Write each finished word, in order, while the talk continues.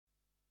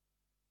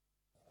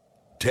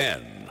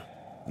10,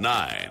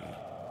 9,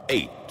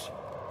 8,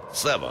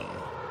 7,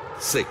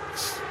 6,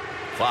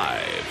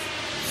 5,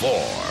 4,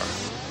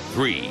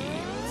 3,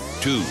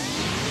 2, 1,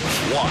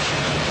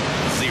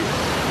 0.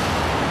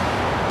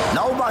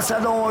 Now, Master,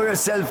 don't worry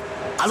yourself.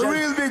 I'm a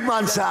real big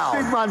man sound.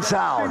 Big man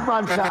sound. Big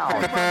man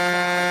sound.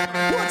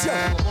 Watch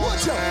out,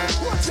 watch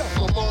out, watch out.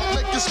 Come on,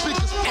 make the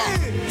speakers pop.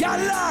 Y'all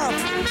laugh.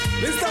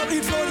 Let's start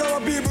eat food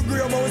our people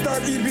grey, but we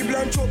start eat people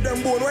and chop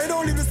them bone. Why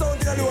don't leave the sound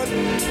thing alone?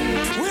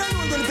 We are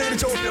not going to take the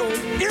chop down.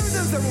 Hear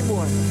them say me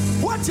boy.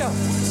 Watch out.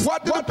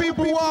 What do the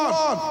people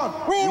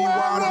want? We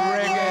want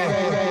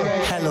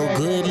reggae. Hello,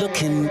 good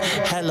looking.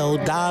 Hello,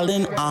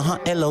 darling.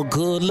 Hello,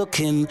 good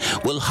looking.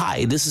 Well,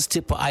 hi, this is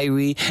Tipper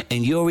Irie,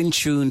 and you're in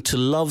tune to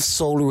Love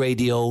Soul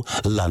Radio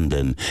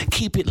London.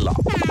 Keep it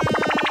locked.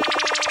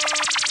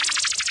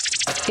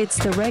 It's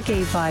the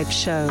Reggae Vibe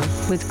Show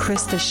with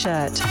Chris the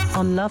Shirt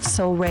on Love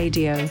Soul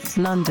Radio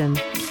London.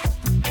 Go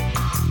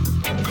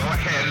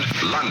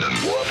ahead, London.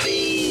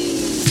 Whoopee.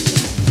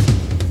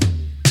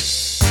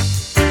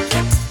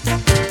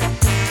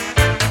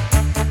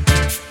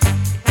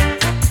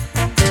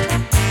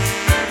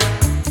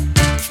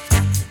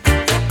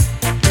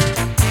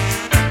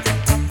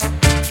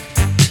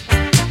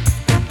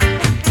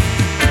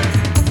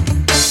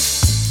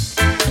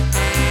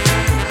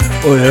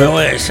 Oh,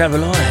 let's have a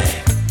lie.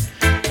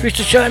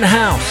 Mr. Shirt in the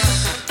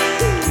house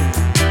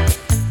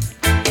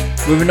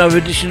with another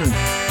edition of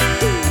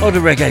the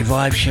Reggae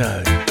Vibe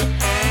Show.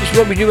 This is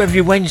what we do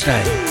every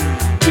Wednesday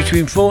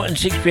between 4 and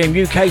 6 p.m.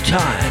 UK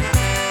time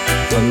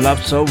on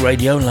Love Soul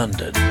Radio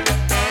London.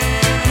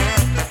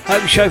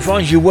 Hope the show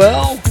finds you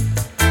well,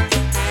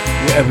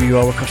 wherever you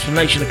are across the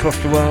nation, across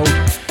the world,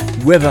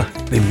 whether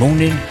it be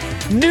morning,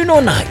 noon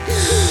or night.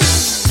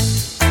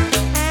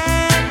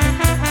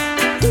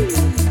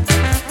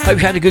 Hope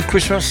you had a good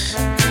Christmas,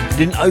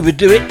 didn't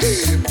overdo it.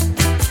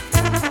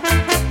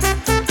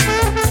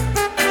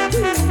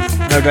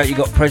 No doubt you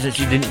got presents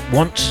you didn't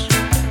want,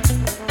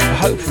 but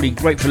hopefully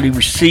gratefully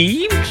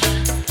received.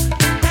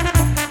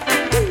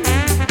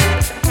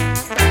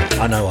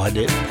 I know I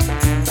did.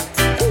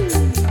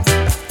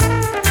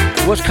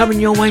 What's coming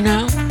your way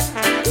now?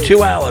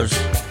 2 hours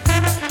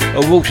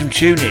of autumn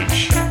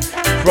tunage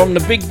from the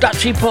Big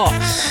Dutchy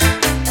Pots.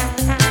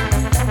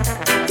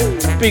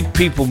 Big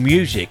people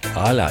music,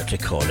 I like to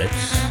call it.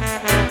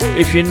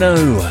 If you know,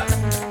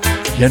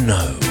 you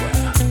know.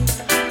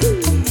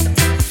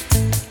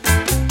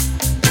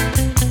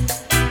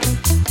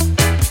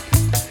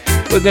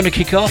 We're going to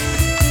kick off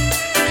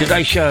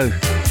today's show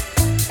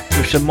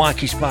with some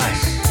Mikey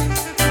Spice.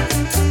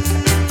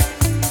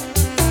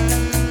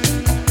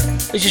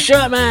 It's a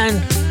Shirt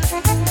Man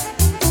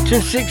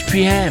till 6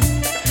 p.m.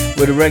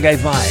 with the Reggae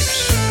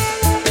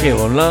Vibes here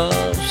on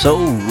Love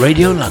Soul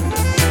Radio London.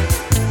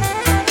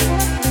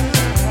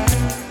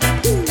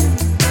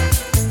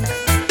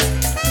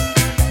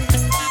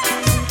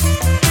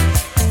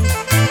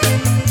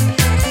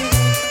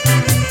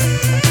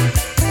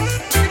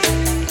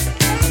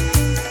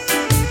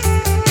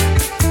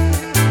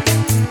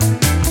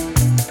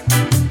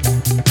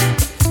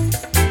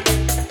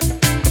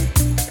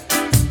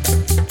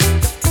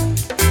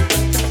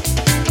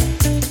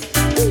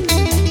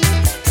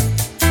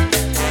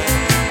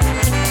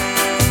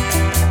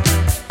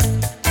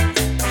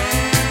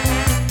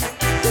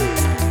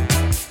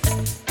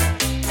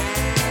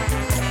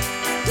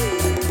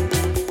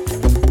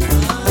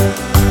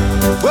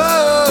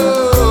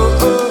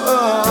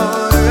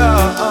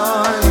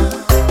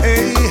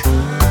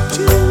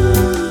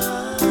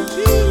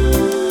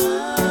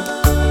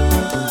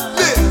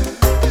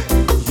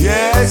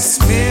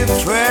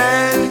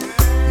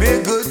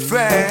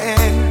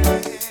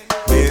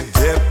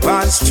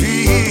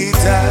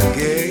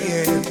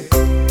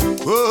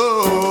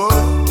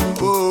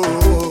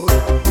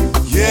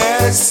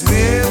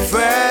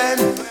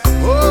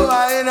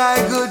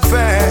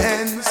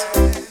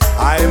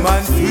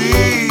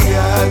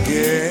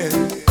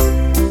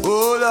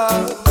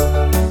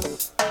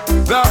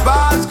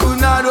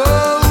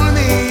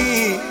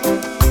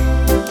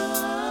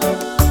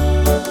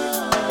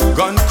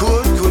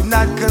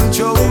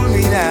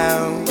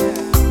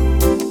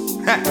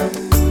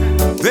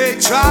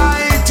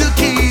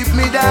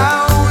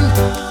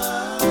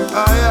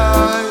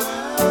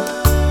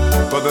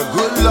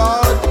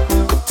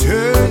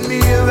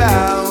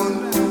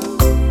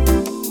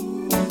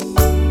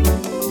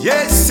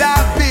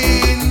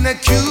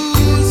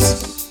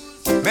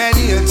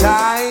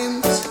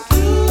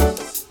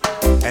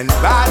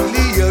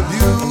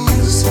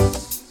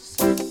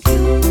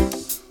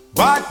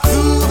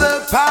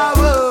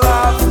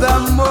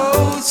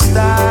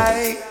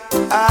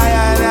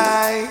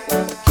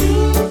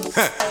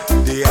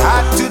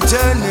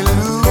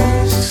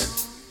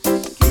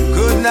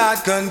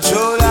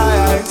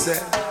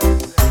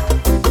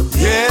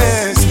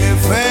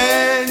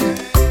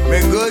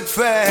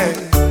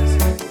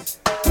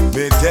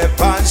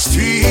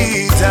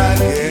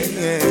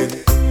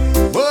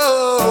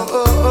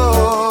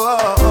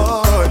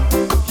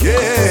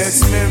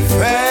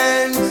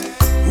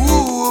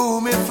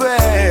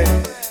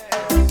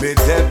 me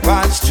dead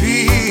on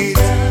street.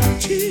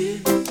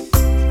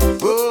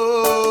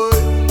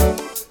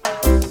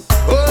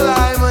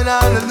 I'm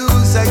on the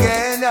loose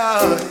again.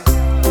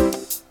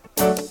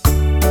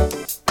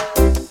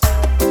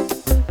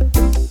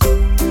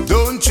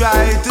 Don't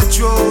try to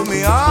throw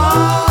me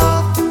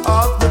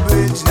off the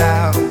bridge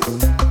now.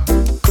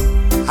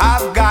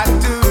 I've got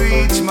to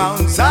reach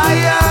Mount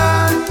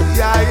Zion,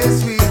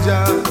 highest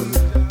region.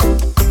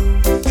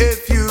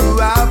 If you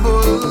are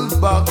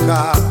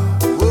Bullbucker,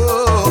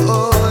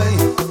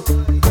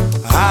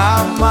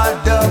 I'm a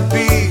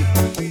dopey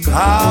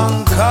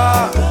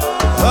conquer.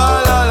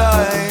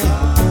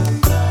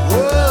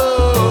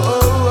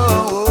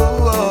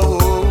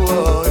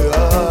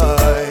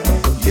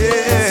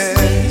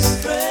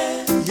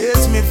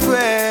 Yes, my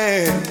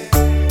friend,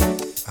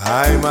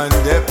 I'm on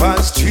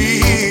the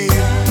street.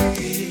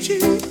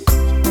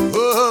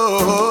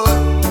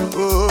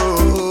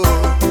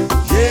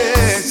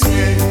 Yes,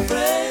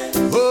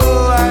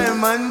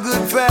 I'm on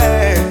good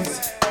friends.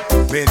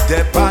 Me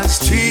dep on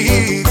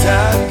street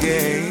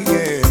again.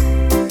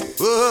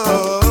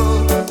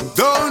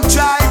 Don't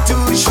try to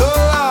show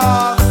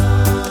off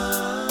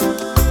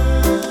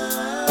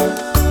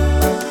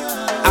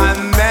and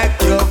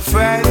make your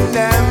friend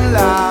them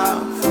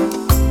laugh.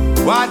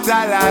 What a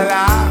la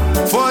la,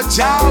 for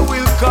Jah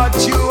will cut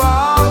you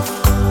off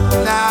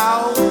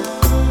now,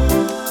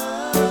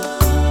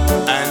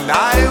 and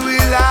I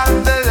will have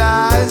the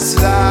last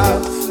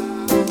laugh.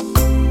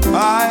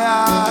 Aye,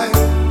 aye.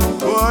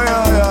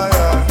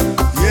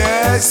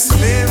 Yes,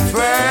 me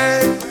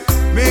friend,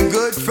 me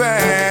good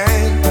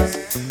friend,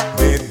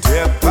 me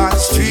dip on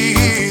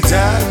street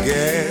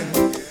again.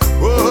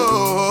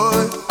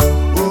 Oh,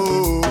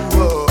 oh,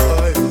 oh.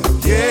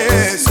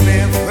 Yes, me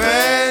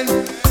friend,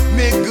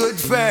 me good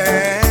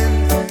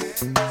friend,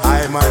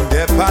 I'm on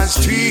dip on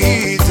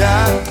street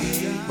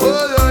again.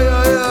 Oh, oh,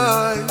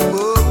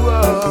 oh,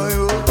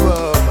 oh,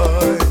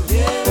 oh.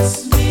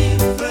 Yes, me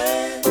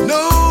friend.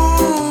 No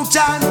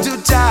time to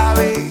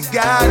tarry,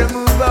 gotta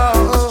move on.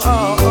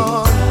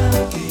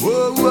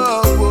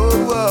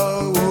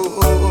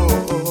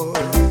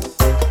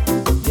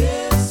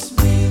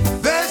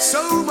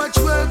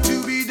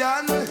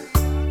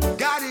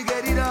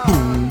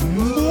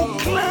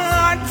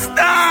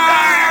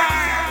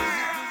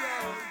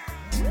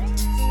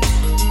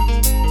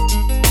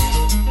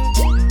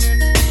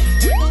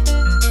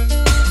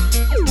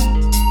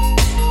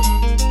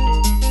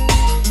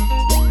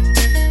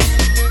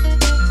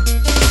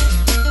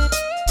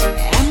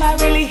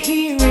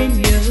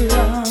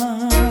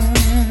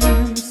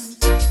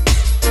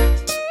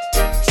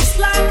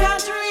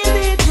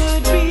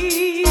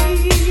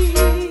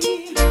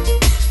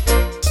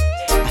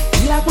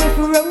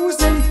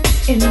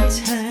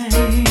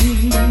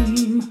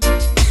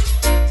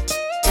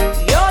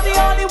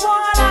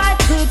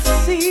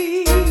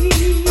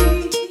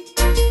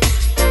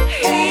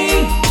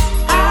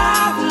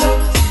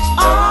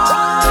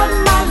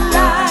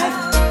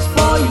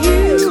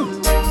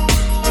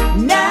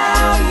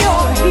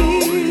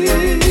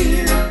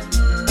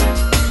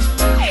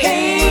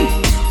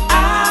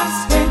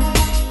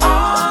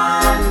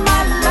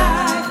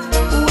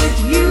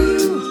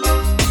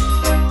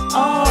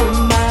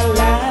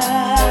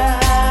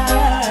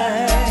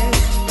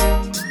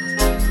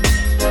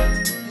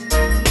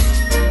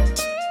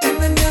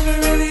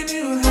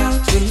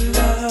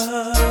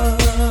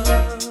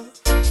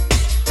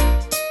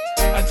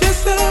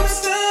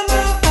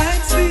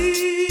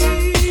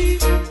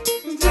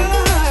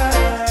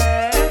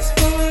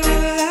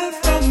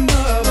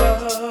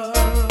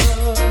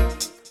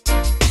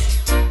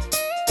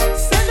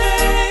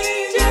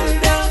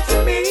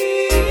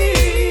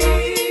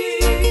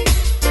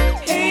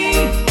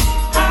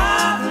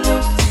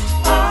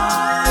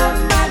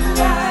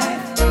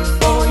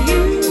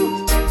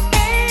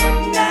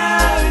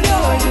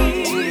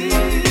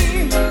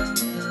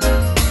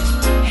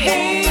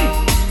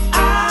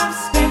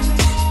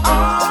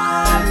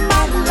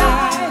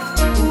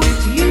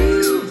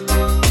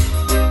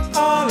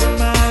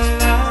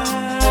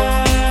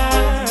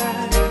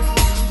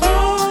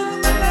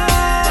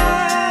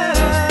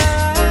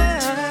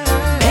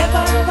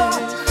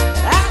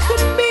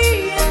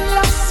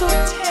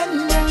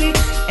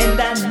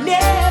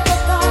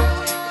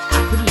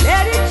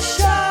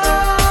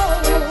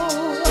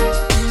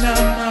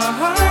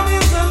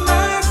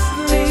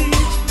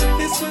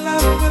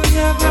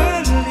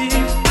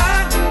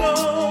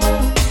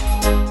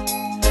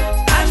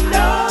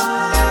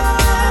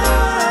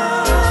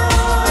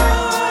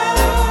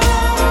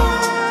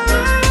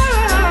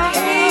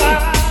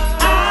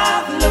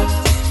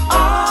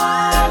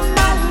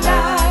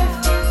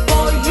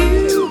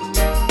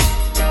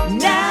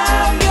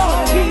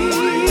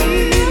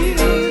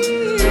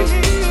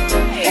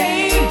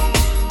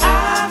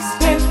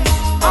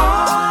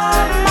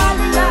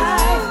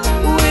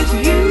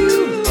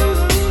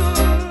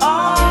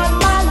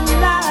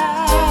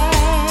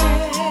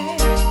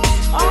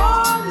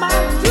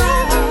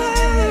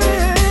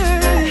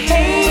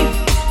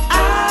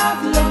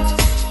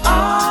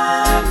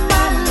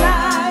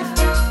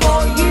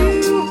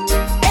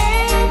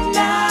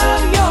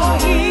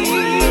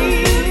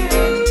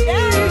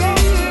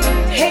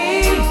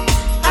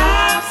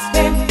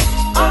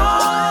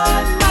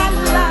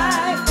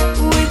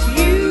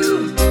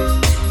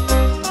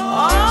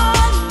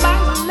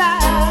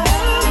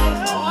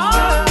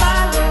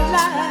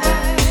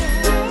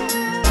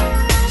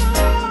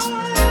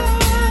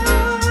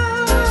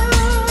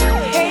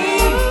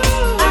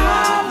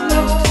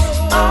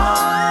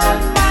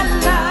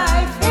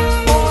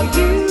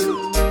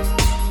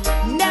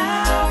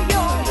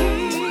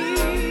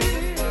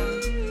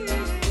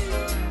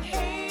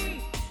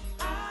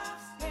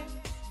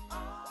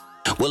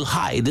 Well,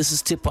 hi, this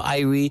is Tipper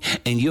Irie,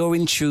 and you're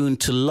in tune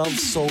to Love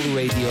Soul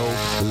Radio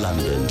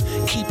London.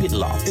 Keep it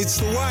locked. It's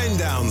the Wind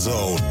Down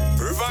Zone.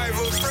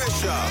 Revival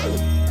Pressure.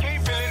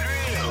 Keeping it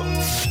real.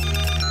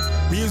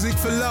 Music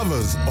for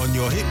lovers on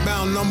your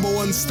hitbound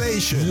 #1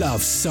 station.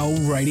 Love Soul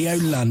Radio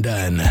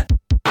London.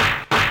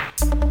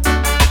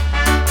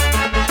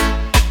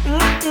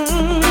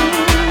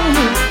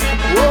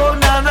 Oh,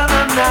 na na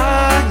na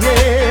na,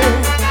 yeah.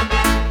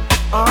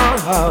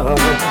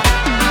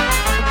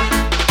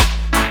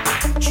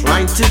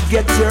 Trying to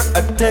get your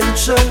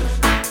attention.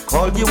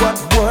 Call you at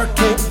work,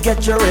 can't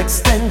get your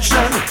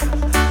extension.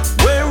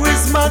 Where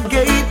is my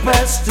gate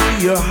pass to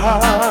your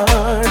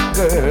heart,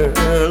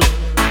 girl?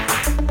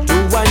 Do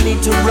I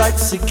need to write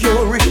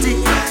security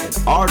in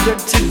order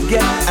to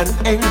get an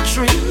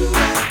entry?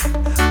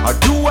 Or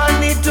do I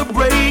need to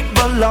break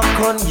the lock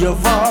on your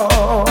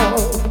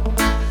vault?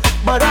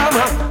 But I'm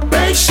a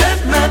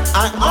patient man,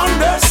 I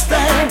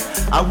understand.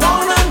 I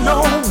wanna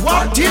know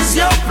what is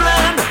your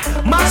plan.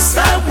 Must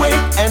I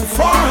wait and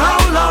for how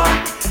long?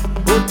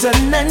 Put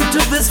an end to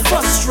this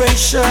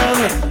frustration.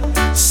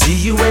 See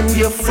you and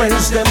your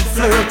friends them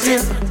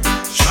flirting,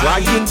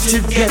 trying to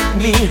get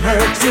me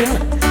hurting.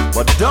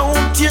 But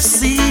don't you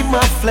see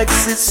my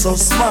flex is so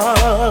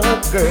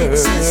smart, girl?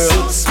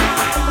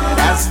 And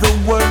as the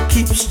world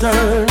keeps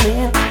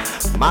turning,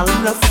 my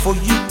love for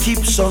you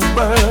keeps on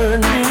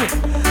burning.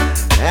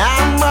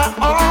 Am I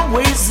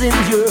always in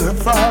your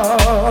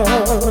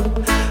thought?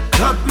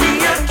 Cut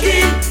me a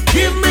key,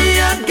 give me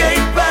a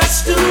gate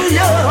pass to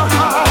your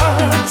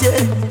heart,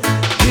 yeah.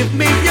 Give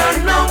me your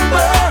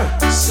number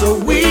so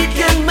we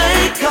can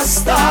make a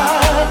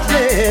start,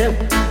 yeah.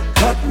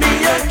 Cut me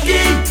a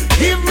key,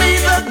 give me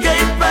the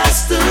gate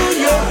pass to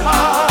your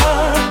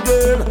heart,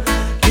 girl.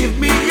 Give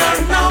me your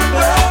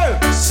number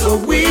so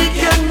we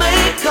can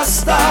make a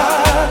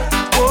start.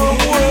 Whoa,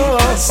 whoa,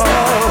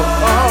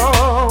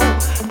 oh,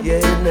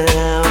 yeah,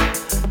 now.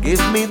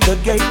 Give me the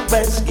gate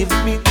pass, give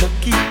me the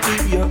key to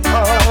your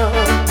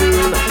heart,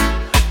 girl.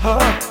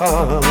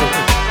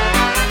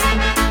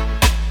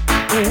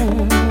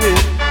 Yeah.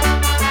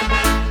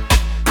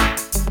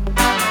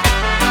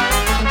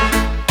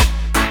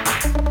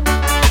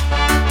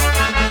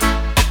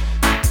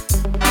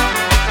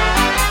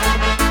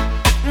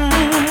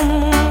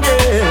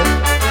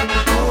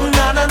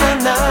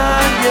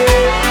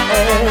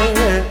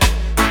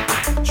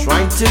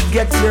 To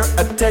get your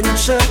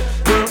attention,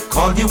 girl,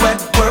 call you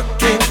at work,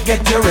 can't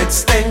get your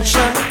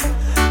extension.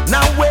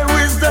 Now where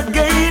is the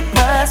gate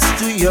pass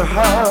to your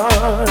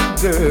heart,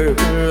 girl?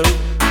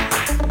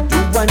 Do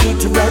I need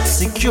to write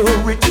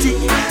security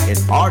in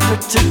order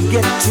to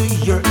get to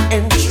your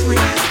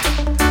entry?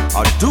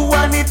 Or do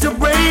I need to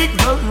break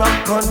the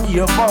lock on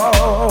your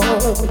ball?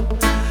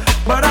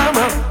 But I'm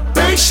a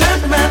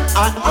patient man,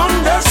 I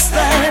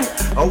understand.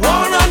 I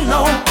wanna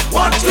know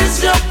what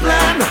is your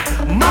plan.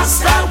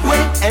 Must I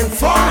wait and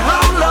for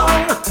how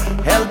long?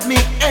 Help me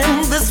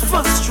end this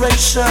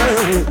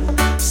frustration.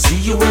 See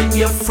you and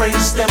your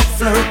friends them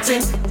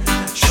flirting,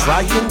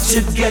 trying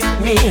to get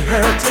me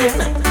hurting.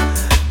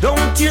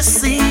 Don't you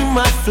see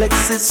my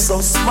flex is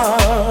so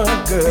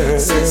smart, girl?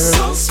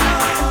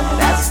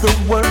 And as the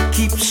world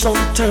keeps on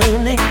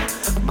turning,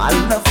 my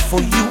love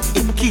for you,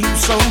 it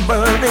keeps on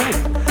burning.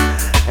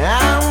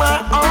 Am I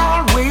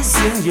always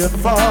in your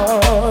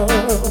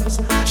thoughts?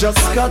 Just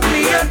cut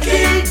me a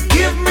key,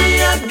 give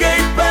me a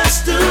gate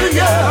pass to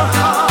your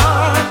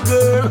heart,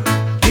 girl.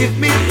 Give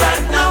me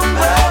that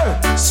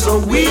number so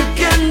we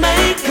can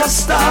make a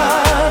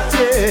start,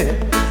 yeah.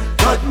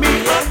 Cut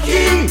me a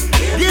key,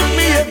 give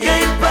me a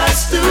gate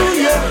pass to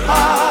your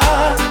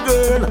heart,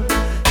 girl.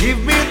 Give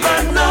me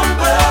that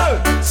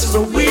number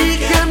so we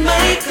can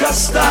make a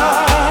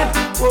start.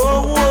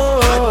 Whoa, whoa.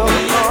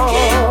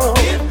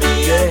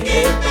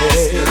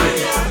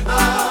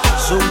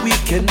 So we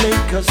can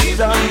make us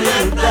start,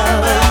 little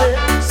darling.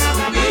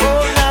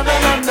 Oh, na na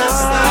na na,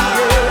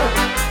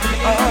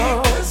 yeah. Oh,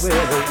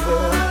 well.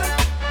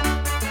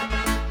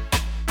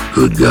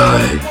 Good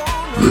guy,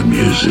 good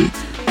music.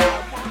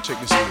 Check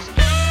this out.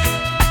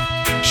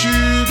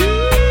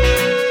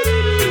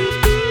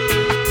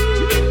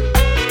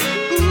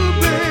 Ooh,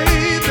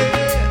 baby,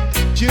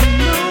 you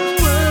know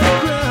I'm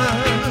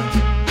crying.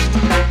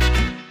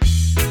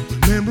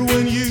 Remember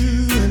when you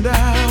and I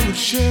would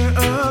share a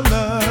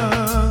love?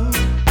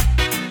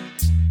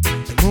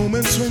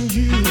 Moments when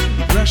you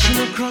were rushing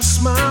across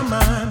my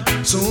mind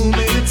so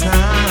many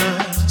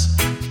times.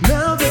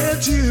 Now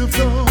that you've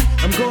gone,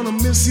 I'm gonna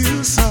miss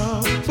you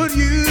so. But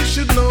you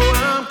should know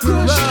I'm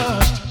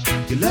crushed.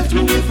 You left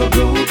me with a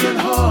broken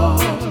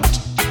heart.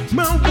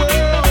 My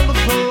world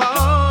fell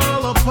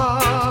all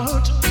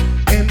apart,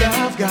 and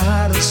I've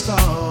gotta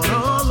start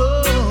all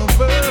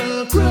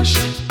over.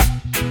 Crushed,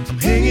 I'm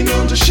hanging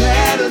on to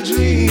shattered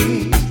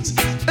dreams,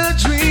 a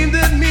dream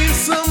that means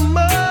so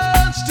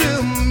much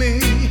to me.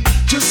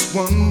 Just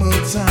one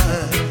more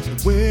time, the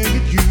way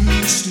it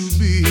used to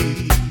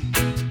be.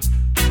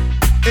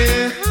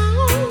 Yeah.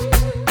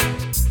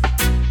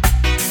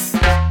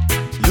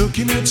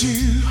 Looking at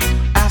you,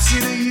 I see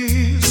the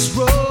years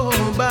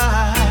roll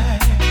by.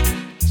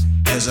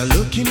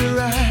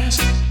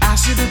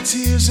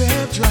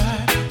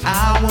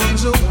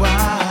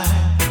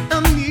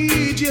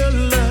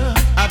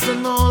 I've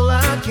done all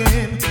I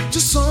can.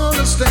 Just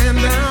understand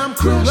I'm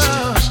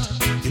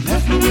crushed. You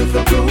left me with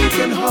a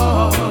broken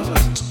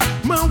heart.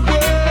 My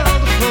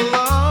world fell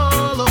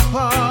all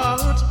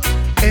apart,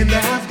 and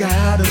I've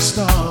gotta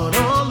start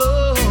all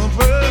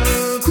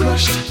over.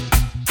 Crushed,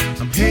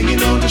 I'm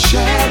hanging on to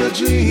shattered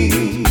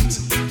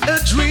dreams.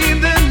 A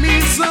dream that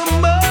means so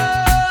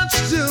much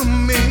to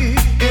me,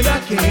 and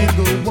I can't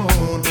go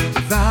on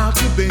without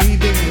you,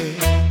 baby.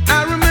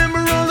 I remember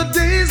all the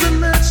days and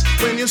nights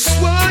when you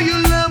swore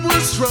your love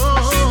was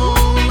strong.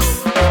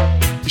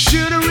 You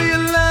should have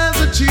realized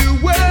that you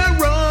were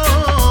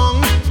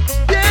wrong.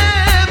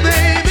 Yeah,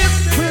 baby,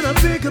 when I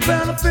think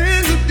about the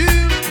things you do,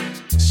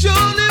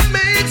 surely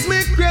makes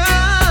me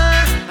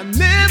cry. I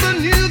never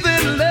knew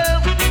that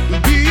love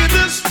would be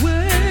this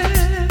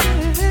way.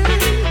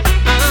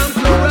 I'm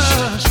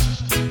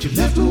crushed. You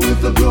left me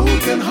with a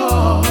broken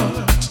heart.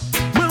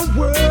 My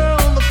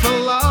world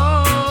fell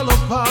all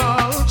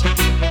apart,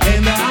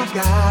 and I've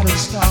gotta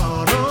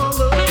start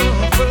all over.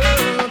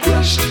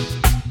 Crushed,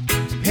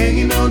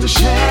 hanging on to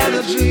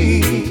shattered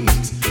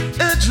dreams.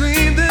 A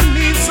dream that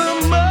means so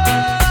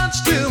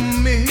much to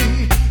me.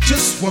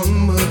 Just one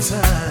more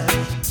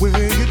time, where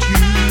it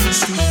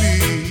used to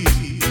be.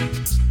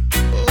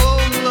 Oh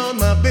Lord,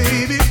 my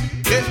baby,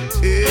 yeah,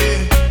 yeah.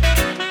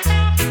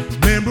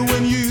 Remember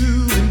when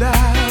you and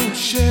I would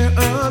share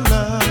a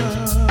love?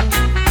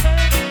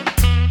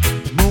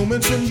 The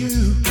moments when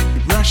you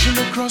were rushing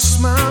across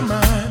my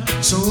mind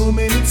so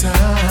many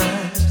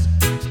times.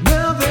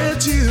 Now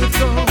that you've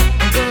gone,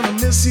 I'm gonna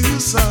miss you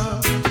so.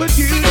 But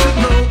you should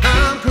know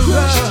I'm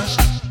crushed.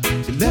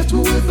 You left me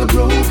with a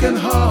broken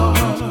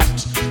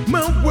heart.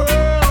 My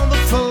world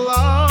fell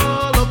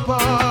all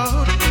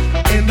apart,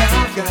 and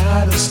I've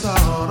gotta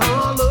start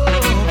all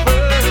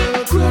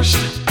over.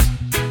 Crushed,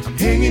 I'm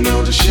hanging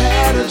on to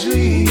shattered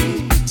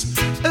dreams.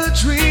 A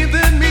dream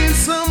that means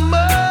so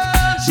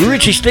much.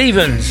 Richie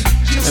Stephens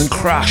and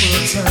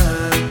Crush.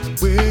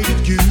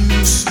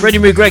 Freddie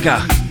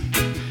McGregor,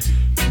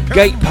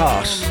 Gate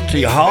Pass to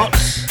Your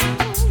Hearts.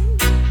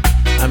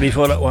 And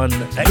before that one,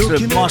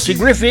 excellent Marcy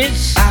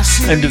Griffiths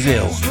and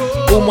DeVille,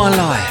 All My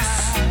Life.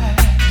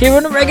 Here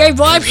on the Reggae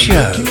Vibe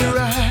Show.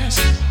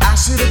 I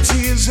see the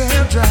tears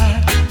have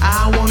dried.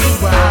 I wonder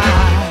why.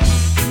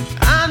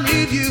 I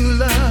need you,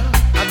 love.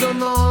 I've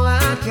done all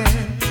I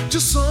can.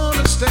 Just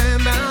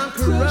understand I'm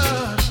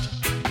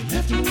crushed. You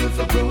left me with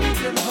a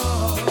broken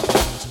heart.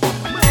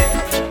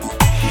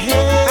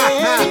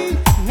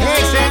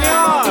 Hey,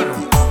 senor,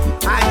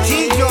 I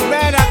think you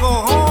better go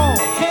home.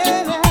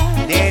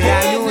 There's a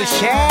new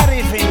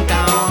sheriff in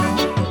town.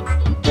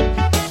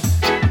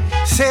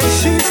 Says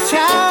she's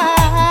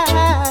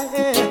tired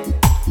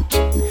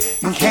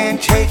and can't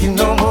take it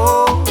no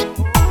more.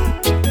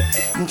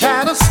 I'm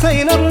tired of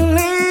staying up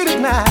late at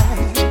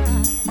night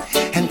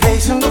and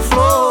pacing the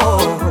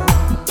floor.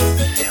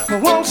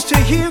 Wants to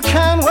hear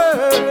kind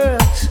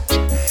words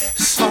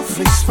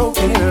softly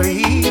spoken in her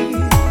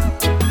ear.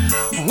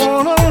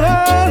 Wanna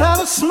learn how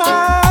to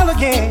smile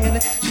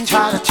again. She's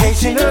tired of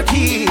chasing her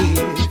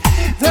tears.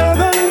 There's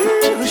a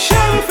new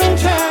sheriff in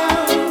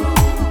town.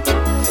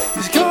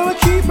 He's gonna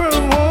keep her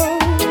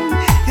warm.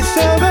 It's a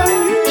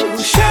new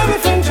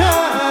sheriff in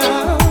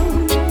town.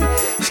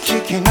 He's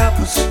kicking up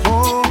a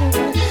storm.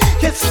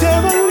 It's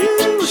the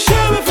new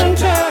sheriff in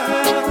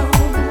town,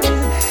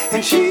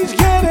 and she's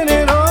getting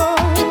it on.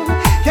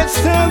 It's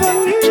the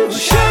new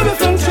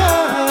sheriff in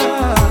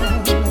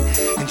town,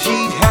 and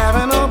she's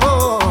having a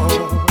ball.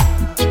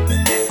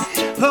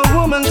 The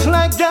woman's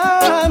like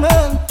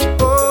diamond,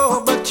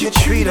 oh, but you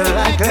treat her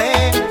like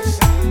glass.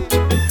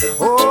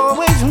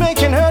 Always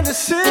making her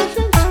decisions,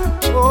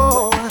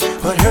 oh,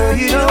 but her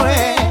you don't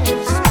ask.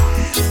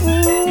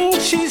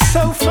 She's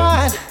so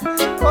fine,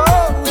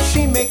 oh,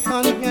 she make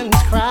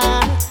onions cry.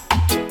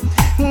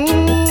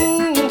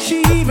 She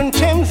even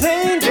tempts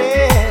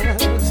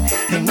angels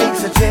and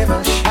makes the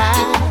devil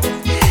shine.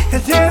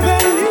 There's a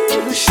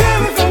new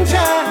sheriff in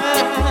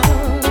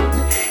town,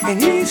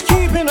 and he's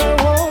keeping her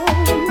warm.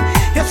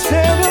 Yes,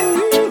 there's a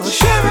new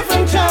sheriff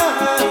in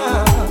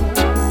town,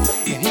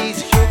 and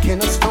he's kicking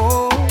a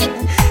storm.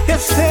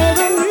 Yes, there's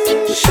a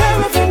new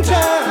sheriff in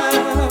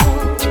town,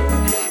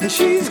 and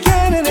she's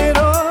getting it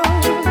on.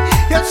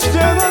 Yes,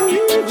 there's a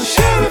new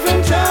sheriff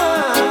in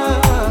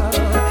town,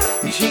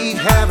 and she's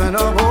having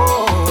a ball.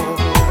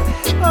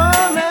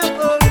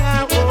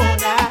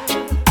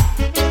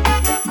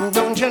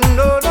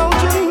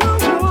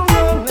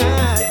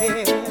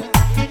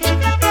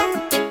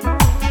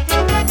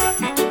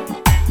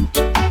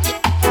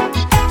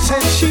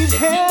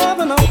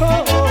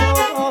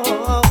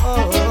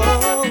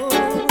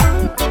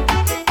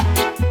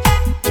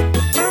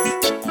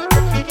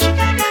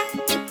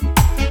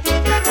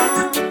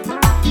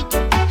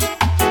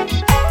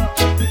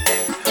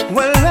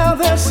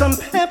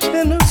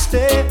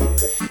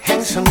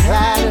 Some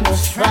pride in a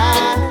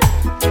stride.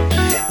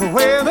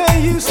 Where there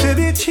used to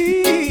be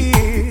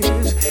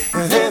tears,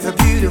 there's a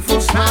beautiful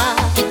smile.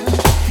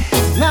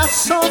 Now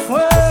soft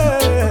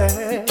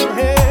words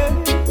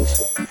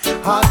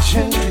are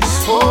gently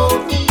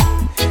spoken,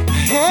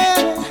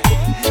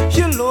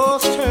 you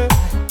lost her.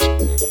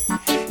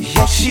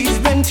 Yes, she's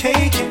been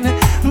taken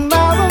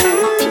by the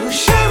new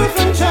sheriff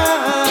in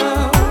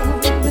town,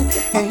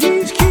 and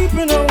he's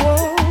keeping her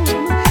warm.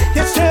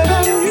 Yes, tell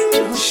the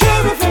new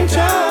sheriff in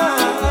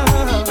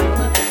town,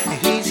 and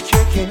he's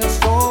kicking a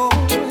storm.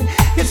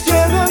 Yes,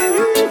 tell the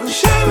new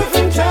sheriff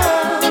in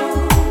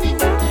town,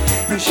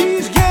 and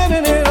she's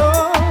getting it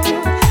on.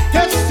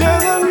 Yes, tell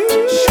the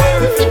new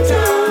sheriff in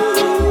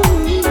town,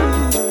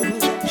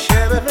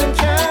 sheriff in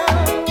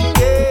town,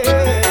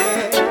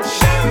 yeah,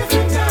 sheriff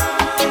in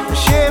town,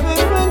 sheriff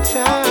in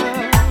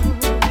town.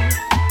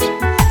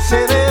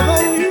 Say they're the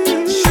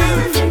new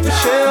sheriff in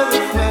town,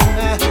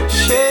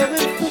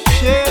 sheriff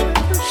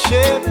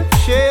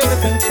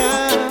in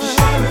town.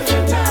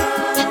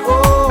 Oh,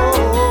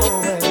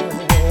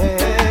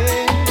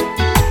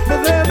 but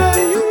they're the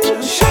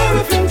new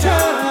sheriff in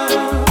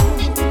town.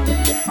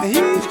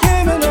 He's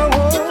giving a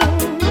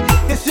warning.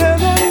 It's the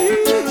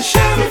new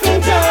sheriff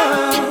in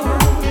town.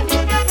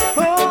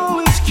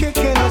 Oh, he's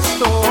kicking a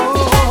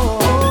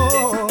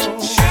storm.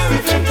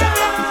 Sheriff in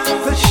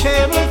town. The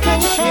sheriff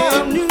in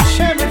town. New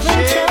sheriff in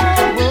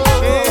town.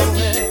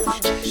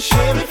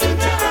 Sheriff in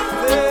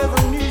town. They're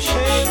the new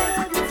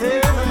sheriff.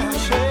 They're the new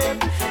sheriff.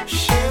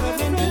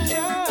 Sheriff in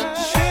town.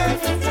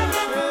 Sheriff in town.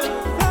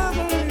 They're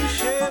the new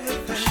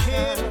sheriff. The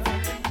sheriff.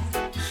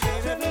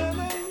 They're the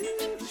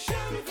new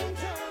sheriff in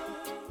town.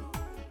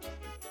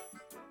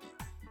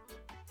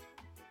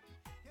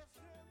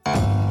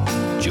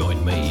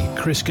 Join me,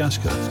 Chris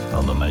Gasker,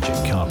 on the Magic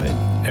Carpet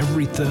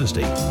every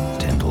Thursday,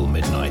 10 till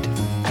midnight,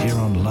 here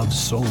on Love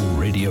Soul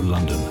Radio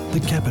London, the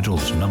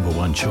capital's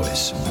 #1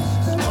 choice.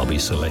 I'll be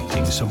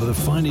selecting some of the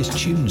finest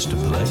tunes to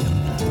play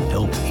and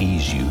help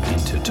ease you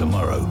into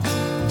tomorrow.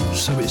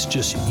 So it's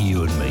just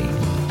you and me,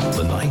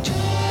 the night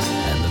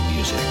and the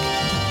music.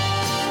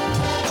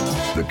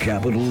 The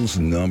capital's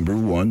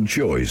 #1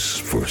 choice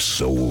for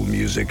soul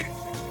music.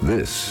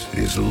 This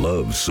is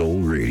Love Soul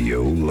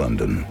Radio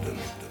London.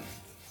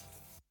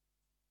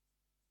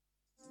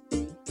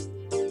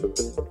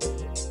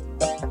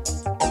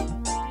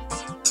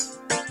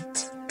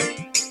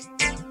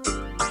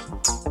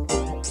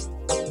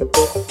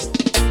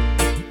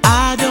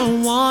 I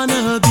don't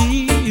wanna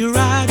be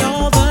right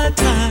all the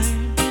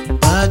time,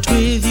 but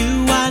with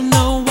you I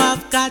know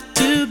I've got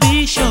to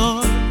be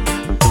sure.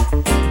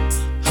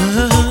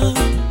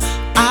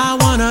 I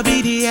wanna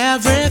be the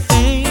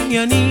everything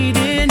you need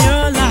in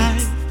your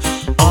life.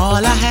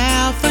 All I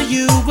have for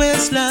you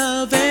is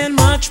love and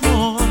much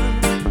more.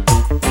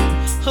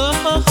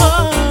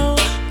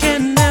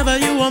 Can never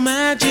you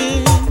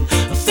imagine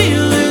a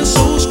feeling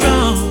so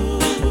strong?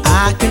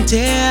 I can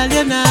tell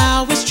you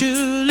now it's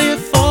truly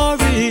for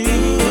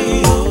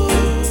real.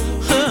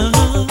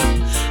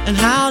 And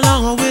how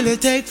long will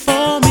it take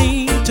for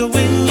me to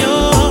win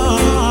your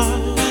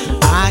heart?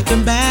 I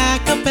can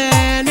back up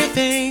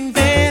anything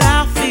that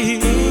I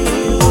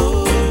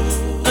feel.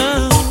 I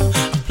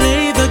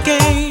played the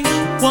game,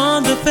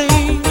 won the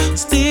fame,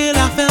 still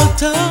I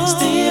felt alone.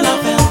 Still I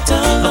felt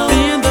alone. I've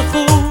been the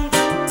fool,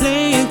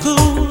 playing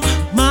cool.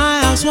 My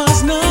house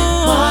was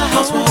known. My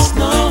house was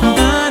known.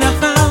 But I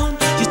found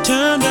you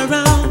turned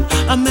around,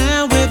 a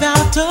man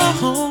without a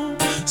home.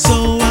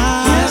 So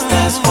yes,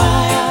 that's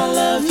why I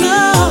love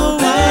you,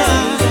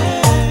 baby.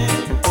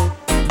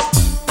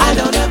 I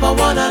don't ever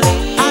wanna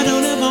leave. I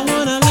don't ever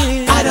wanna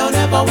leave. I don't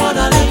ever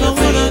wanna leave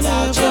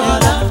without your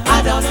love. I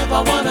don't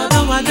ever wanna be.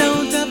 No, I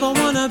don't ever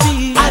wanna be.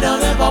 I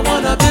don't ever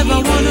wanna be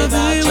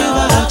without your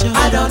love.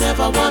 I don't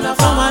ever wanna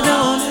find. No, I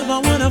don't ever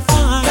wanna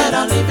find that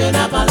I'm living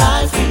up my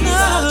life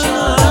without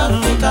your love.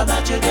 Think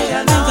about you day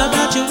and night. Think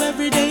about you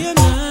every day and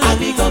night. I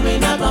be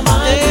coming up my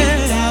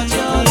mind without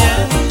your love.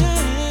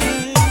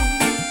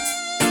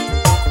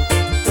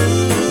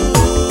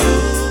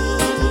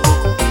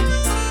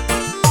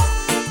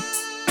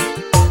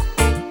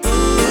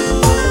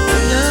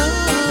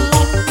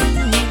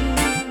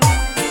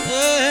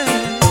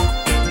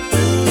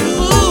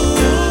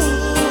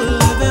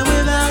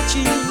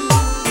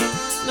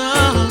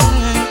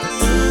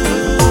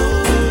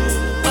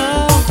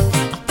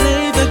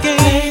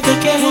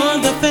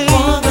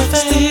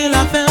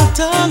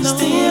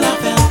 Still I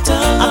felt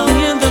alone. I've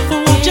been the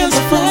fool, just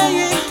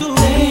playing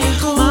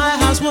cool. My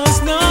house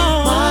was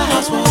known. My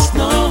house was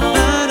known.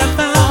 But I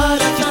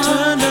found you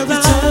turned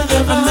around,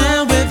 a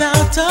man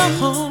without a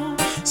home.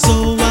 So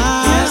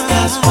yes,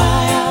 that's why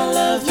I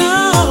love you,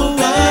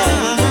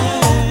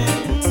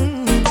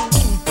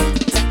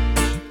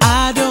 I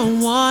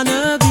don't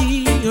wanna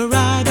be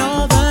right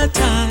all the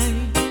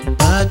time,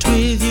 but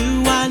with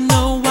you I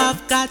know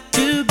I've got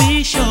to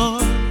be sure.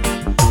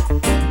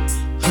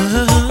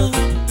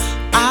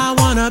 I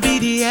wanna be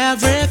the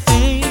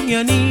everything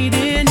you need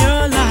in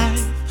your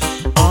life.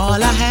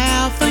 All I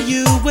have for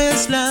you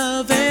is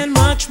love and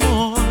much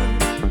more.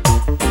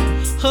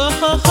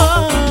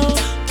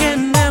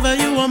 Can never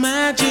you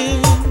imagine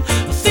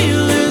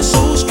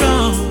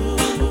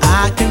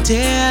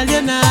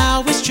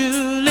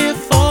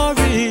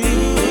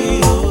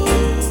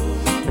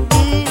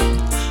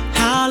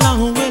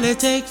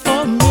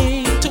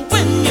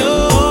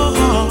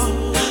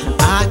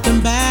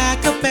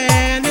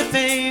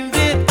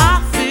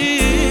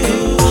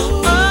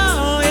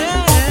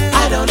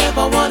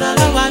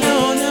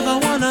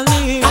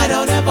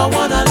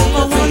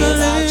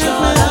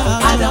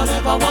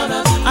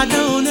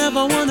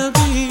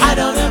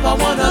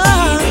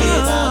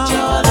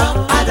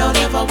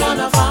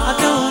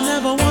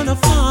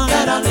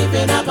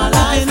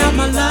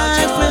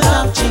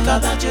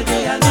about you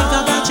day and night.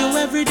 Think about you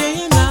every day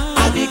and night.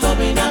 I'll be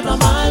coming out of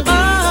my way.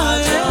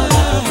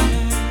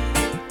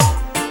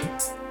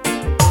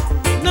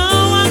 No,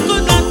 I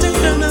could not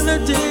take another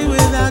day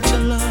without your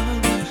love.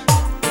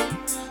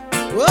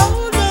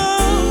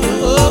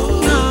 Oh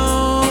no,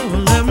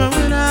 never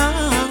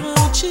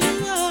without you.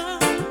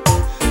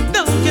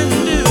 Don't get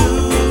do.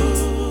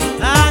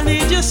 I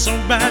need you so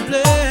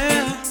badly.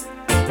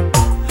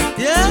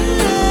 Yeah.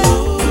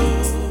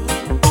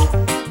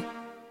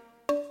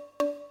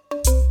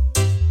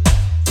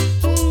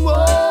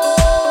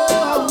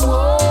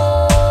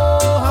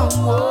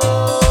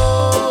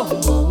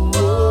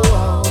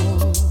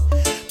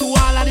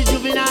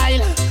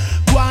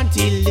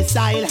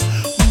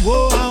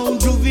 Whoa,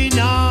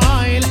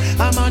 juvenile,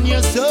 I'm on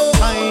your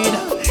side,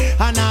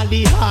 and all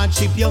the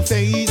hardship you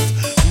face.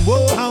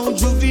 Whoa,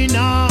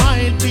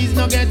 juvenile, please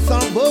no get so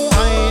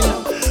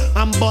wild.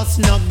 I'm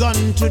busting a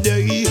gun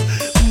today.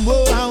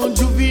 Whoa,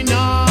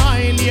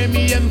 juvenile, hear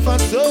me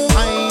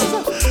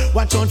emphasize.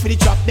 Watch out for the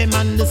trap, them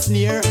and the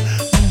snare.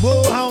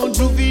 Whoa,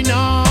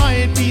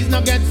 juvenile, please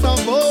no get so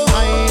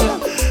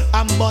wild.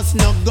 I'm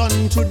busting a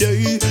gun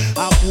today.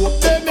 I hope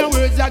them your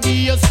words I give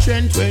you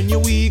strength when you're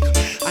weak.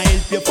 I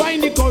help you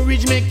find the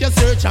courage, make you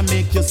search and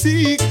make you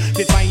seek.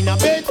 To find a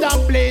better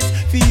place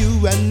for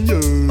you and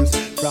yours.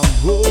 From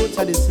road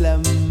to the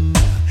slum,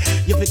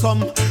 you become,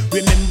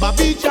 remember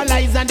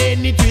visualize and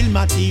then it will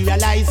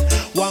materialize.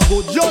 One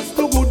go just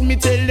too good, me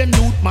tell them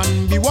youth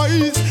man be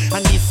wise.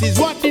 And this is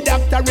what the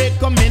doctor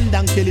recommend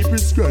and Kelly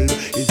prescribe.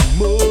 Is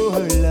more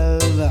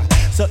love,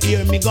 so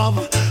hear me go.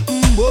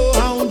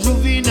 Whoa,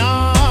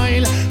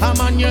 juvenile,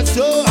 I'm on your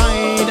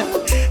side,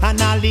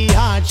 and all the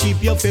hardship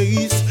you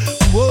face.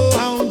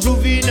 Whoa,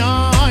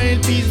 juvenile,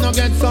 please no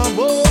get so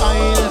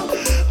wild.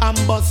 I'm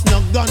busting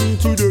a gun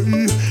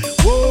today.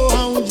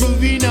 Whoa,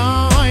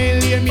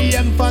 juvenile, hear me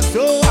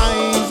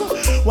emphasize.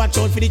 Watch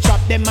out for the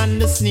trap, them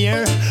and the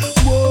snare.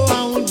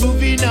 Whoa,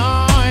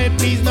 juvenile,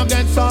 please no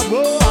get so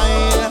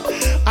wild.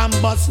 I'm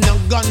busting a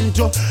gun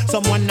to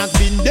someone that's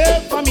been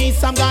there for me,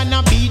 so I'm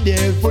gonna be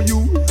there for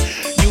you.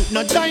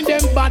 Not join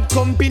them bad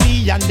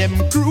company and them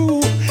crew,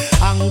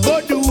 and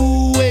go do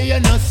what you're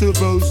not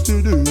supposed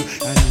to do,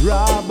 and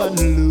rob and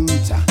loot.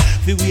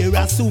 Fi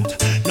wear a suit,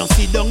 no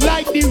sit down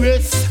like the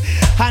rest,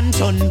 and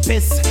turn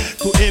pest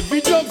to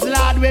every drugs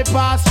lad we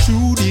pass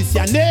through this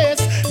your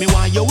nest. Me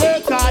want you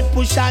work hard,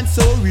 push and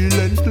so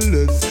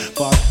relentless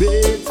for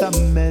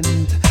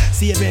betterment.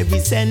 Save every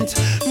cent.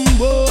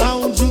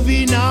 Whoa,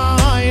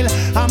 juvenile,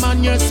 I'm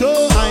on your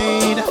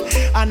side,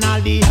 and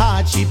all the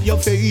hardship you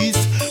face.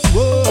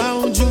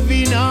 Whoa,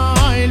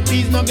 juvenile,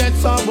 please no get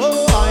so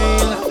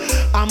wild.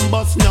 I'm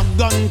busting a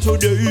gun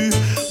today.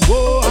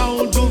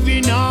 Whoa,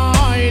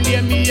 juvenile,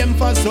 hear me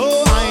emphasize.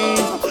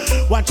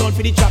 Watch out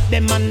for the trap,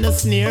 them and the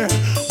snare.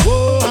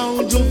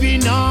 Whoa,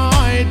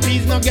 juvenile,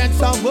 please no get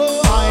so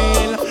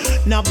wild.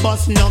 Now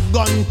bust no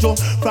gun to,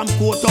 from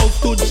courthouse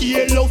to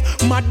jailhouse,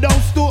 mad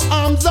house to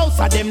arms house.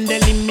 Of them the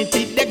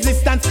limited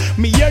existence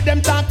me hear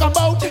them talk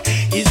about.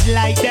 It's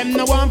like them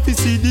no want to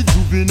see the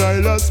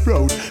juvenile as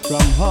sprout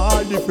from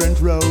all different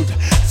roads.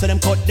 So them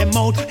cut them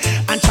out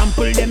and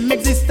trample them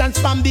existence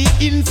from the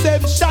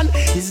inception.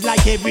 It's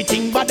like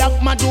everything bad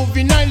of my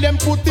juvenile them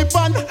put it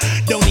on.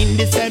 Down in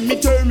the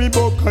cemetery me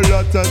book a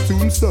lot of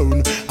tombstone.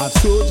 Of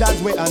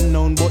soldiers we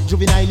unknown, but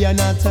juvenile you're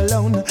not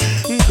alone.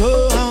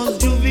 Cause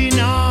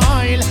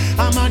juvenile,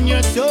 I'm on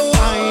your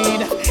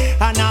side,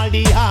 and all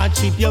the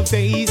hardship you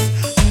face.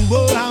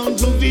 Whoa,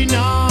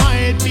 juvenile,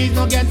 please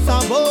no get so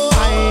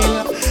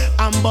wild.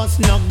 I'm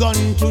busting a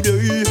gun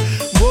today.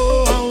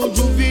 Whoa,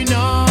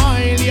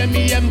 juvenile, hear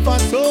me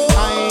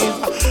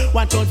emphasize.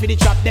 Watch out for the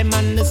trap, them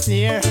and the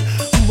snare.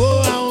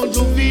 Whoa,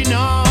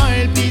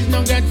 juvenile, please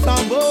no get so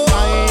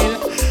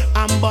wild.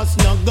 I'm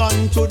busting a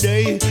gun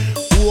today.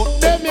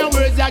 Hope them your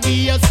words I give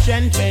you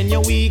strength when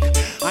you're weak.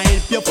 I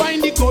help you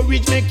find the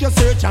courage, make you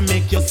search and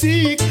make you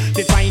seek.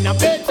 To find a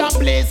better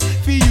place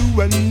for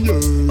you and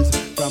yours.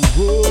 From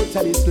road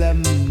to the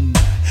slum,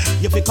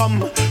 you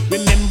become,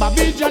 remember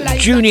visualize.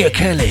 Junior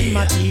Kelly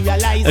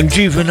and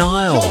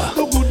Juvenile.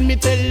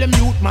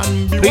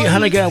 Pete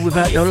Honeygill,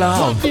 Without Your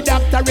Love.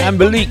 And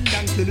Malik,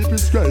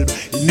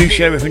 new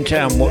sheriff in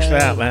town. Watch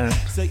out, man.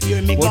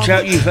 Watch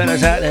out, you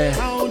fellas out there.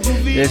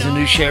 There's a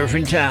new sheriff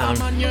in town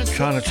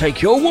trying to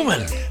take your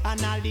woman.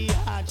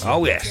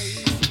 Oh yes.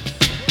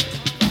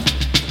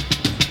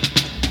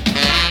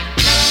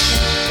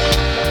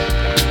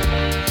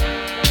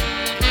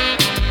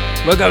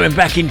 We're going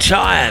back in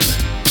time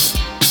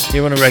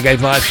here on a Reggae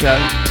Vibe show.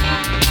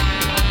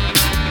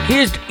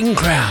 Here's In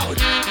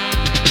Crowd,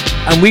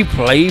 and we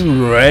play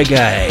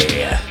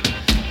reggae.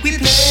 We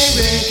play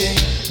reggae,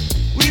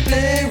 we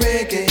play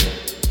reggae,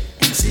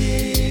 and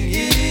sing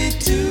it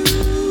too.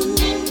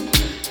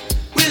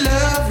 We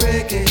love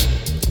reggae,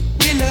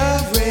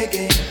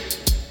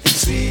 and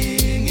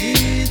swing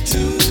it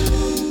too.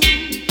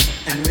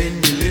 And when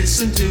you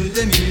listen to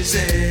the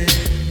music,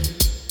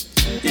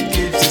 it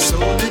gives your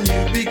soul a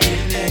new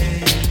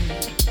beginning.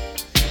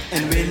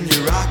 And when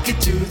you rock it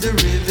to the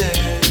rhythm,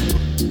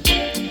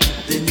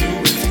 then you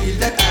will feel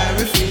that I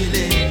will feel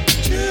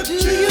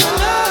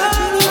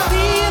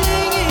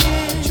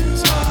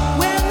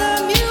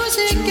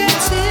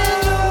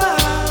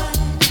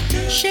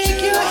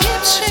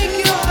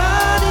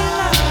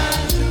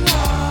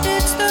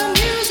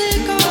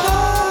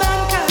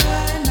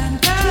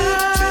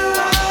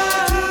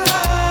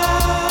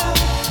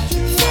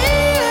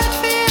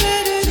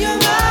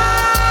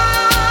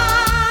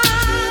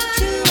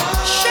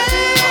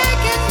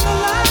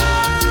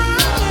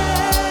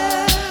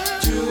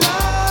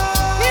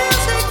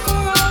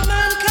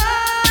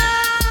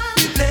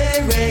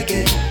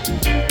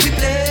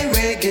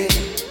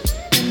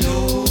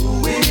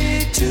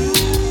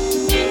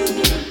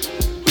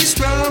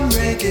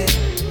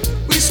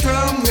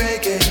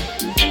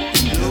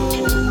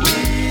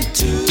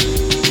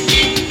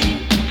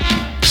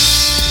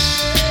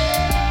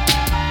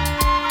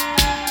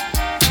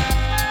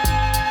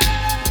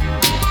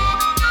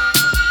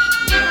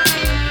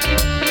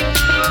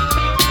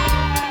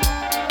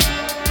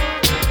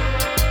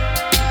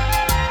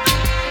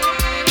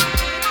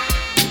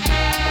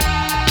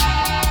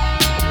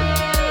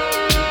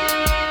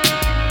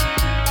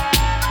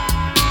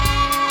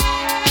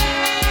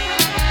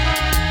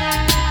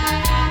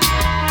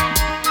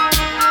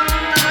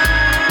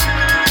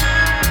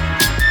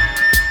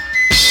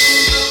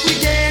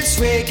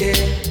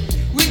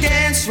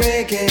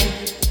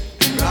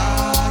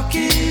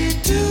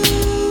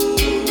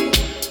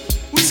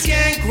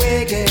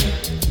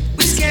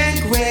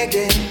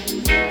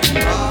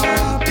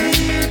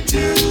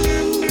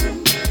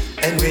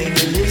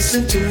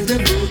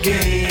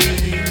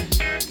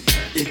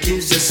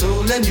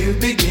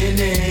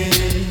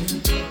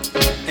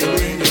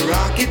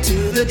it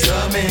to the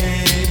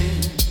drumming,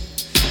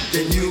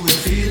 then you will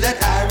feel that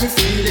Irie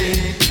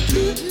feeling.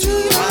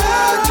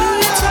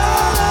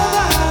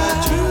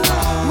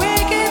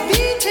 Reggae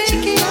beat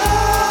taking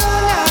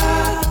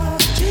over.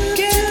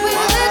 Get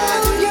with it,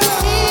 move your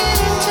feet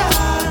in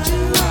time.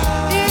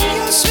 Then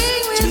you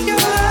swing with your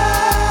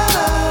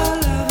love.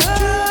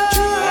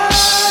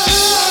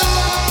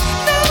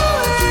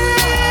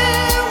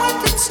 Knowing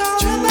what it's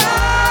all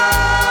about.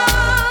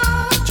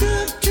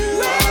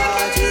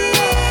 Reggae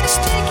is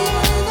taking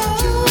over.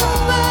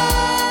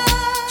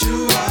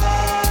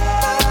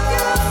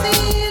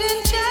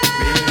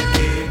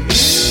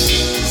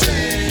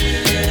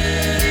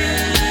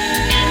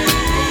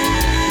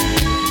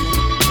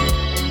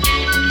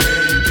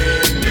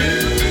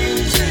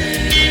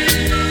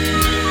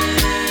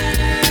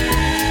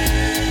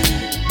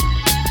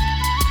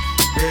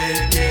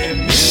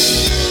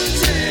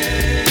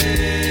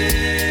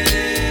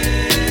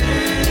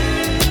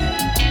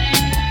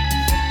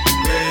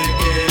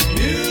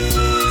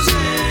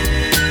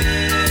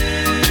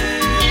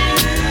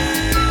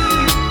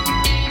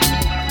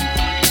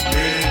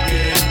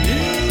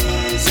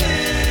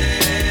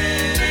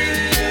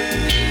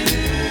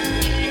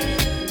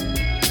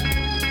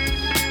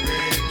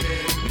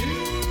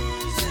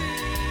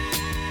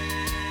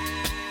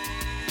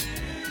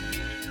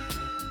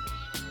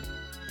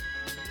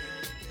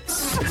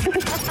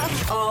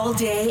 All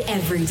day,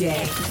 every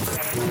day.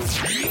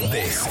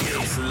 This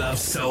is Love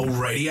Soul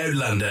Radio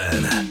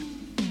London.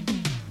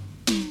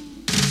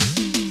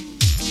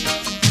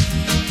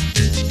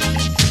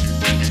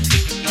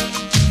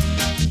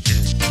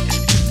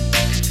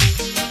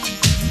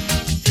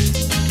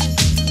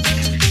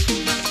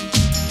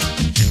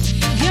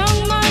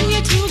 Young man,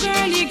 you're too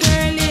girly,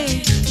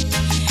 girly.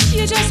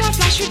 You just a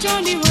flash it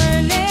on the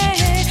whirly.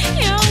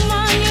 Young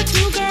man, you're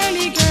too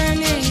girly,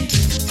 girly.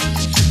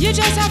 You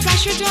just a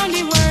flash it on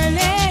the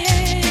whirly.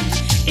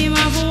 Him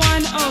have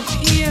one up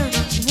here,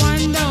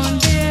 one down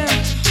there,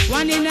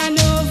 one in a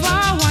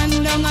Nova,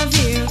 one down a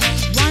Veer.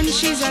 One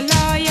she's a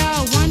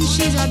lawyer, one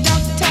she's a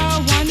doctor,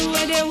 one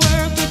where they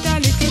work with a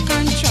little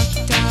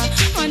contractor.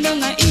 One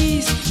down a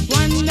east,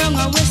 one down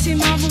a west. Him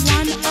have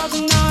one up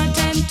north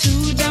and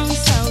two down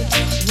south.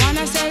 One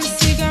a sell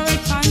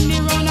cigarette on the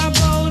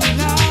roundabout.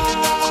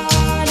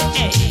 Lord,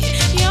 hey,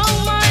 young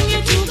man, you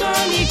too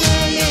girly,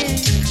 girly.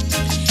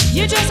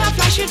 You just a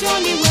flash it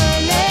on the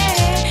whirly.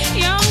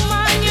 Young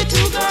man, you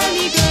too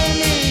girly,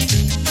 girly.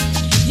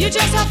 You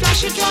just a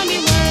flash it on the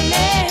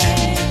whirly.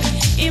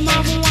 Him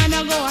have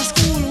wanna go to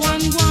school,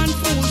 one go on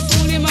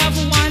fool. Him have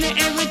one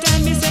every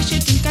time he say she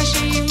think a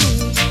she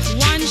rude.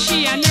 One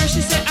she a nurse,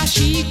 she say a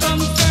she come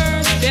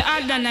first. The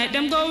other night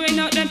them going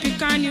out, them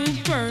pick her new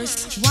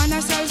purse. One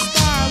a sell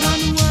star,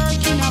 one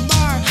work in a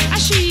bar. A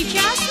she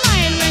can't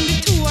smile when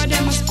the two of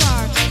them a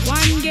spar.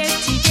 One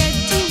getty,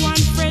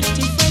 one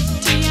fretty,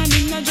 and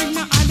him no drink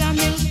no other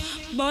milk.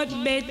 But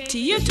Betty,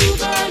 you too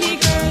girly,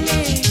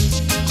 girly.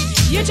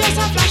 You just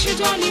a flash it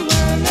on the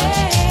whirly.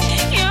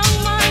 Young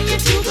man, you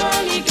too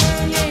girly,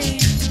 girly.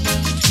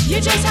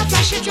 You just a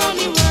flash it on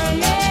the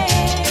whirly.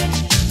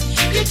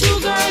 You too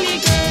girly,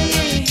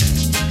 girly.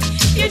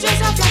 You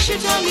just a flash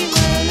it on the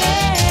whirly.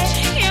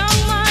 Young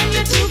man,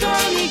 you too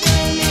girly,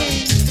 girly.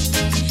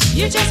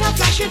 You just a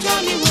flash it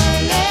on the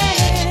whirly.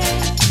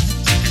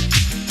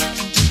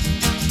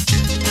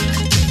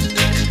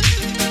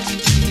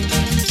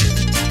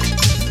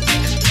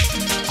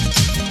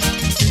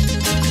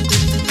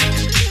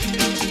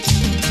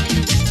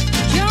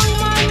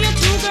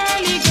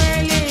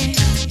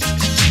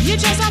 You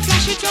just a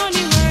flash it on the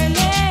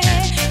whirly.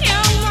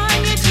 Young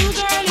man, you too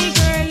girly,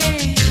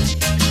 girly.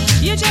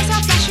 You just a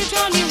flash it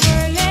on the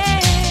whirly.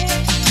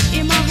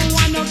 Him have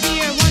one up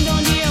here, one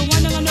down here,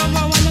 one down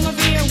over, one down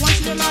over here. One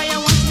to the lawyer,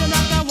 one to the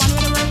doctor, one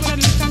with the work with a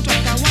little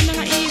contractor. One down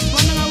the east,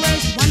 one down the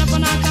west, one up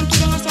on north and two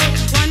down the south.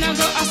 One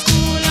go to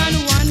school and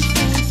one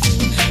fool.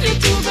 You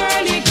too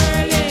girly,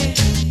 girly.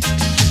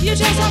 You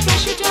just a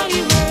flash it on the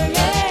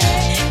whirly.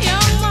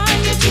 Young man,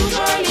 you too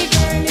girly,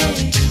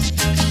 girly.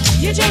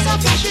 You just a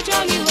flash it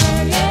on the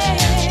whirly.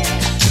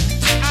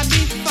 A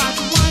big fat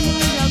one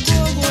who's a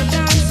go-go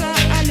dancer.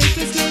 A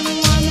little slim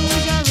one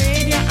who's a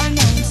radio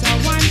announcer.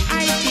 One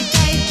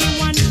IT-tighty,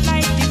 one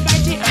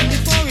flighty. And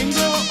before him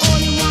go,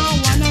 only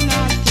one in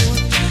North Pole.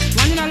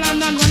 One in a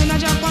London, one in a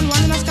Japan,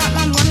 one in a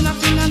Scotland, one in a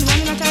Finland,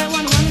 one in a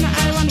Taiwan, one in a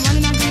Ireland, one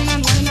in a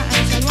Greenland, one in a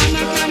Iceland, one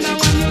in Canada,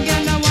 one in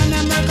Uganda, one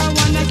in America,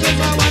 one in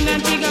Cuba, one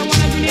in Antigua,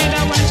 one in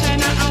Grenada, one in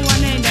China, and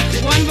one in India.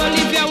 One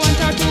Bolivia, one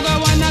Tortuga,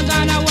 one in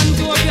Ghana, one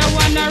Ethiopia,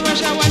 one in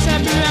Russia, one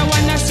Siberia,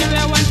 one in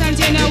Syria, one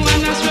Tanzania,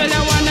 one Australia,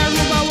 one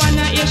Aruba, one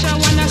Asia,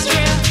 one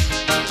Australia.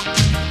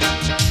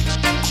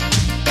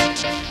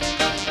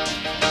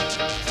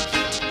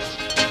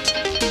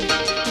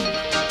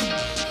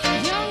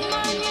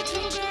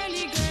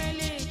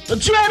 The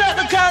trade at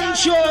the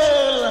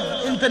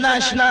control,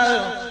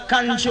 international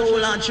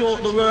control and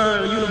throughout the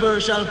world,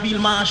 universal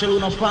field marshal, who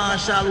no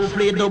partial, who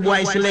play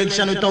dubwise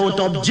selection without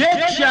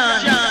objection.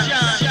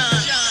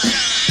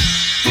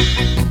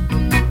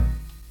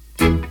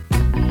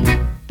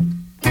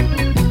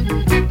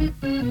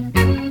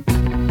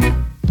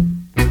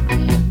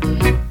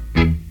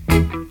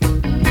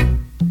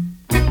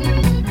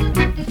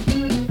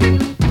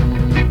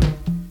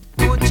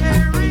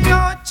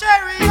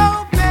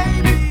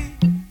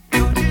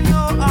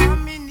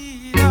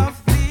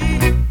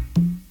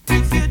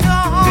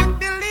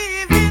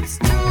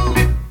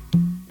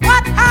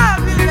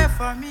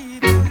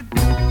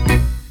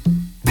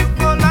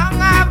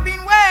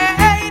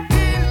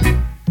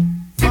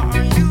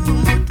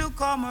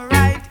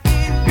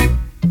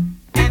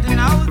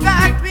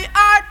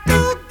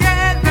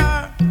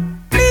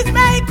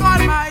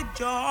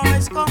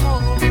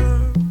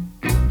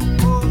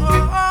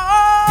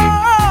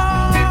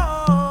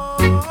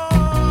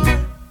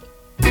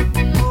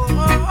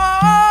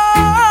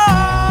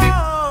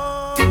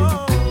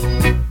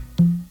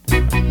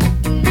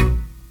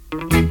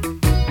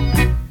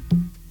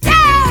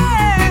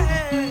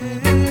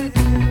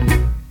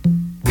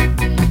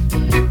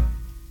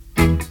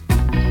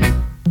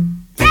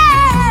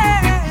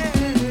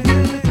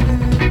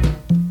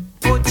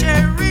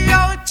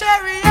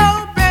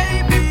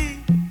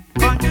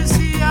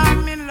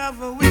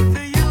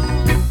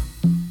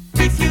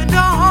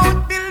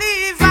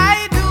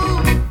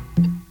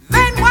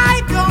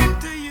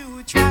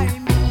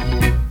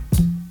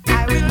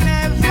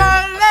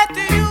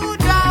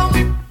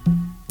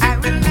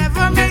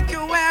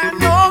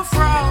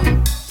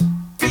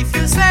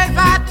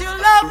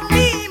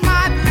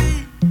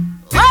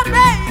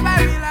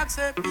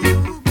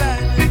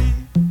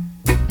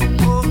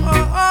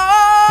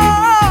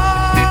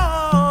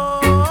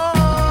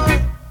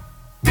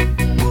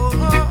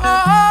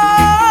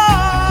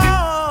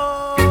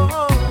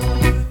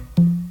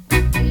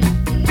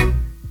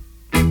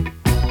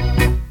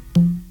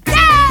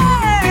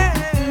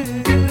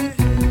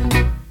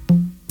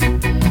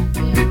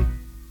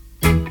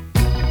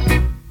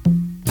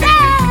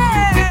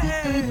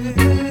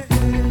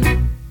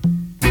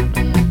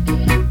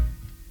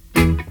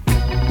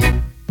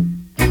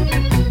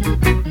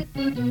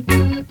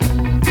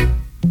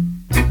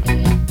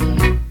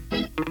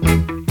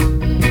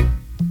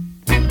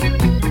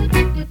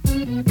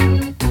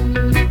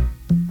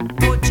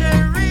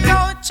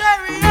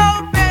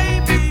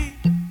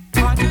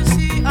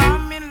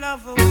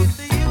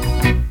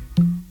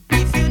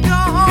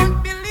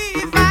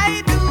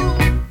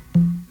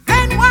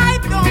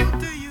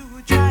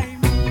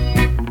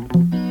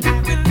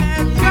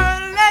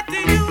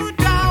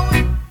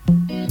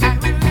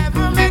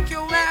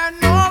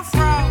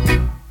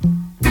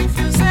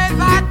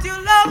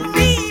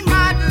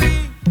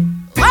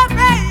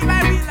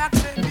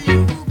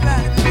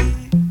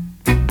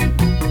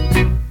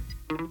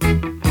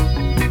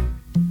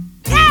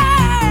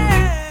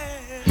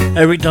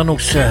 Eric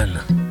Donaldson,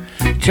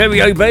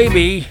 Terry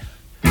O'Baby,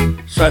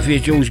 Sophia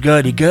Jules,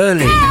 Gurdy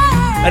Gurley,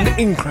 and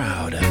In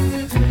Crowd.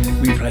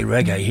 We play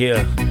reggae here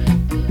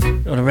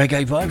on the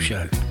Reggae Vibe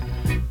Show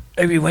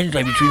every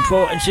Wednesday between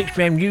 4 and 6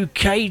 p.m.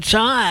 UK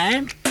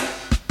time.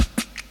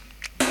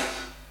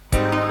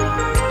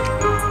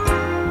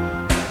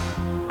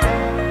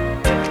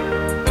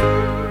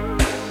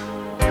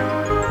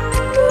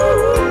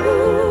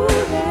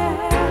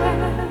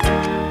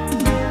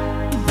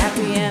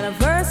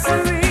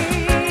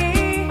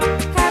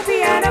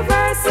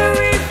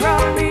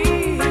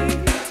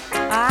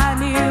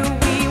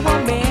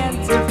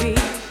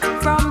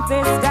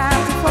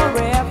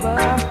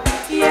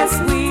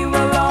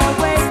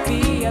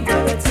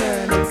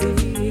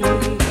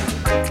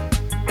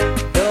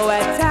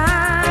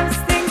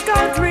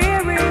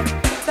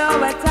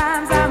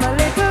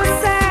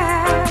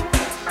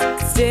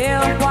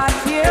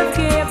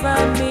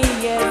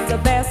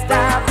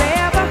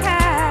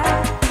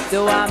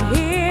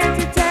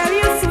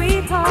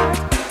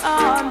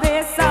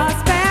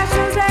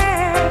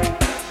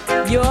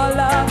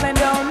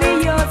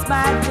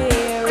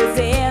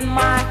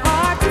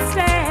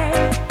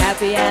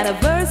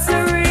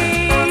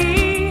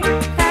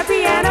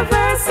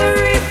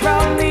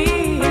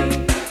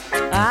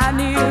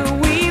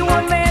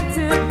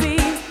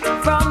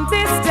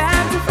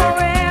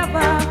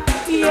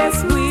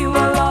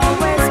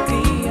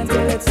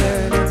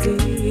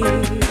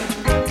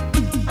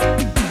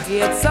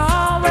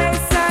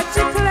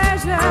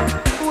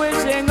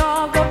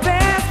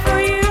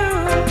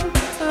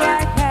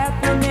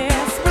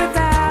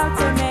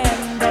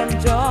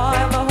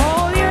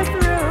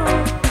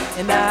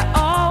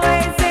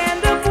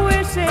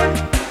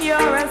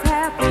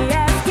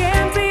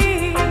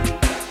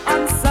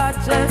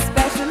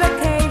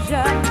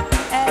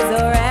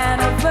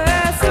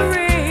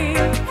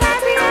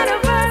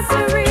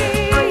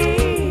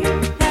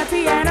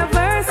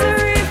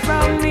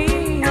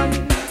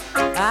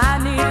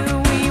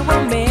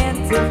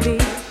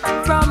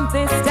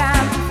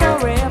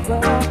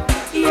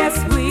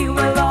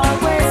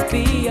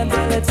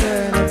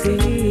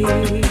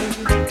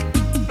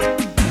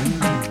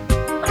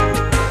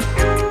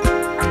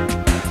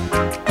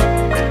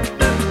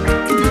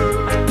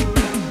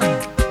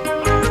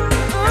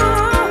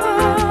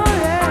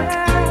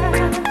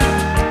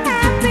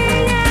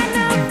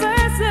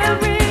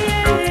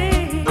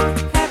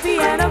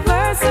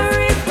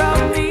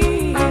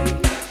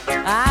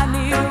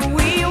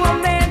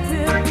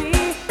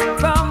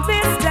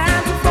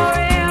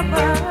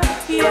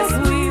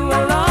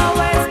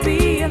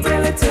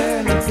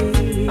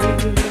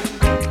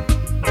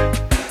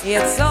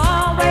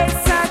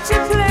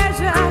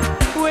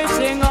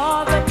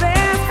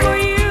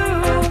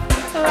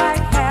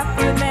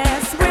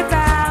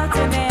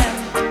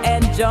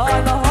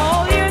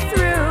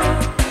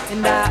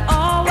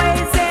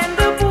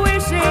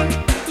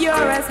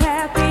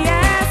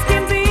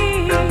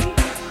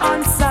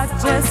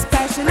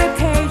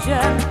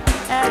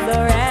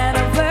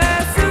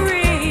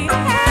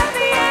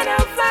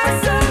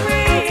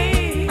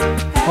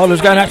 Hollers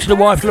going out to the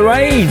wife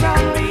Lorraine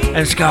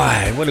and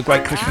Sky. What a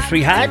great Christmas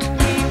we had.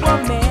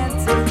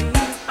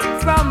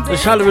 The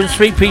Sullivan,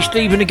 Sweet Pea,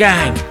 Steve and the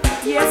gang.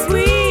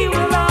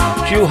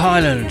 Jill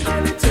Highland,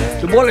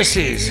 the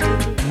Wallaces,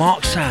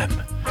 Mark Sam,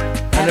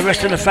 and the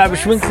rest of the Fabric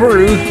Swing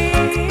crew.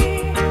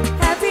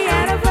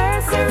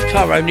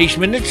 Tyrone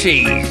Eastman, the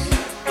Tees.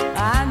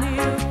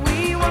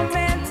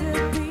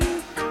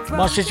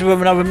 My sister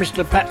from another,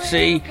 Mr.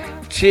 Patsy,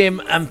 Tim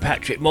and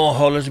Patrick. More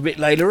Hollers a bit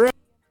later on.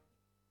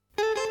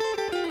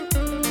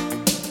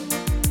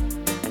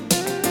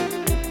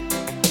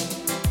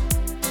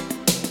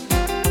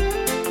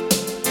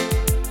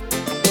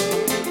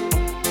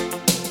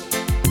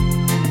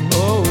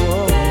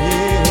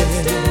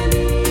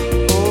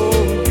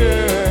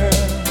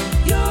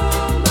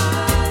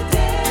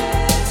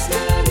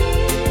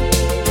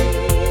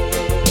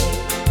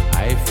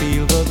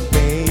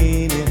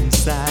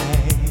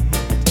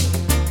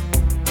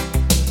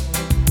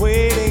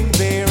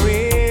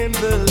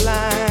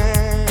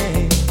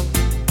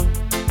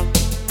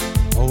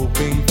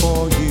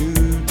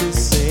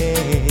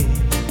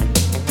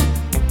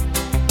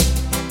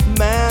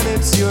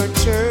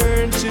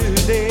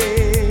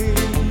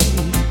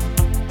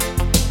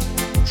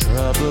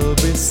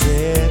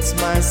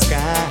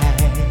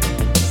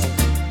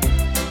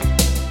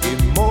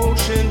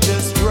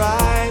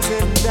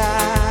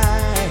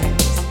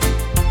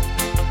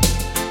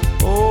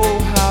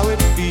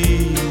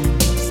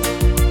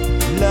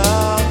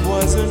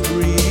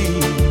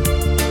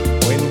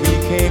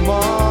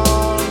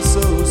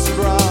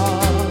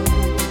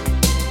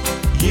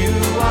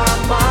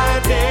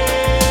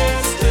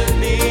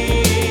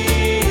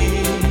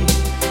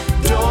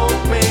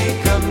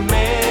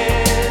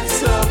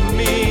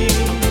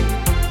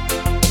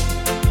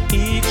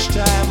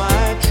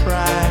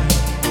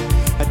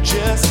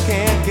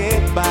 Can't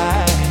get by.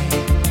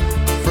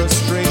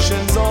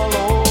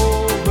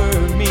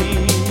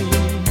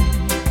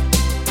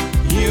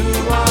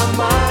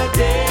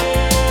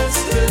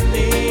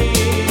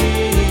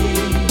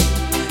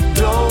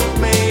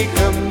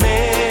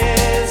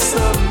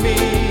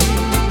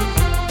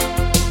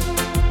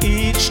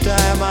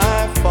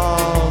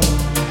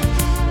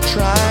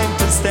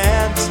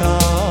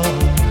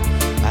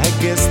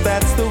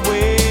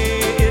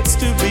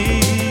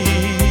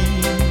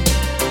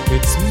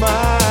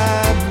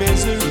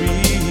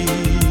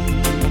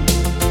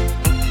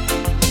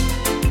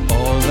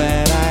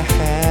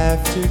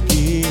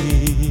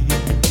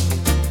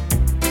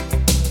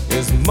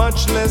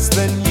 much less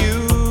than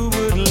you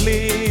would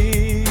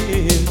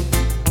live.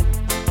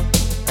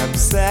 I'm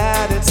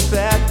sad it's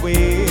that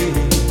way.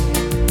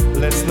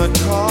 Let's not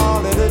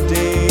call it a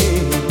day.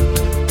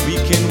 We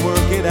can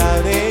work it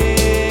out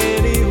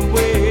anyway.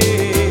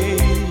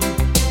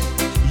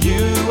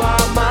 You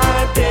are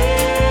my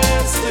destiny.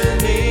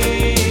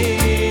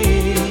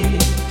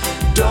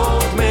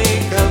 Don't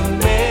make a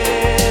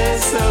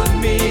mess of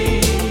me.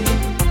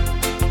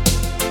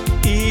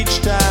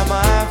 Each time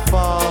I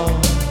fall,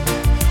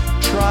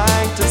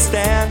 trying to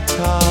stand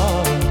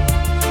tall,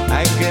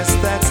 I guess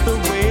that's the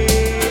way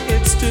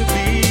it's to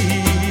be.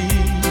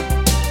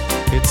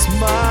 It's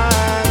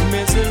my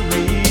misery.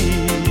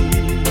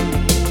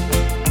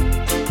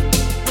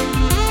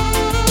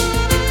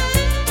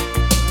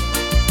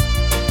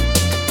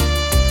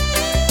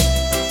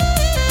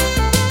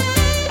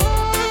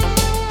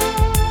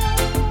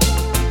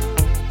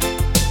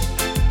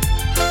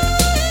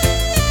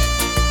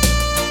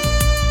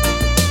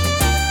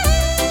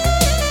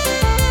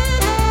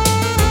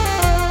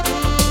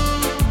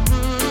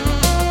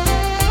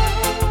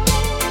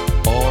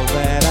 All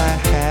that I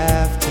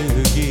have to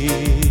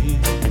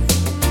give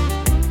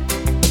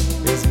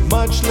is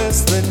much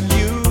less than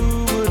you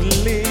would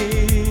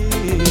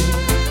live.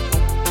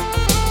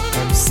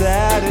 I'm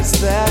sad it's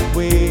that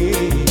way.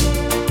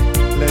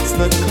 Let's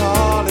not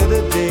call it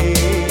a day.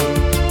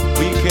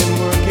 We can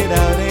work it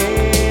out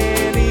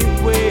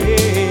anyway.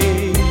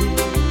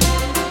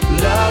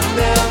 Love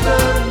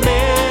never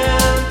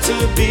meant to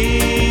be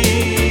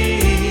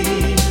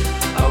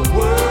a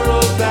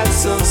world that's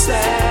so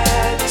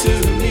sad to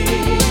me.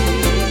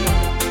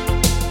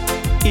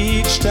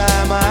 Each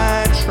time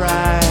I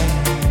try,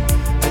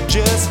 I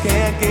just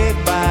can't get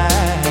by.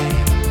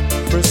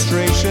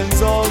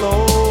 Frustrations all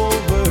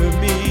over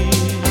me.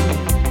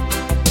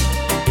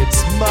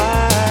 It's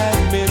my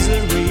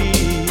misery.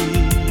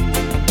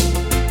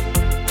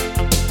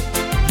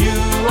 You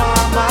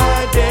are my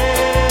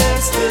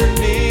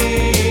destiny.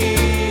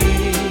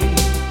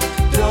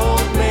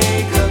 Don't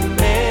make a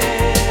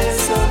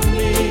mess of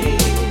me.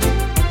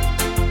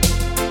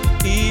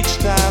 Each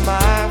time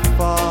I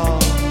fall,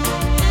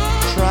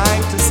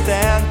 trying to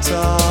stand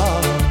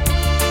tall,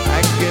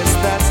 I guess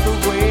that's the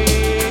way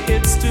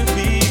it's to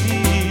be.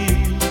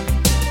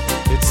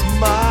 It's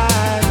my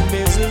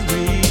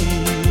misery.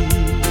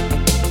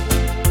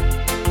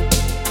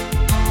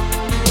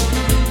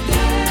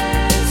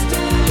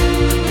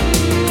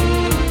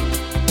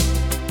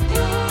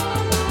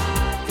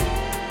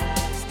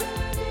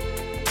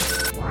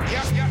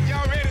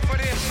 Y'all ready for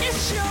this?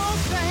 It's your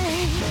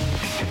thing.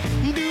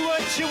 Do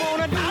what you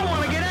wanna do. I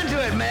wanna get into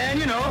it, man,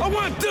 you know.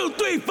 1, 2,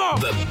 3, 4.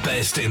 The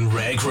best in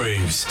rare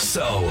grooves,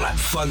 soul,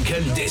 funk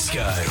and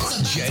disco.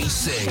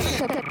 JC.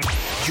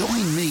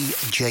 Join me,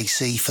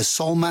 JC, for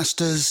Soul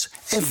Masters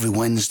every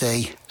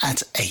Wednesday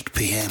at 8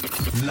 p.m.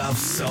 Love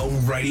Soul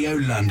Radio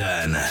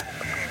London.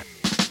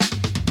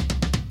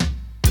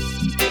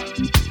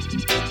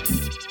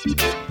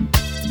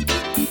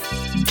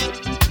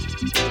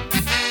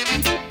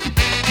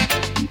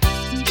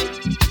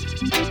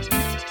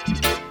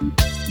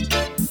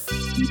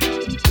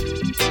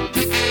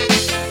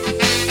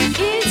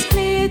 It's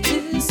clear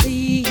to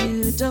see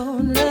you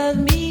don't love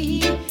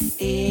me.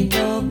 Ain't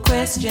no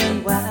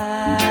question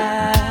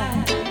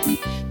why.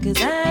 'Cause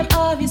I'm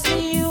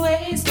obviously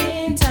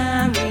wasting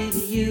time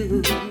with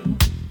you.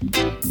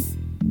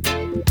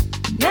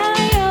 Now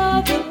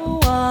you're the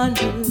one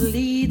who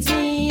leads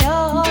me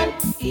on.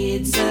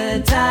 It's a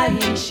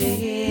dying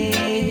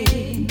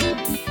shame.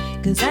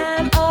 'Cause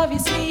I'm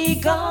obviously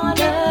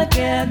gonna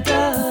get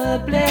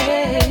the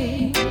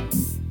blame.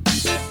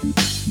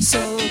 So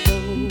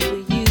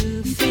though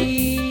you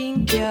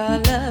think your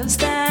love's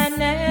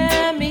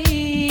dynamic,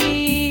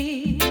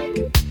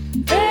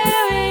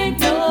 there ain't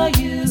no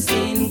use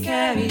in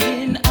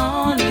carrying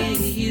on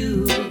with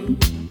you.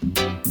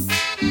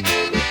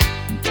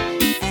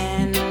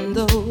 And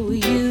though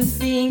you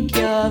think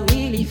you're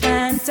really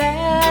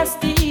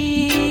fantastic,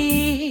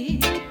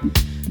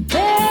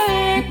 there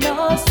ain't no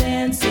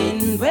sense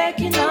in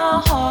breaking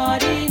our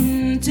heart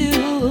in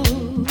two.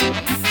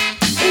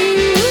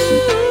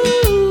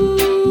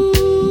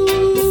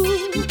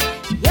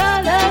 Your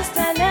love's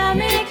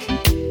dynamic.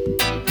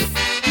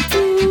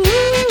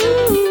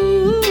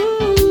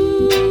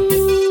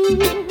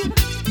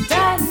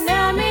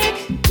 Dynamic.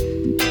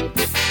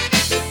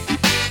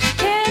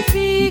 Can't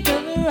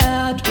figure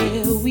out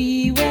where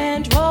we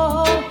went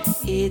wrong.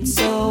 It's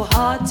so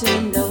hard to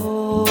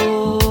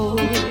know.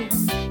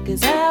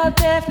 'Cause I'll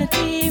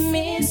definitely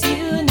miss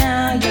you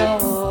now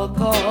you're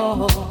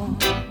gone.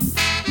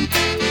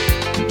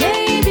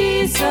 Maybe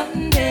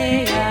someday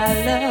I'll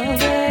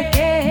love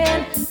again.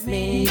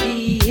 Maybe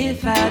if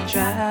I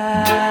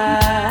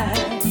try,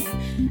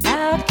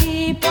 I'll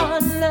keep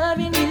on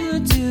loving you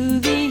to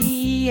the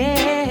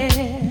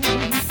end.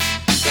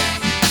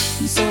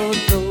 So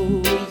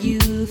though you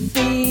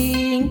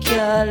think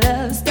your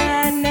love's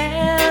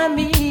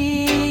dynamic,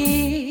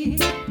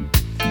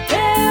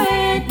 there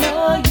ain't no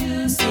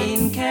use in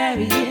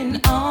carrying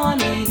on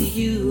with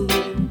you.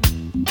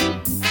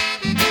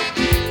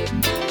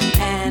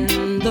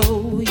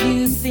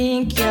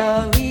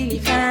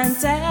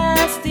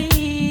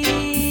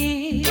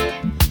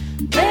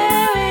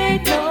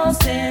 ain't no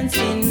sense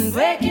in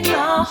breaking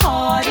my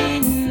heart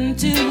in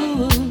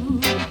two.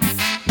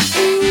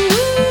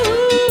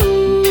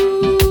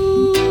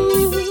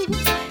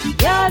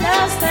 Your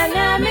love's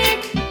dynamic.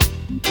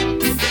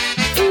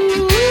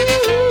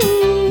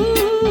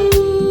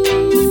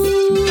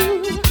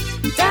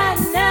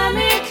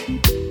 Dynamic.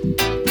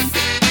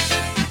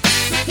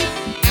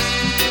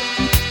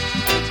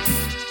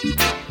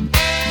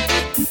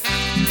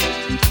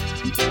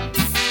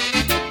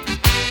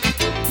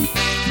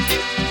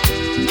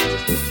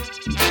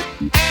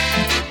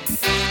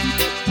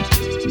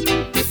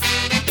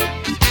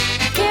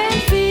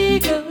 Can't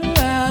figure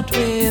out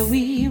where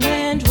we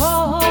went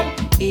wrong.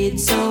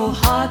 It's so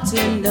hard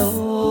to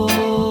know.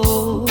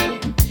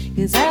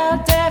 'Cause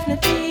I'll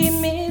definitely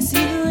miss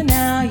you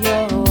now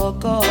you're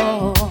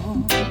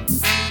gone.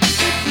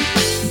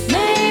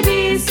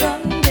 Maybe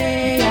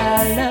someday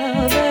I'll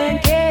love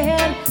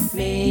again.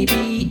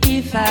 Maybe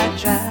if I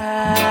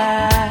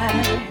try,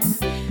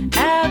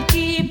 I'll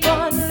keep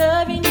on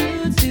loving you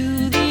to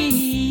the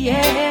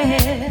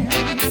end.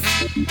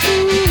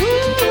 Ooh,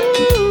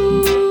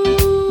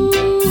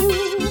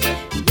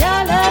 your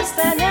love's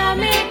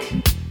dynamic.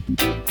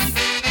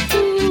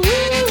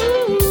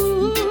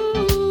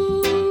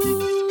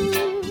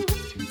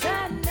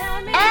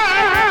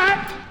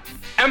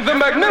 And the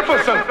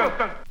magnificent.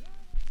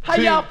 How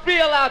y'all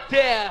feel out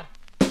there?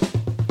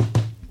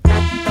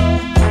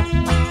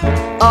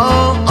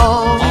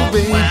 Oh,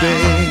 baby,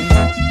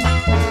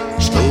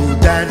 slow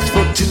dance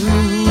for two.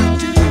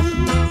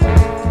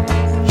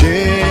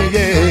 Yeah,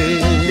 yeah,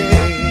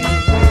 yeah.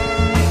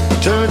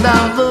 Turn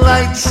down the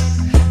lights,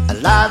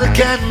 light a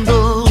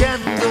candle.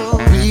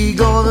 We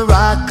gonna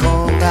rock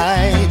all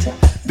night,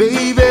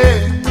 baby.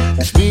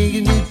 It's me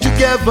and you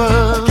together,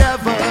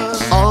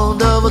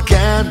 under the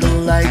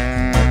candlelight.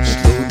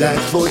 Slow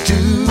dance for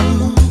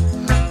two,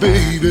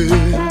 baby,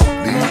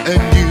 me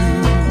and you.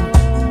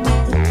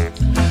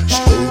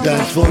 Slow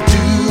dance for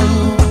two,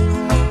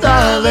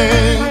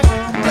 darling.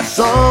 That's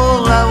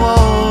all I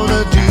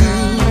wanna do.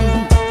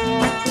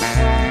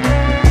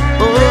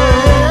 Oh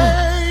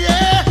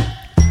yeah,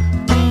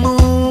 the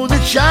moon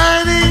is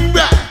shining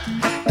bright,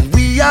 and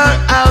we are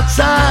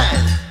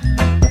outside.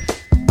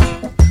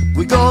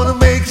 We're gonna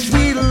make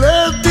sweet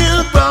love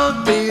till broad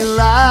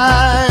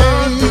daylight.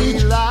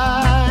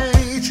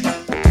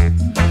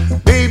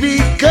 Baby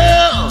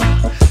girl,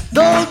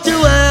 don't you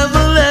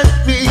ever let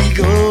me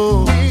go.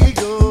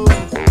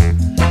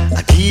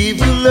 I keep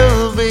you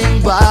loving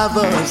by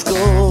the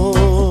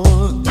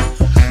score.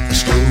 A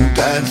slow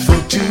dance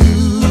for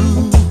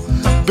two,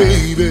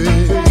 baby,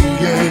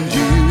 and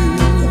you.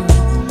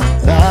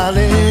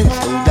 Darling,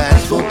 slow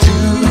dance for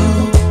two,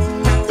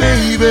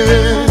 baby.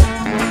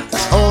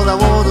 That's all I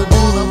wanna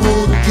do, I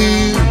wanna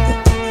give.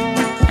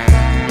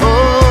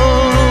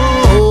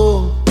 Oh,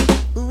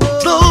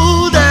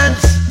 slow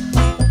dance.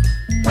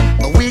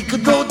 We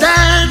could go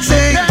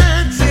dancing.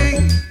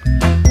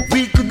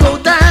 We could go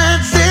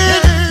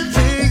dancing.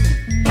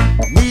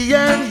 Me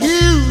and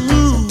you,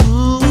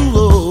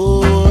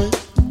 Lord.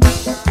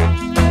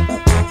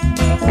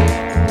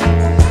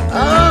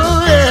 Oh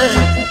yeah.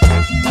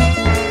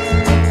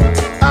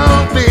 Oh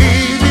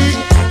baby.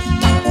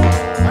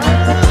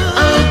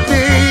 Oh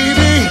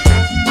baby.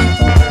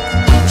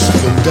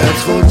 Slow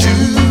dance for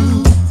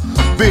two,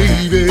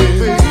 baby,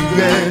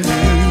 and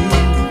you.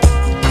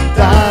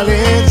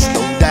 Darling,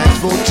 slow dance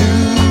for two,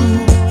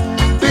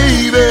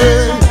 baby.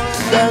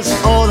 That's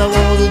all I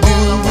wanna do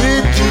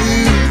with you.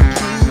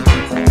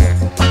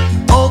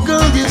 Oh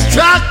girl, you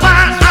struck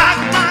my heart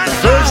the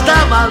first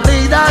time I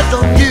laid eyes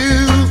on you.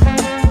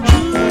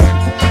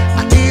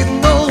 I didn't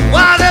know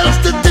what else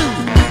to do.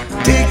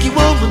 Take you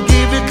home and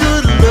give you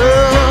good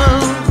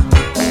love.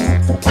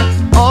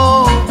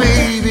 Oh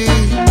baby,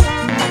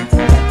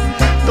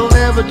 don't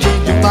ever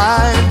change your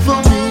mind for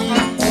me.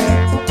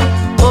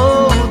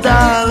 Oh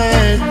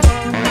darling,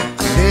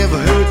 I never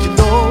hurt you,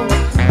 no.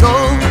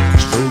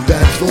 Slow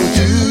dance for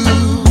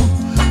two,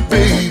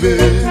 baby,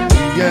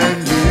 me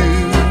and you.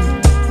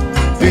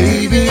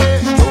 Baby,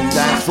 slow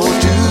dance for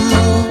two,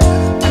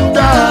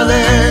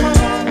 darling.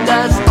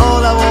 That's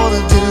all I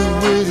wanna do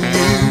with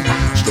you.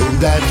 Slow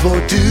dance for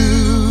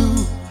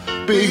two,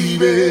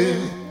 baby.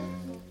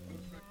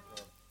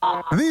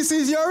 This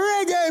is your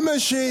reggae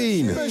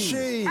machine.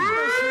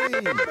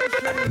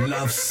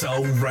 Love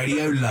Soul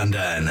Radio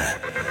London.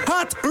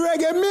 Hot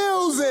reggae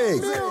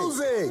music.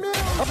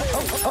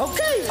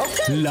 Okay.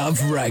 Love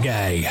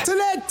reggae.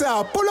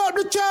 Selector, pull out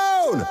the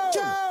tune.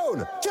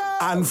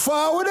 And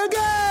forward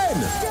again.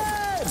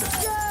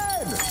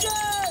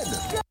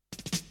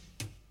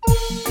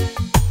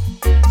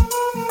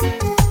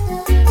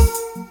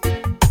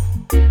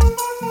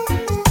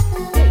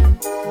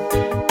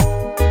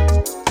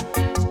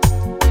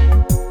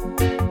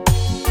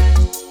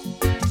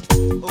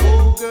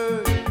 Oh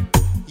girl,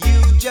 you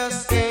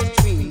just can't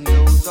dream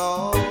those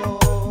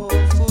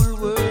awful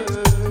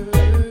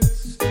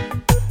words.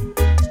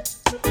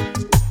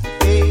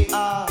 They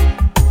are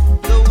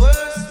the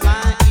worst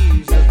my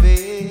ears have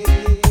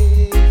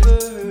ever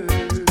heard.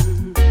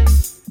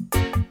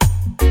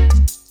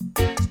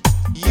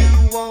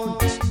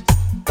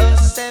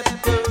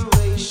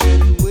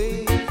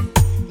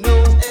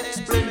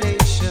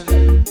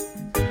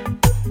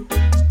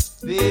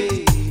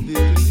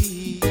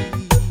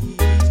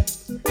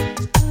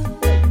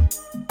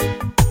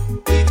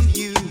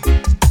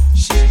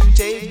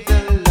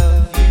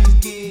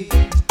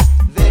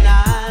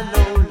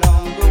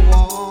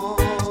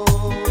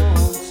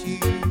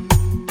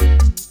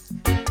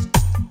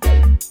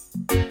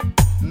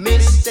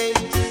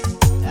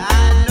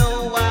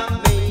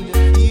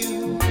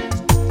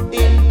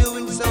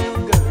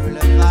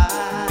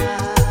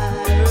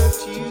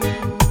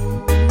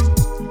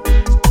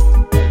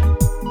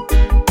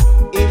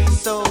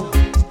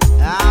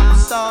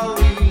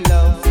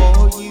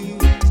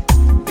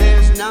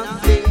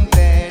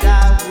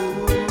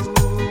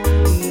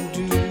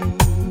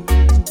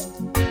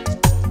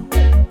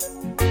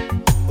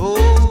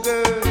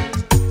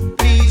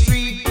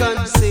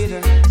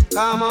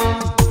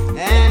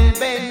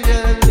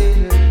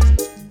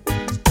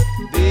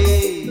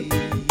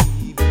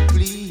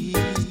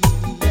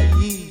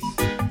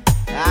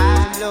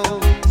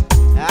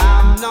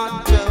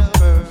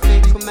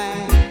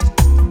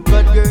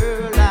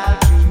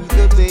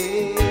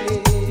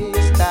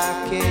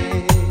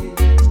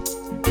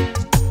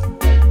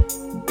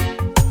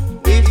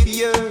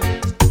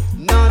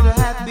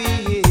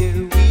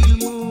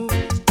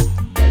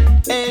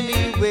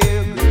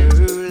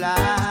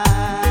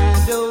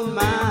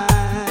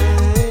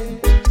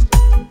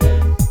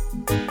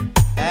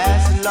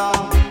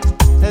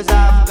 'cause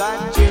I've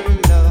got your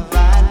love.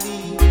 I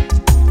leave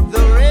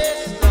the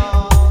rest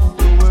of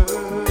the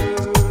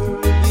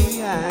world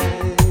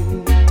behind.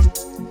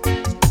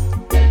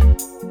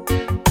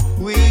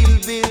 We'll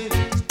build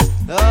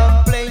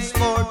a place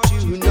for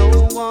two, no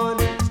one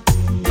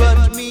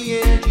but me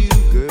and you,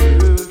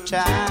 girl.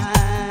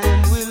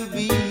 Time will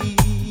be.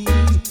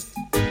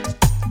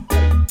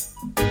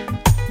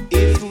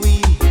 If we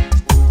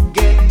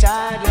get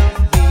tired of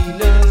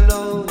being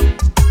alone,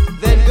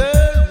 then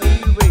girl, we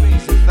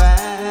raise a family.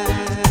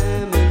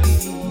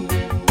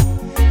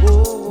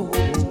 Oh,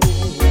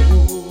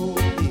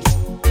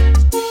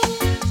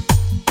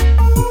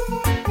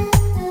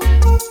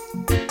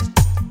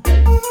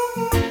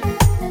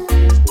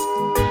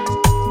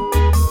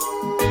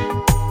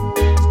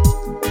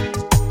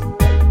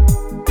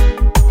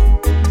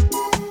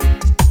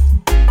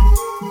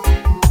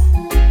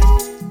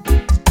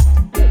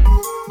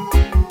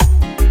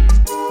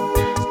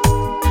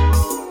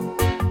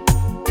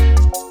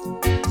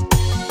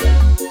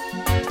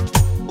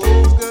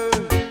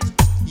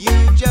 you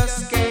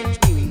just can't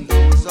mean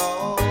those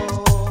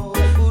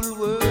awful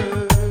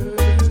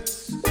words.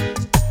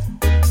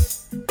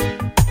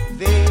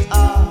 They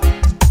are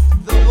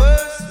the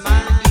worst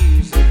my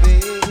ears have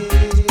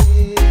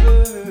ever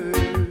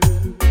heard.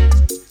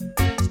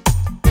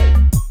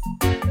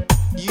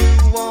 You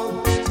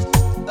want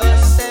a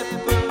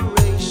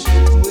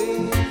separation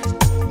with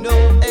no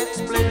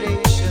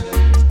explanation,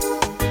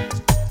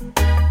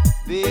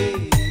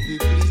 baby,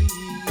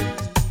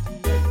 please.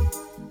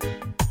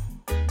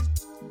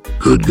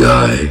 Good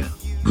guy,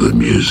 good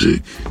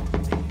music.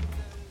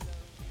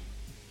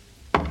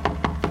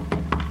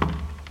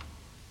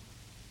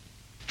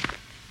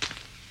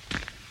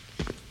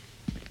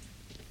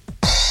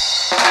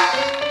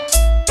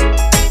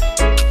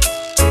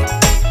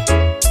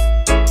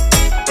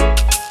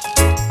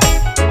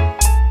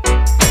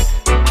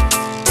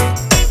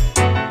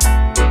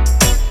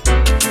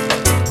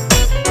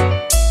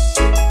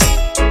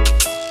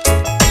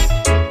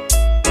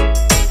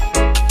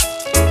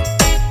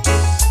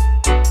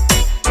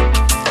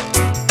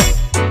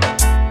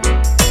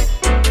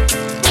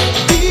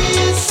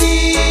 This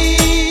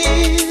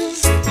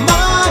is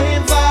my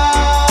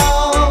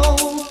vow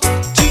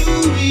to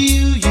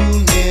you.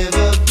 You'll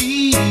never be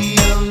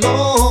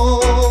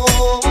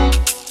alone.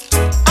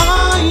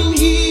 I'm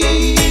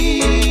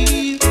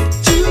here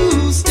to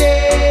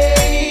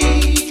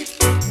stay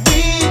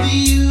with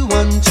you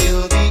until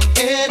the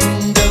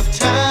end of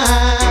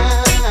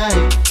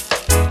time.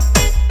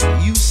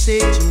 You say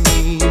to me,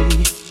 you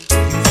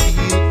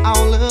feel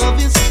our love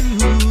is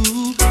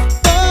true,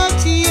 but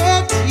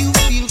yet you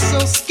feel so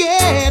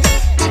scared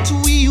that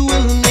we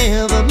will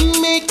never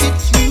make it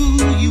through.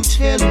 You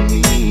tell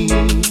me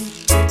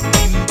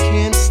you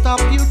can't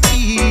stop your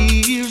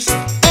tears,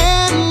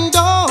 and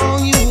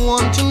all you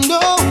want to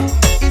know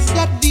is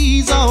that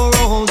these are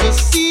all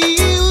just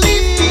silly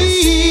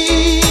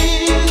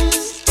fears.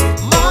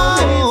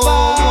 My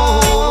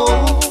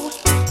vow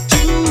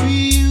to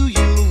you,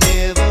 you'll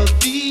never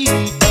be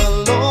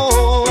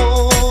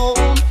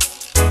alone.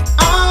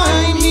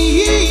 I'm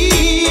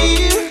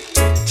here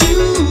to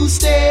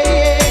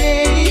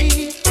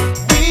stay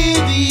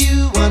with you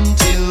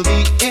until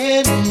the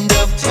end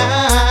of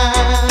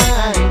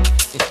time.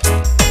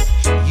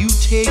 You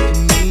take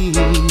me,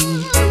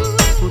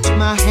 put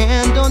my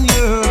hand on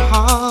your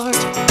heart,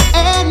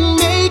 and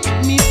make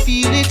me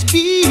feel it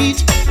beat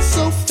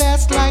so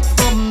fast, like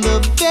from the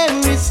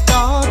very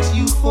start.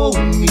 You hold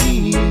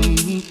me,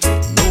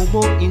 no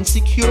more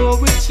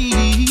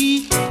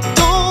insecurity.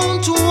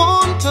 Don't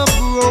want a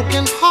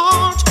broken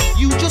heart,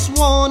 you just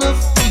wanna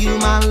feel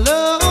my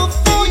love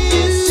for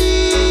you.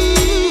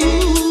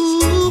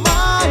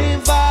 My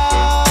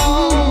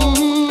vow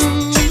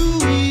to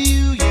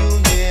you,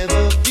 you'll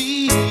never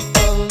be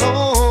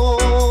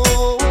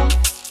alone.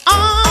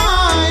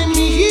 I'm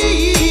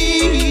here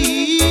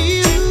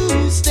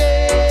to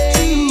stay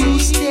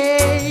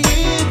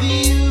with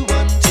you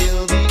until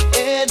the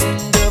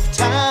end of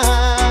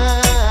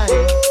time.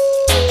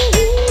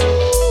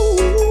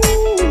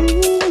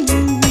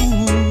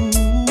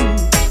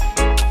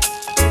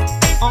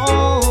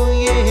 Oh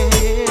yeah.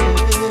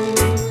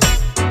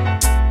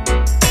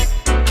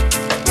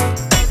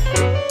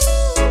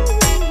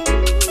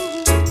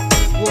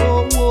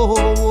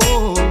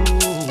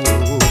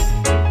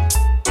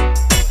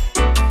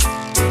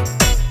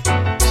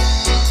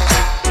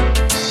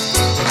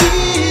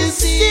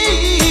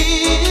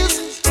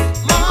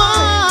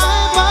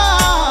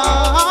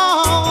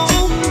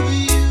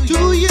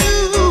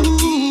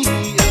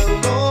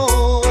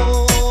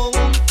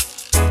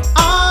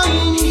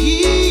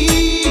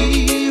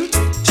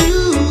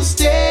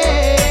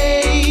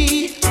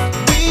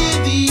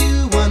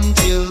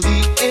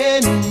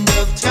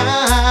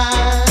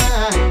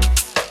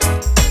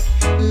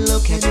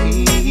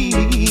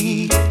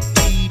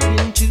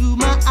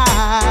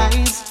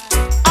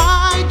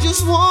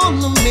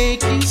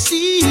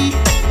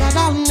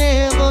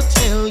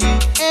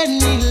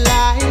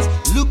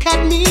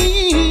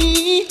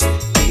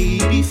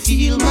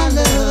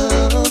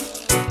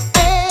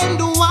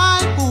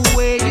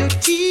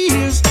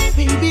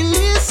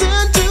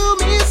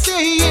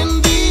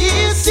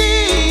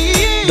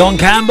 Don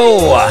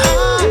Campbell,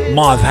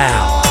 My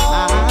Vow.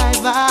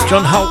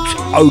 John Holt,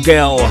 Oh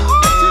Girl.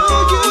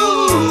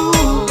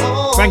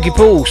 Frankie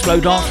Paul, Slow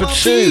Dance with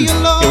Sue.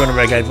 You're on a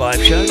Reggae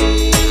Vibe show.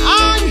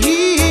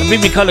 And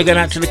Mimi Collar going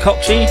out to the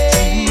Coxie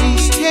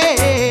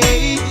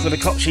for the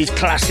Coxie's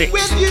classics.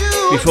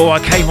 Before I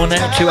came on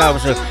there, 2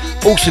 hours of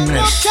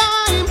awesomeness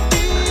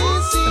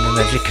and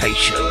an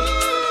education.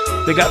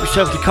 Big up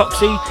yourself to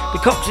Coxie. The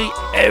Coxie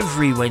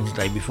every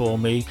Wednesday before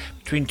me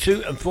between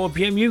 2 and 4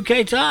 p.m.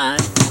 UK time.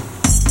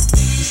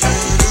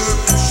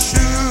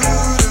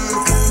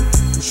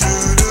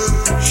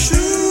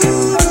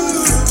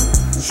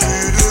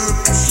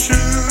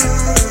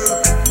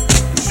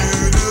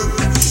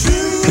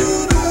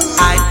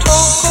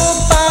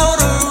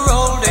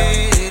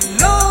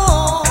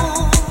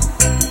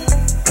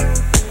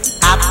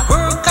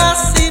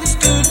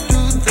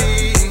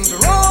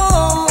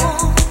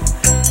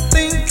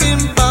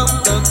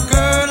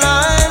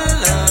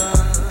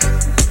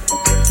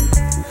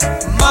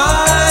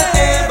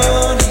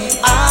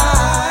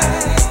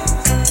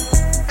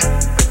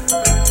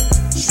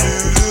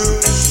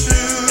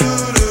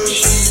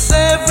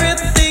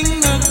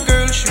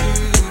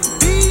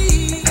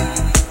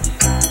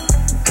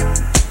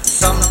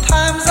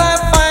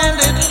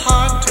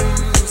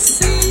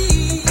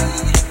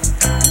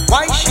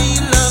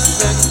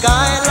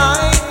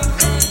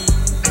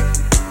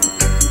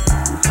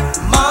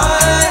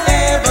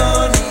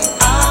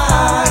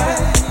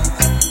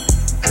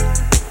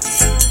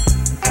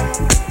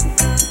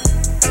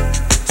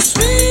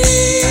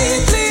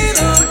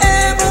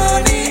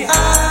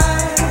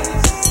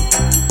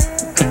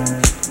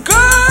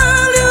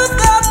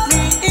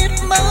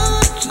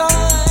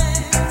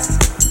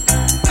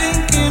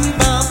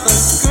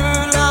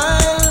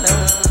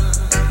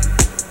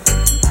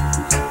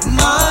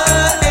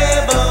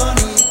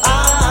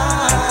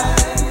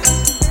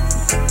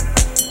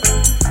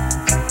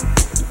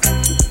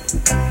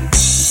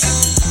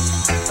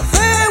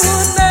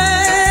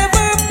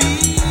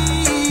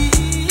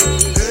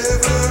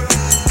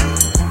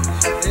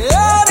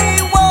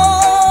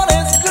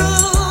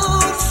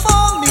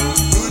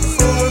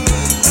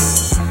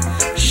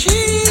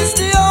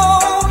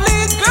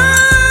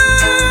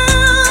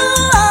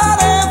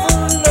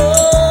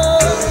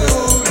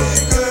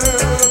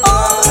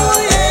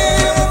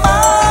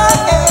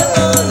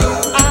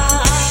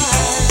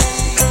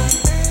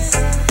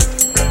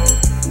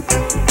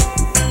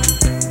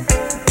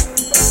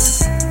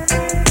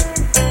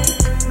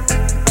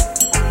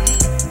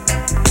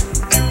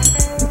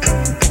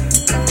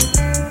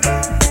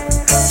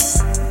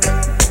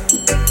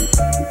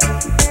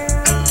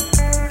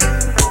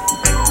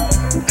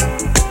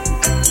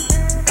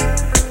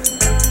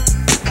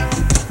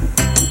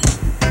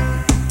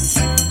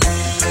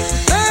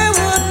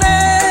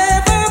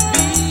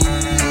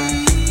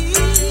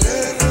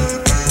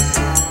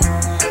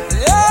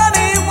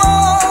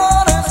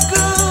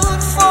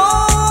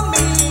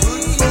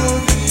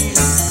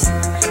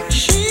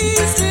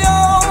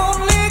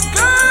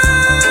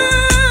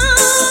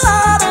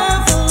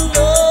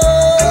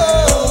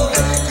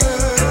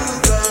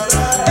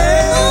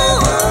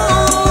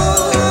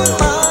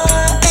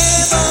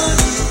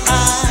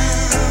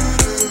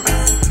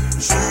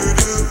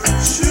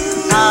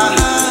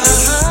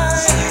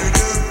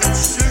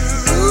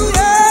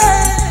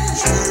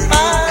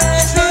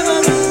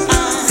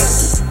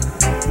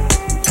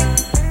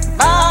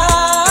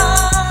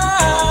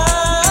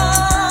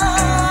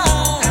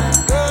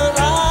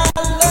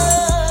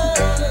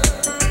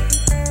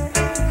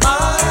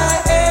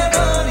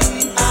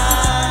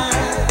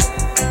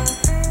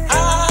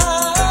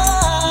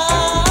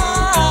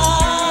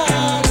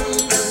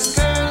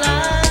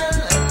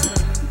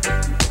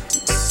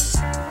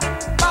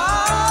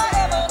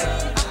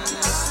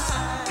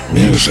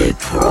 Music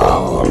for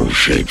all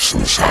shapes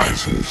and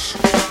sizes.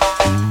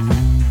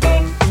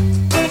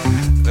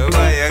 Look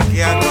where you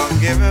can't come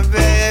give me,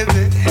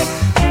 baby.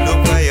 Look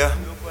where you.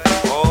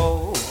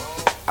 Oh,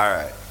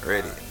 alright,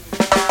 ready.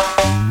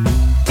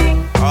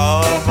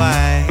 All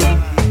mine,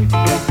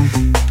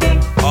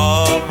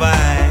 all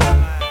mine.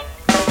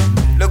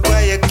 Look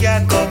where you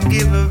can't come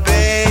give me,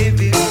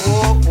 baby.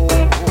 Oh, oh,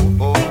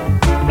 oh, oh.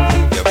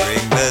 You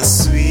bring the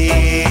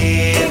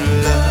sweet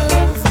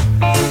love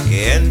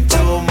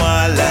into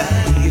my life.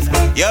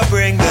 You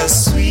bring the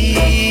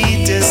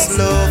sweetest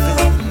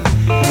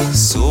loving,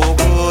 so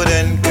good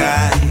and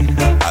kind.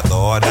 I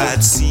thought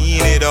I'd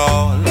seen it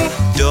all,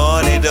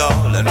 done it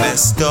all, and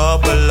messed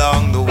up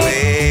along the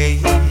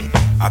way.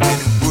 I've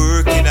been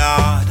working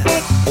hard,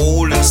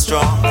 old and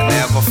strong. I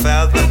never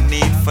felt the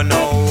need for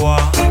no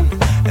one.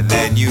 And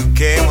then you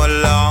came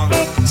along,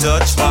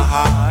 touched my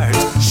heart,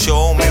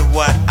 show me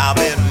what I've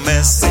been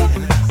missing.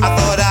 I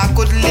thought I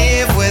could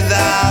live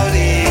without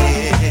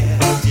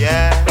it,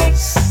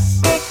 yes.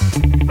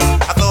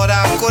 I thought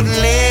I could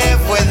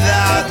live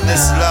without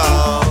this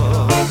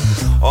love.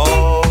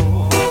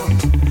 Oh,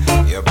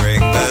 you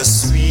bring the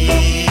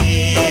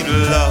sweet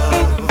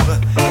love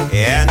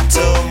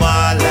into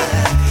my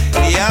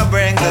life. You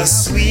bring the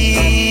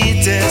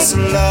sweetest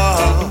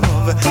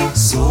love,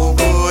 so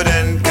good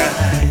and kind.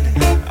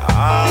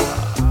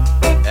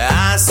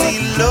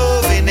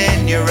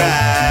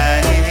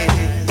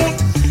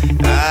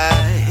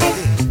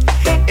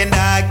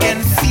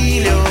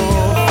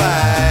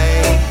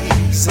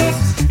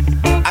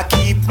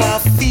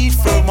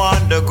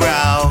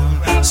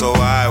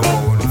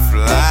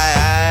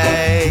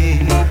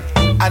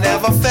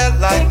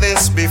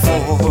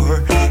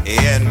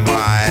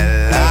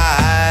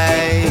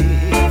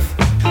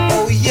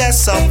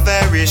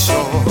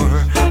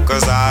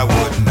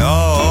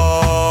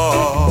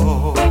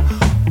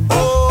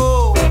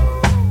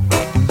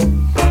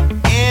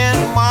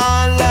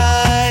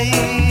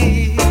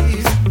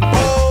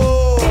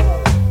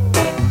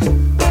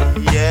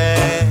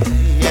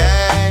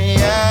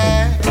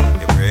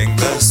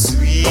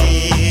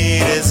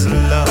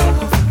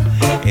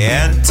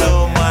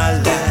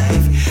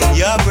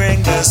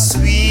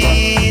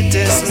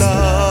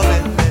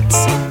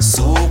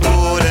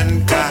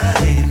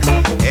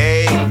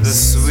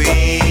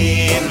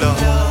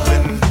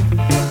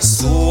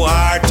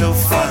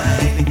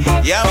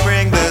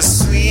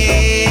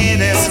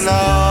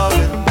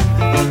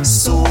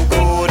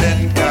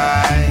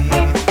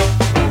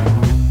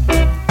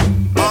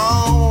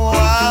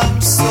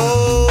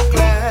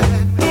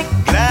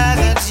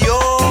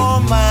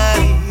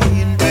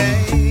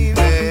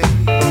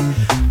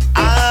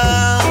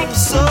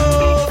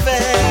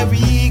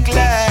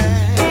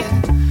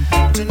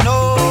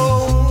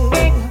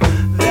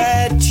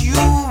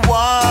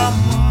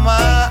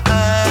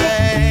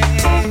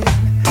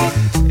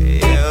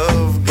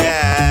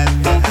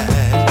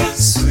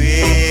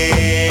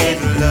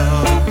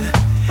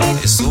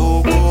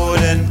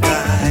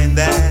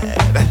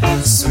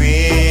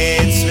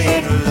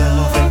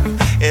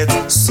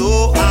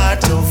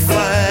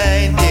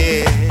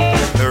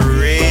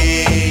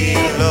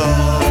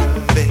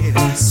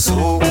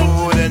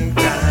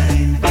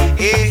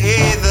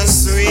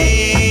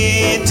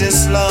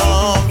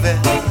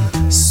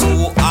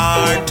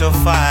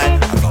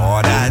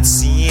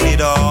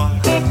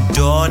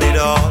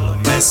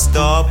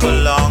 up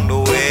along the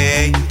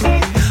way.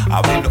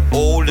 I've been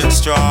old and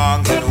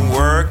strong and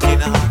working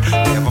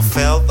hard. Never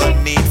felt the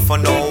need for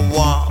no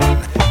one.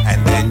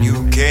 And then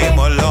you came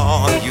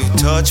along, you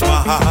touched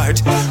my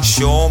heart.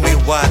 Show me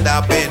what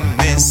I've been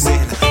missing.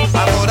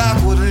 I thought I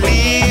could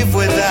live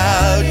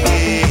without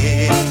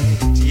it.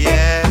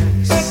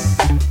 Yes,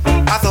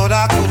 I thought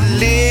I could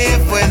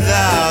live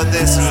without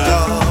this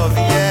love.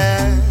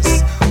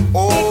 Yes,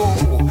 oh,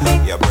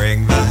 you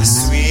bring the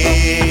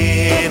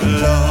sweet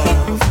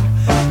love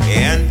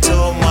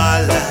into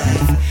my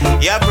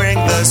life. You bring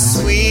the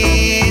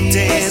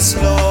sweetest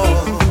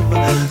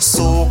love,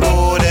 so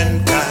good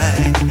and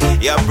kind.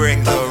 You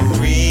bring the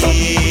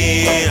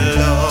real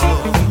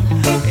love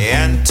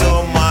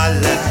into my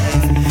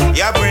life.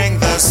 You bring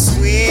the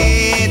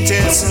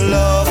sweetest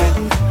love,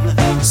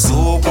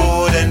 so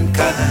good and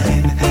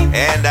kind.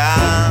 And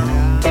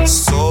I'm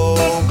so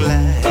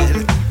glad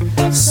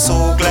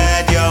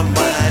you're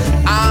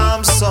mine.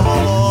 I'm so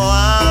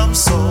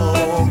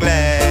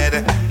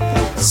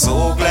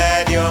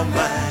glad you're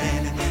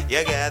mine.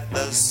 You got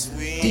the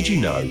sweet. Did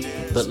you know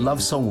that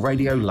Love Soul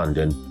Radio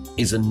London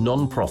is a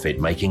non-profit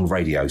making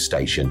radio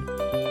station?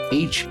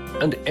 Each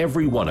and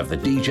every one of the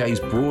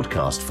DJs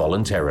broadcast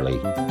voluntarily.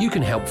 You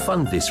can help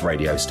fund this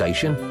radio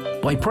station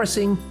by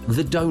pressing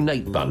the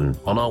donate button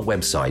on our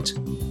website.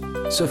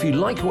 So if you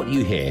like what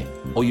you hear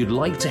or you'd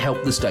like to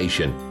help the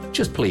station,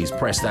 just please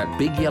press that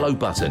big yellow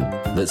button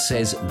that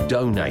says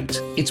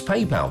donate. It's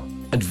PayPal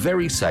and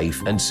very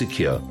safe and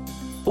secure.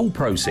 All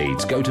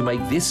proceeds go to make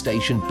this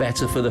station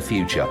better for the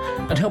future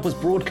and help us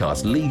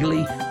broadcast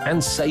legally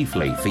and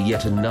safely for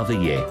yet another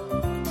year.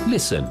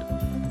 Listen,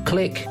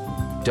 click,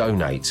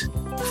 donate.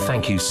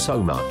 Thank you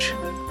so much.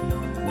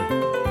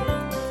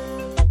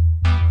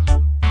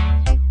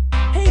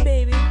 Hey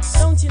baby,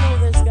 don't you know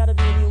there's gotta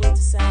be a new way to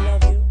say I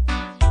love you?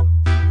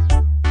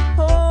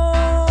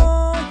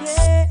 Oh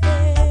yeah,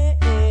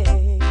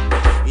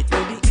 it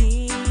will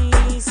be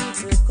easy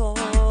to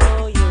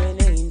call you an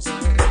angel,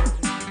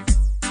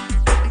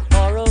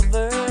 or a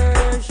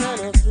version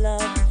of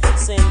love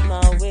sent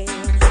my way.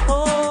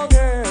 Oh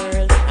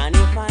girl, and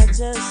if I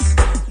just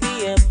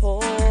be a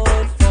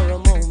poet for a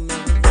moment,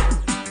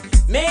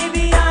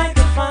 maybe I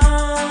could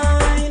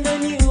find a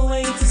new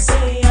way to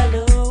say I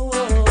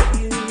love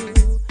you.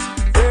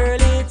 Girl,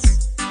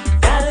 it's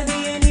gotta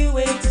be a new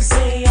way to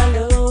say I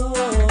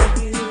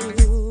love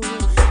you.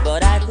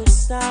 But I could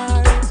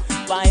start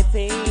by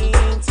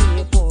painting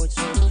your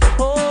portrait,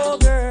 oh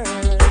girl,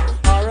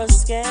 or a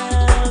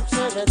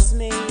sculpture that's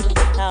made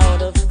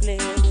out of clay.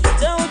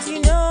 Don't you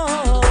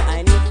know,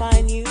 and if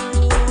I knew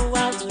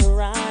how to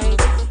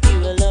write you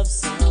a love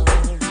song,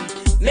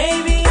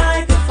 maybe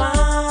I could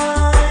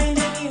find a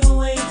new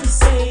way to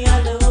say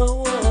I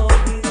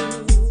love you.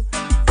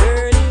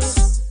 Girl,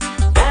 it's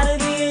gotta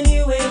be a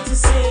new way to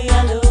say I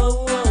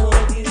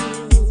love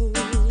you.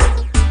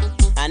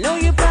 I know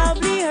you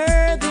probably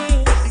heard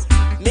this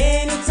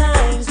many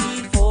times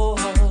before.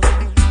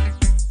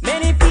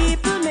 Many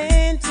people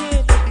meant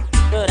it,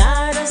 but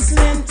I just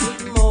meant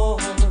it more.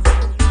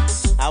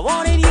 I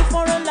wanted you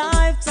for a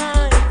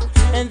lifetime,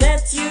 and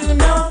that you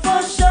know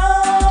for sure.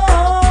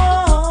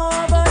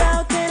 But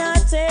how can I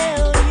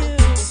tell you?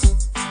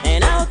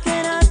 And how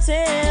can I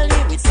tell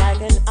you? It's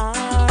like an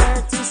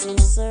artist in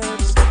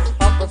search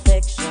of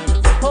perfection.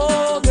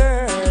 Oh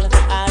girl,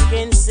 I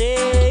can say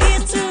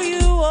it to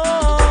you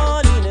all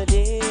in a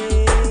day.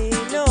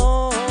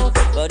 No,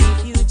 but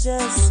if you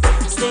just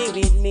stay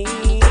with me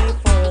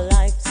for a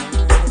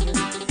lifetime,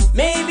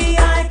 maybe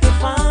I could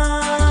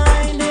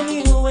find a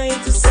new way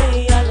to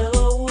say I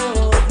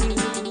love you.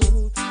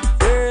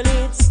 Girl,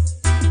 it's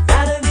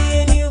gotta be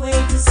a new way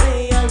to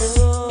say I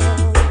love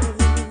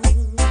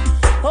you.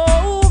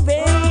 Oh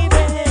baby,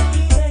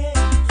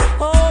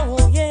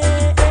 oh yeah.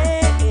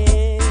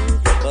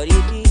 But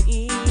it'd be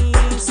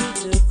easy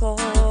to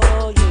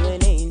call you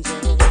an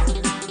angel,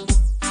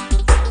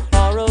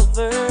 or a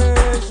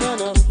version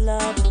of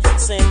love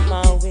sent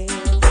my way.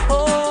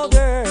 Oh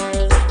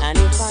girl, and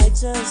if I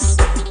just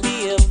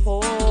be a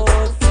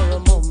poet for a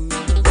moment,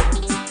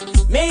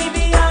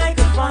 maybe I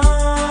could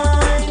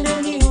find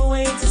a new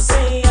way to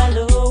say I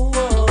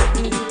love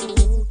you.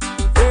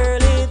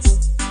 Girl,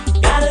 it's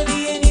gotta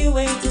be a new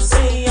way to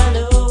say I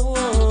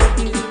love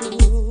you.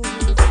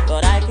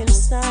 But I can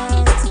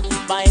start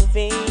by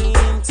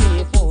painting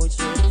your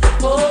portrait,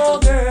 oh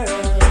girl,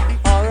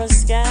 or a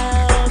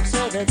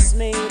sculpture that's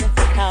made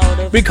out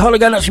of Big holiday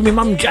going out to my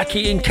mum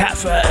Jackie in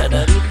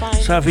Catford,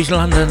 South East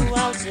London.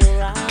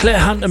 Claire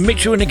Hunt and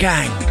Mitchell and the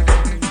gang.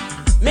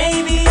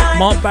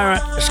 Mark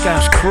Barrett, the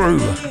Scouse crew.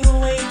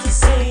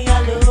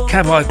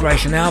 Cavi,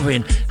 Grace and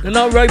Alvin. The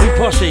Nairobi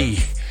posse.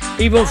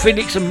 Yvonne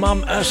Phoenix and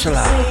Mum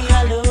Ursula.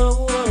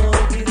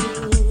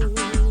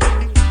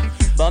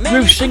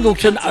 Ruth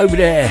Singleton over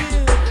there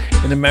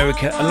in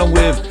America, along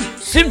with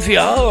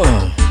Cynthia.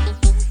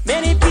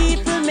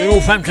 The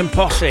Northampton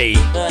posse.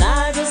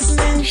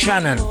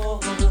 Shannon.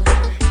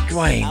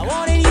 Dwayne.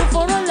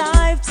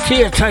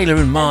 Tia Taylor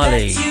and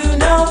Marley.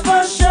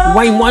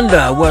 Wayne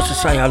Wonder, words to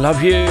say I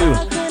love you.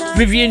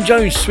 Vivian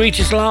Jones,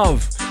 Sweetest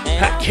Love.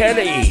 Pat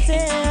Kelly,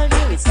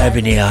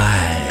 Ebony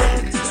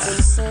Eyes.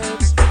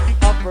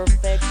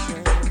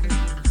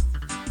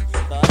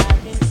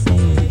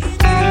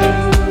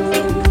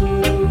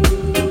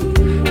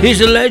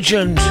 Here's a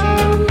legend,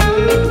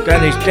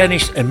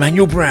 Dennis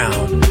Emmanuel Brown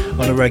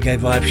on the Reggae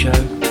Vibe Show.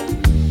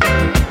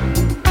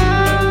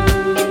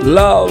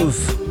 Love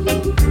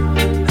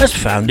has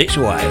found its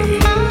way.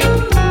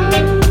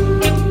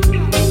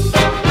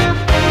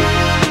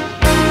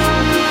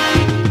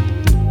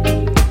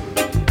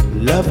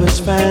 Love has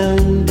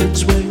found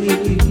its way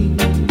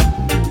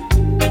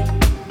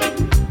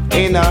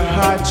in our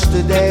hearts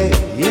today,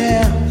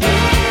 yeah.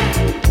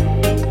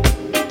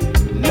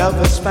 Love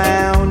has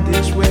found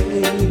its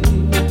way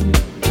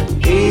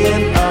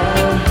in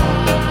our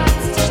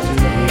hearts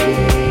today.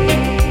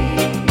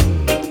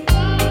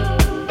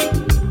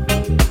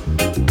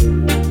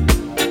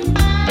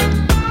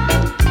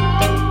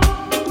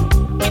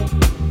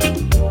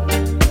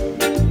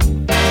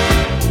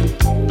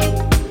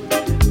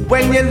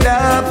 When your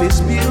love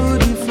is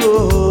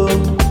beautiful,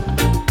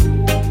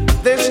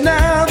 there's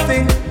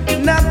nothing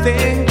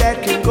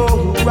that can go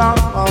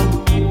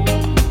wrong.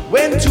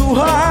 When two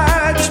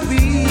hearts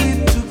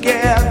beat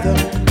together,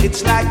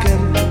 it's like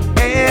an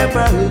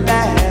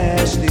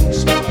everlasting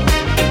song.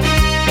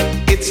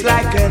 It's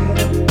like an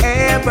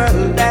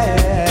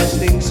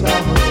everlasting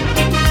song.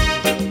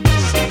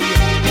 See,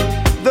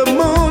 the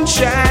moon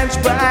shines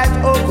bright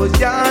over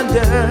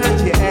yonder,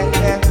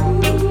 yeah,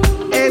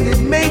 and it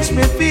makes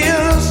me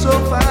feel so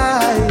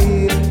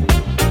fine.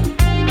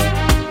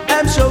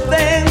 I'm so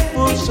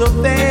thankful,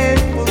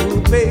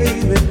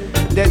 baby,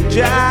 that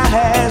Jah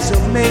has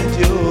made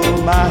you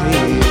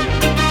mine.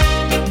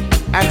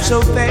 I'm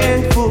so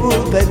thankful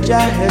that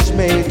Jah has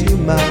made you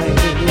mine,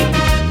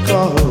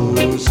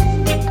 'cause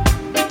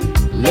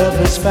love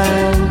has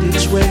found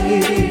its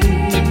way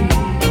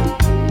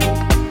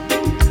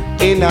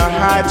in our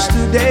hearts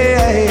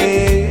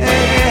today,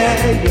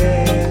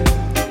 yeah.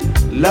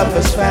 Love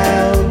has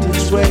found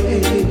its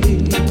way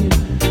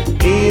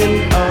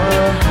in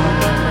our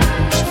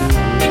hearts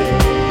today,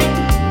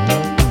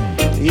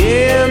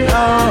 in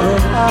our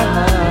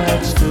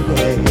hearts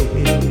today.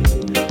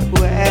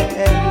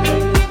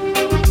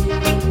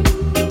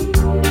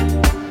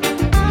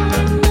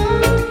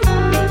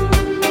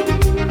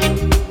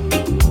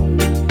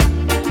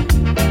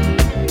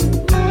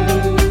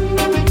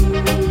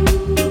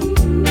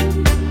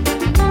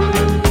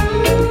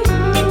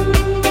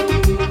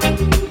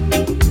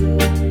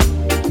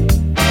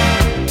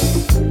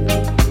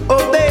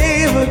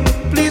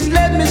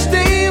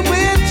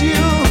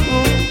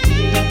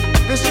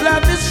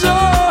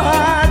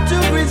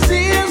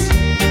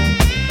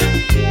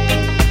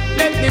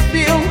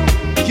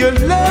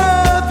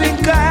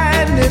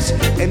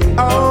 And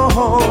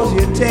all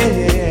your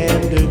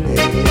tenderness,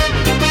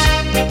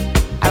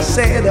 I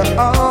said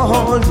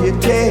all your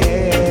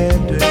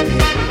tenderness,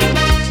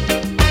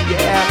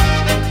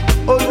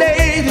 yeah. Oh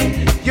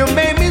lady, you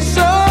made me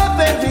so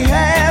very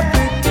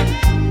happy.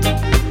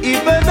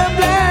 Even the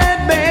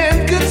blind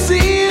man could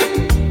see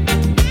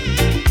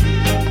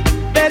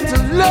that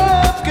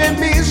love can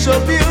be so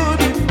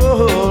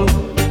beautiful.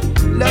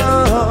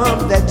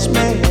 Love that's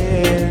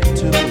meant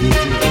to be.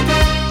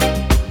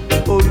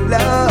 Oh,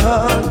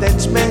 love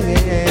that's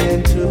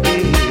meant to be.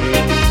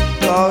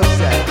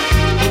 'Cause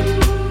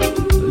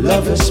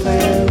love has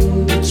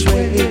found its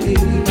way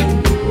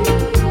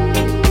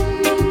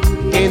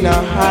in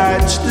our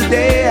hearts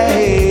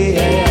today.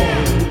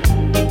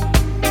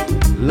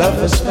 Love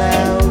has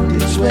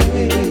found its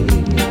way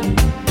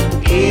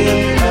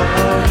in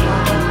our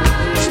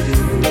hearts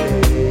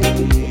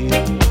today.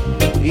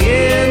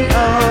 In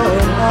our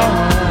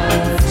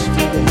hearts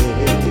today.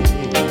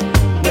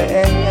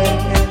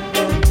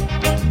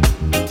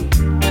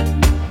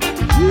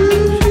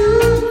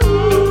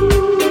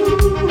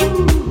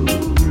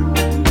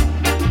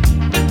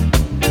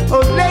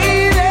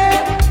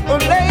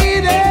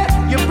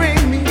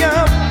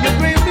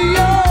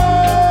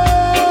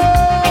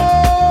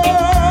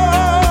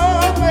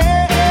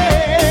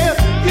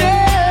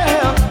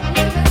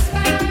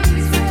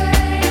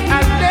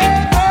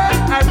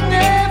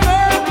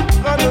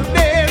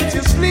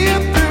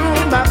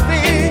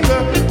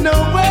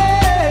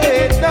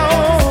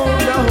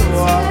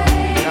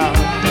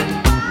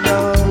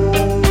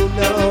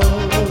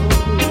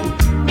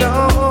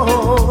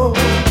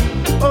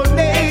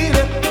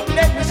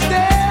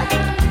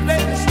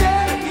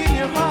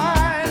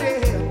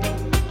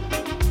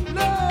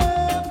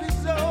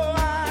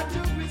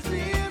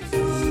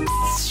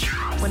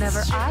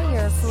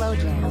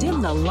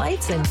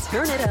 And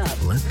turn it up.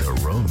 Let the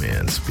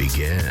romance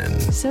begin.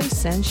 So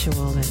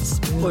sensual and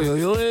smooth. Oi,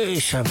 oi, oi,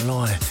 it's Sam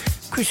Lai.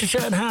 Chris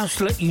House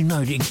to let you know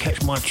that you can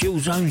catch my Chill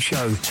Zone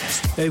show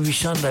every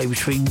Sunday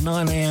between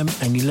 9am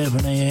and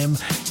 11am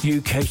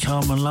UK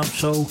time on Love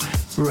Soul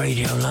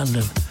Radio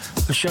London.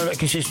 A show that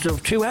consists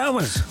of 2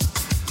 hours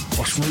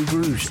of smooth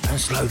grooves and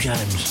slow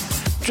jams.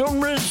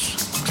 Genres,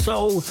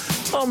 soul,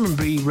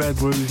 R&B, rare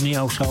grooves,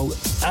 neo soul,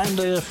 and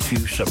a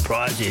few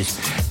surprises.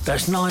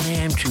 That's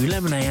 9am to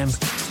 11am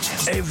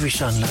every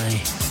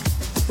Sunday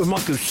with my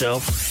good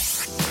self,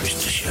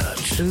 Krista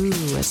Shirts.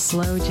 Ooh, a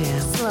slow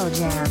jam. Slow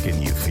jam.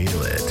 Can you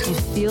feel it?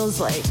 It feels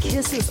like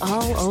kisses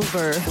all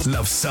over.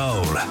 Love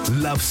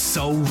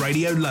Soul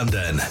Radio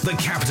London, the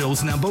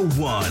capital's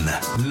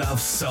 #1. Love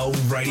Soul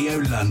Radio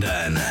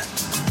London.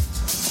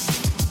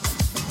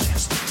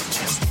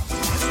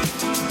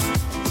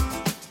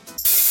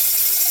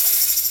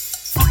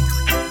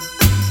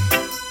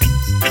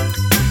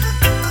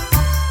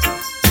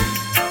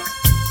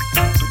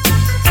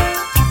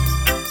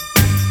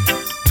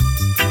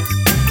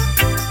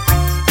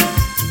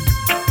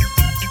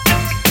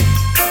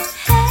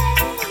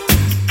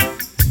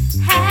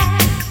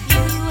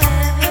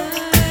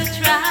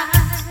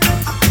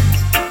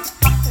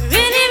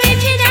 Really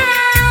reaching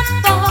out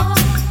for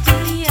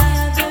the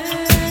other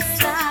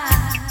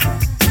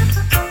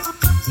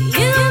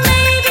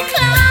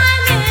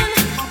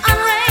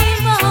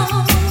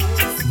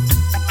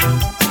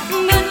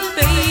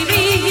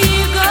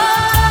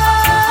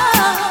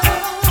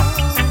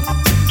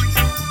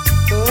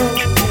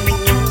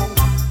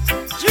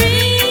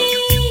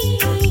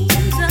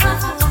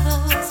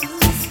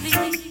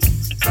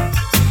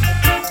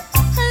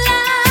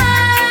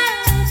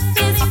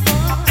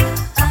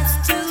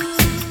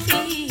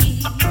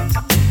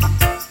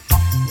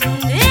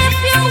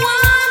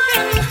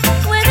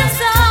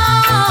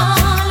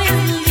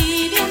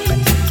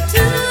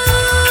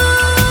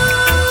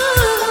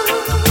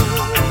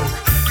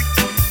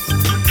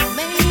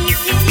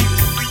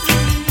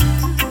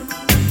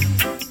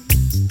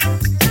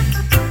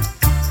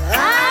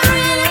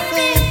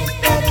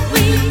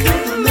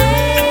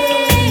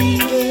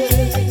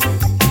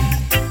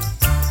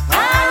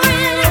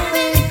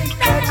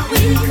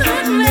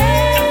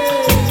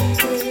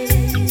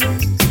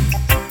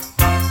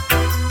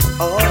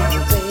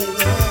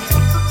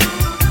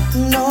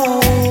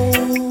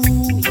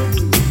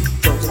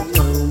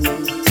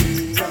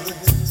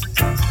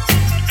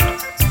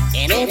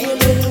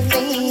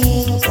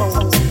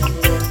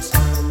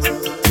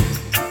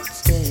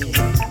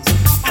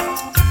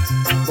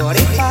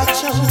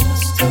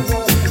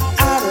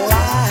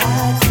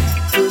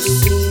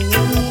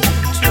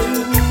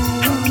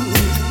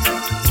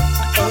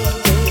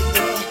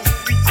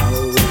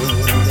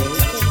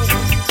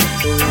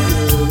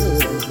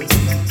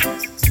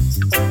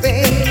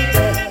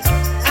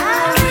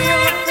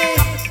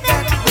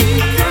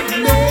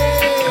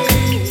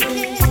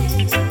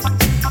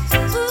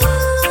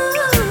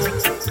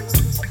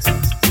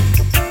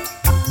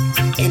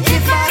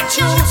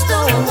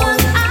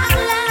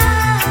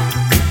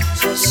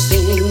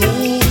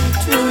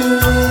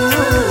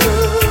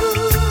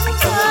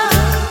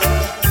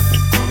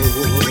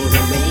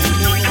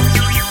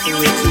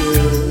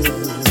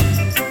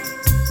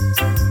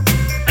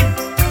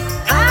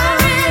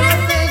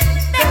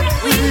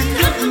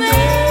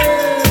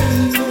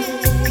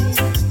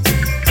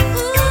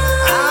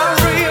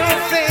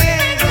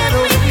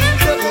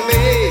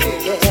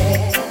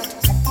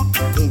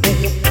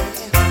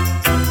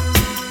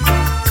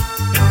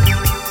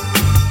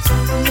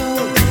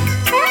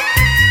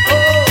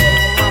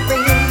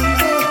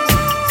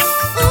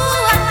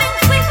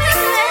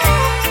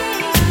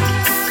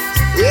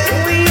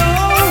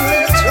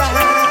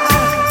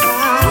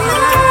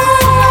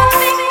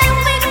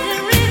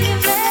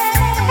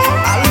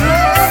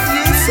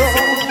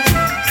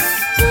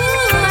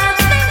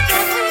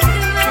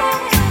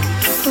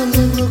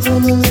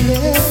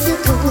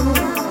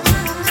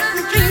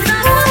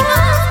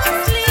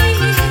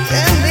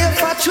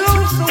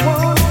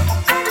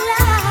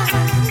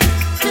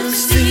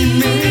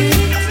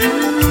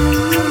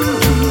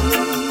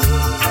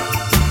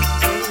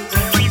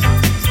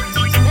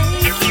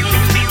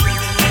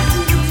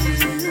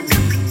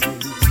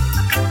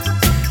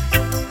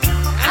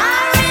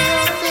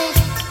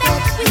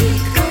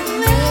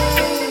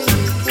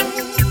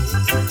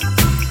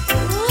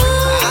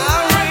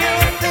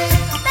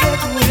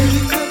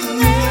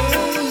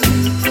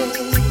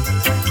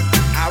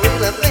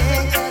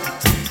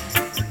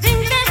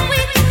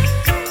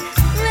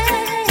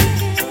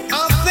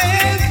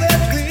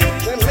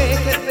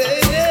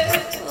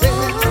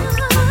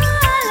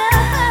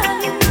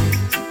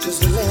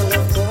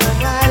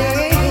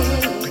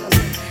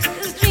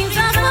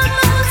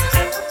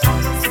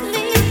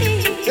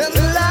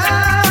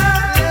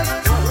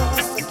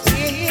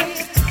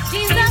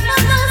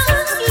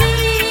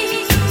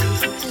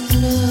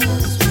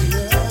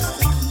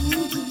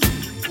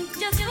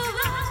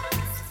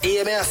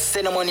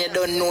Cinnamon, you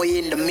don't know you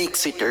in the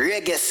mix with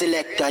Reggae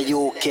Selector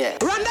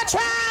UK. Run the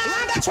track!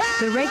 Run the track!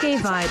 The Reggae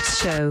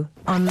Vibes Show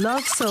on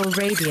Love Soul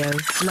Radio,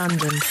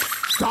 London.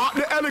 Start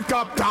the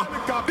helicopter.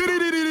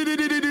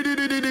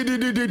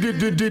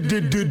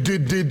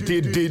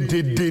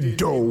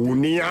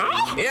 Donia.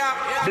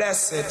 Yeah,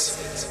 bless it.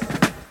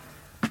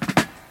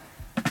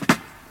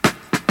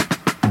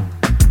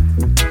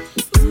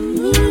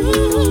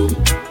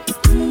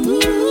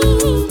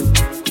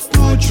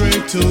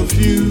 Portrait of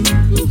you.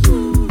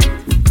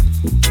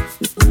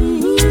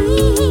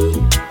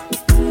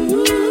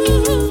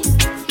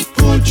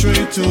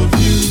 Portrait of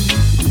you.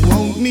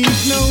 Won't need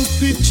no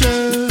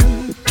picture.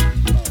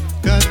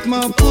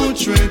 my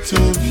portrait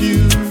of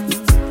you.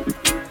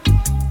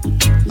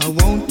 I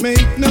won't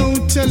make no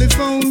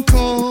telephone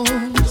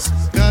calls.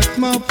 Got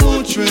my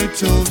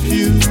portrait of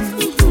you.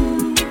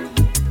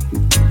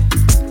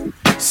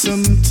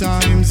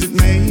 Sometimes it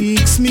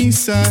makes me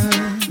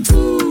sad.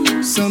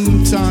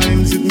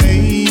 Sometimes it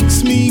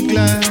makes me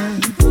glad.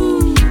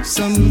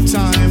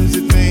 Sometimes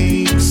it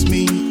makes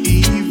me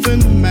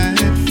even mad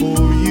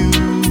for you.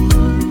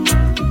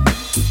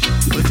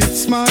 But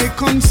it's my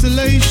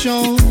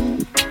consolation,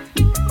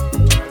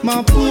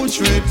 my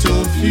portrait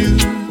of you.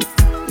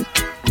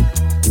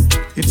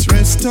 It's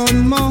rest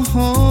on my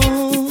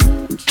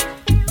heart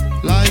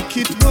like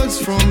it was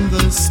from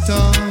the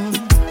start.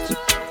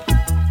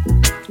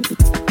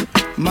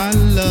 My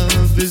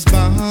love is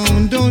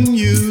bound on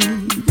you,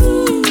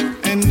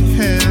 and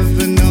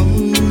heaven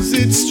knows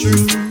it's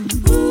true.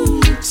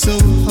 So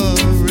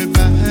hurry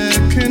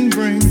back and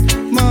bring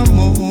my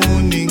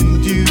morning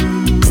dew.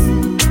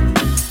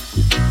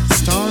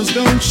 Stars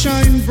don't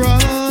shine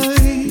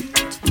bright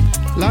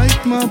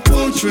like my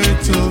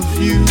portrait of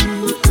you.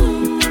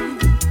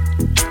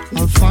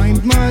 I'll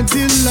find my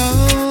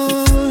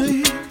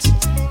delight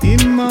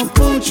in my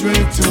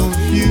portrait of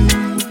you.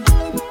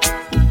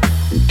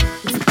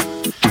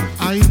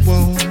 I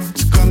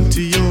won't come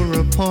to your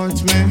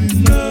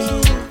apartment.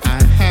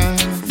 I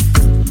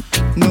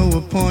have no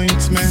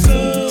appointment.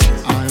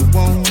 I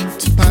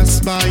won't pass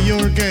by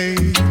your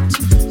gate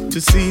to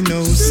see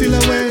no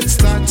silhouettes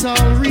that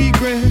I'll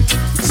regret.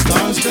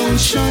 Stars don't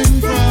shine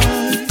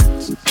bright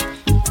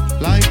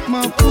like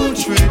my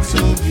portrait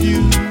of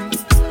you.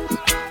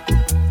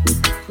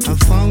 I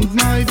found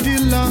my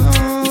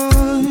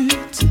delight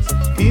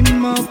in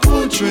my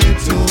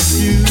portrait of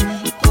you.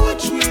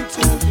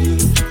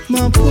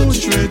 My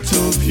portrait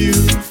of you.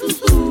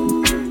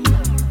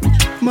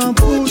 My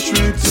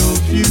portrait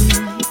of you.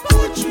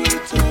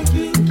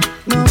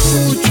 My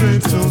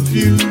portrait of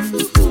you.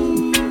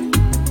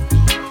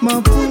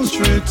 My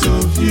portrait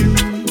of you.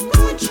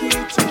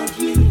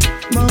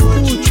 My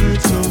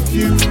portrait of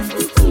you.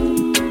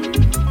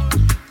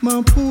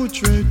 My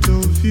portrait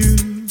of you.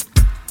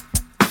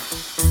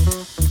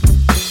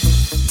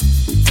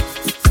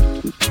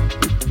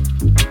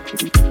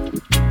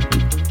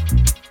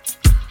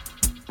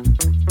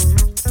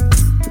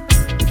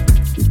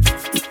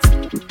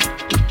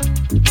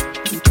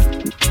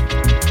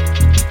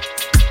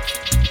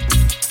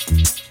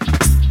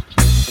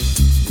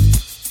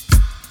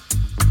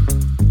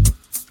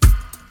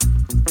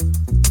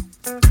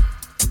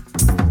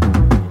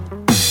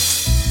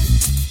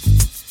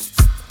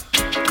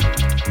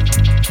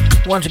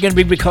 Once again,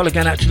 big call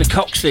again out to the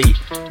Coxie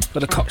for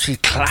the Coxie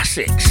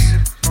Classics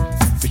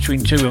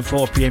between 2 and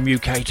 4 p.m.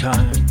 UK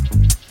time.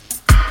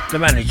 The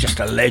man is just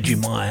a ledge in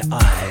my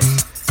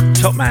eyes.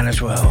 Top man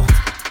as well.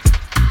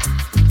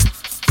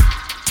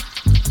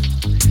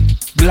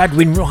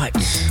 Gladwin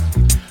writes,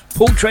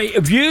 Portrait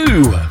of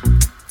You.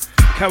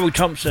 Carol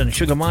Thompson,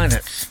 Sugar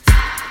Miners.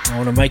 I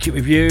want to make it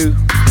with you.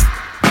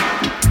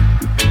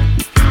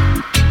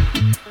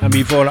 And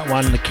before that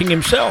one, the king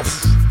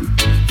himself,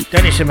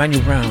 Dennis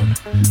Emmanuel Brown.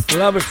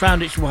 Love has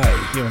found its way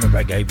here on the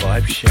Reggae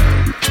Vibes show.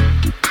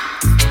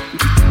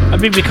 A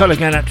big call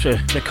again out to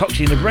the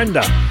Coxie and the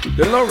Brenda,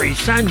 the Laurie,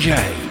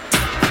 Sanjay,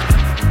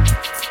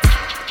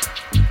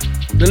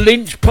 the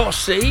Lynch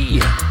Posse,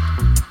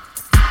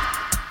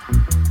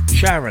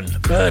 Sharon,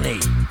 Bernie,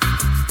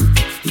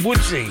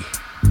 Woodsy,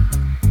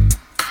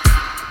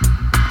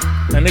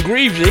 and the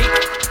Greavesy.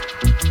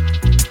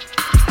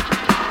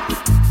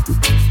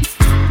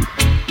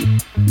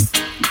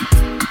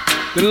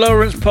 The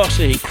Lawrence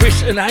Posse,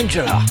 Chris and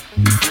Angela,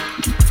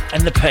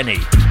 and the Penny.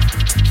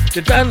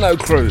 The Download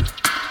crew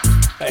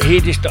at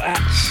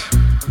heardis.ats.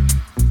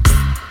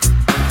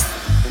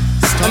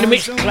 And the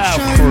Mixed Cloud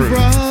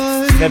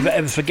crew. Never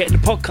ever forget the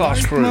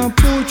podcast crew.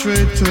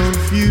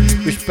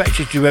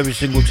 Respected you every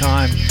single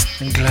time,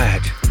 and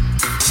glad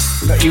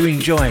that you're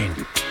enjoying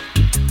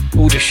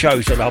all the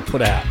shows that I'll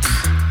put out,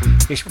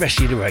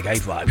 especially the Reggae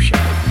Vibe show.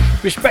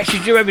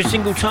 Respected you every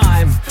single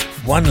time.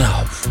 One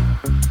love.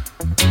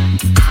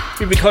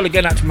 Give me a call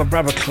again out to my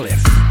brother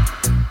Cliff.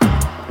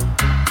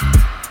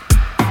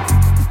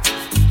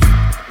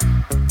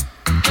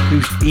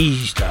 Who's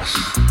eased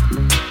us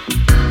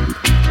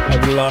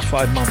over the last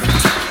 5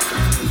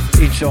 months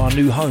into our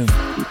new home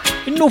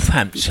in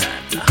Northampton.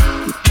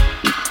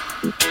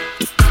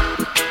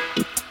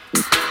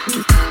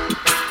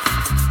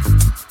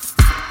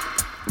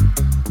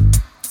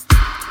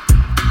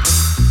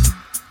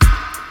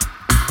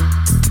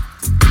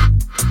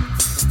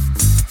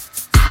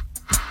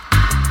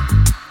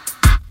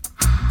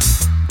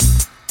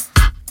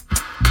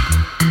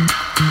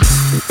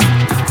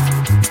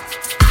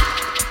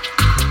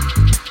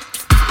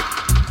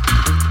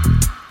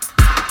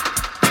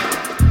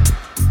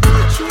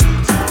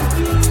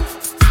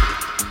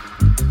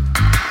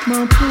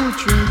 My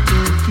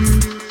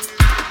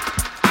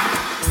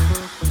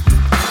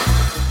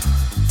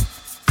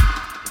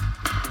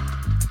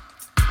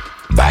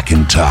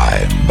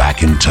time,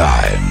 back in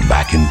time,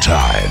 back in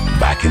time,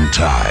 back in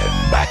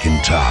time, back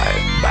in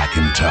time, back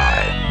in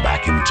time,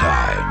 back in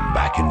time,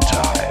 back in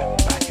time,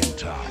 back in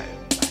time,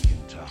 back in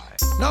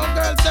time. No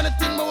girls,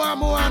 anything me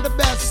want the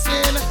best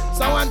scene.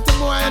 So one thing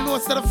more I know,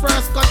 so the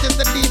first cut is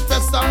the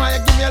deepest. So why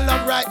you give me a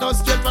love right now,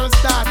 straight from the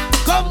start.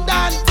 Come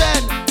down,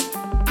 Ben.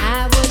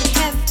 I would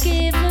have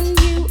given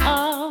you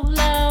all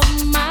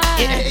of my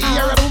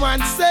heart. A woman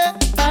say,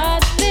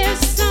 but there's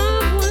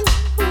someone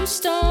who's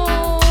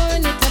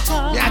torn it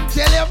apart. Yeah,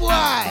 tell you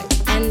why.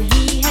 And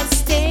he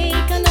has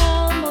taken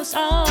almost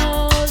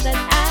all that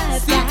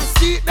I've got.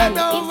 See that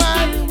now,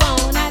 man. If you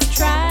wanna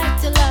try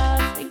to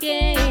love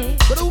again,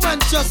 but the woman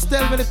just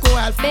tell me the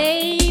call.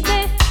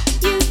 Baby,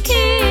 you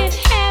can't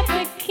have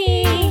a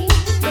king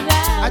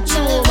without a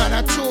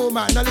true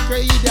man. Now look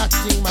at you that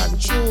thing, man.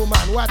 True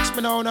man. Watch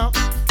me now.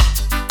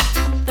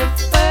 The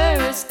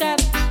first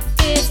cut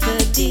is the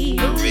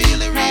deal.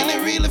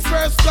 Really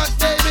first cut,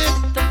 baby.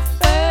 The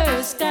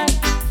first cut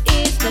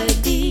is the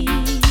deal.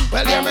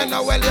 Well, hear me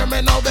now,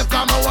 because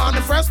I want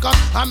the first cut.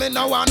 I mean,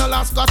 I want the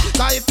last cut.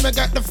 Cause if me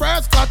get the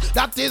first cut,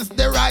 that is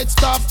the right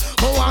stuff.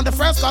 I want the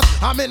first cut.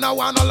 I mean, I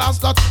want the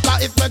last cut.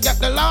 Cause if me get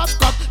the last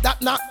cut,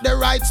 that not the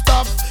right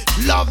stuff.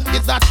 Love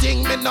is a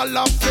thing, me no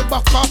love to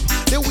buck up.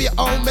 The way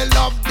how me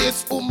love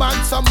this woman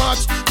so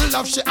much. The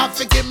love she have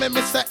to give me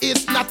say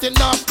it's not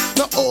enough.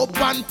 No hope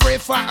and pray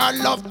for her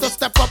love to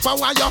step up. I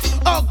want you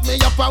hug me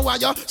up, I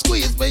want you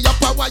squeeze me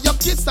up, I want you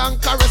kiss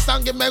and caress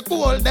and give me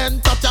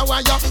golden touch. I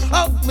want you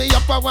hug me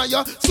up, I want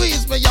you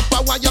squeeze me up,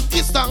 I want you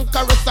kiss and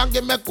caress and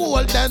give me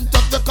golden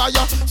touch. Because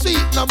you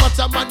sweet no much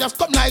a man, you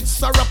come like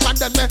syrup. And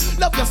then me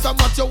love you so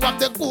much you have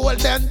the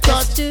golden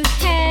touch. Just to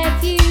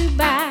have you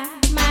by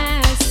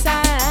my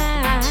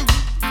side,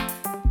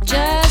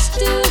 just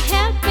to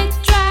help me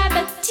dry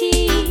the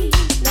tears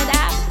that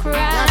I've cried.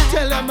 I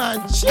tell you, man,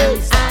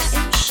 Jesus. I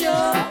am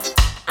sure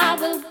I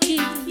will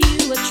give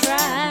you a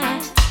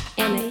try.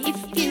 And if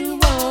you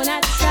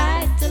wanna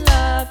try to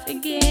love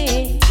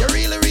again, you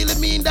really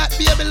mean that,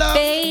 baby love?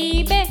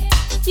 Baby,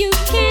 you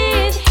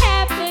can't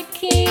have a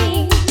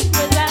king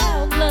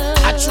without love.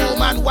 A true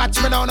man,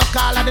 watch me now, no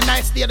call of the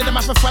nice day, them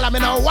have to follow me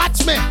now,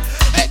 watch me.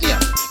 Hey, yeah.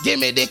 Give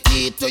me the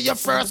key to your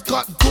first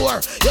cut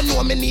door. You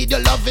know me need your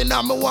loving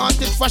and me want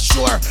it for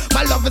sure.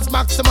 My love is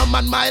maximum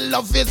and my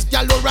love is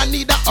galore. I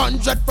need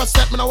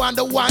 100%, me no want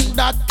the one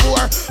that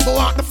poor. Me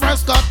want the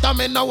first cut and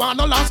me no want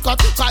the last cut.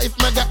 Cause if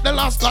me get the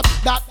last cut,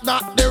 that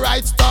not the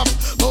right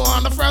stuff. Me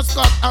want the first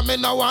cut and me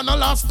no want the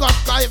last cut.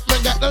 Cause if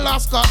me get the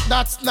last cut,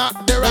 that's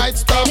not the right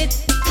stuff. When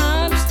it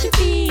comes to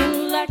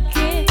being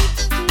lucky,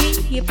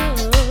 people,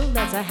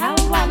 that's how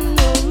I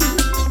know.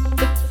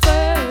 The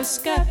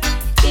first cut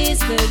is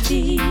the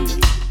deal.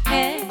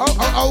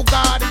 Oh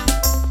God.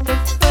 The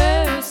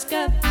first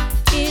cup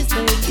is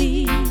the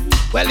deal.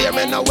 Well, hear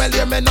me now,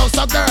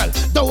 so girl,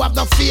 don't have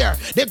no fear.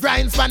 The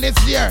grind fan is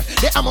here.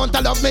 The amount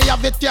of love me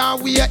have it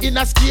can't weigh in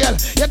a scale.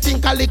 You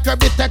think a little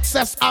bit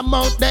excess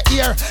amount the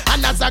ear.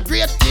 And as a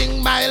great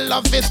king, my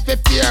love is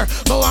prepare.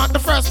 Me want the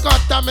first cut,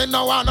 and me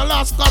no want the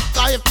last cut.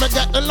 Cause if me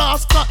get the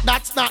last cut,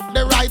 that's not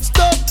the right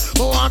stuff.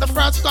 Me want the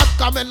first cut,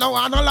 cause me no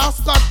want the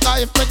last cut.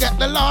 Cause if me get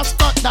the last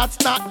cut, that's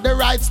not the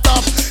right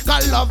stuff.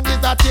 Cause love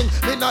is a thing,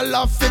 me no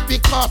love to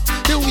pick up.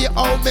 The way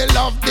how me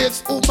love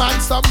this woman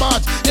so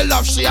much. The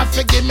love she have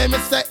to give me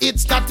say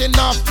it's not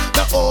enough.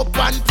 The hope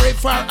and pray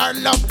for her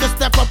love to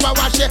step up. I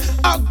wash it,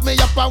 hug me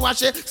up, I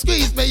wash it,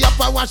 squeeze me up,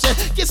 I wash it,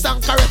 kiss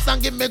and caress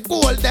and give me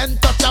golden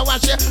touch. I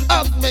wash it,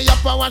 hug me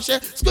up, I wash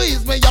it,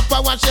 squeeze me up, I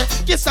wash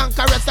it, kiss and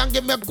caress and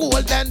give me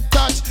golden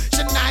touch.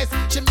 She nice,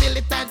 she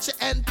militant, she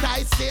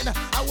enticing.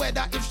 I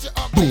whether if she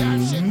ugly or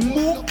she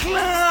cool.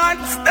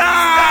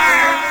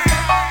 Star.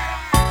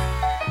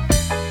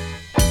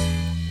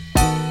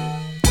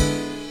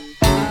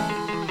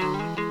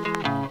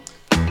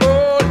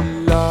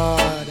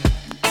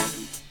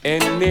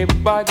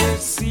 Anybody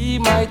see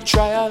my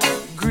trial,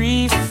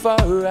 grief for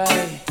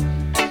I?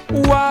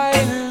 Why,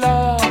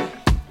 Lord?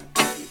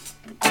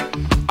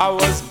 I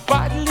was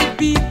badly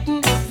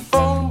beaten,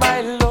 found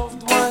by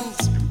loved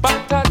ones,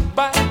 battered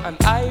by an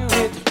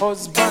irate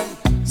husband,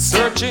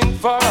 searching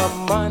for a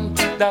man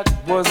that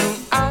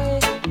wasn't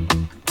I.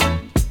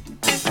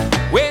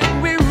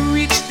 When we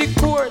reached the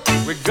court,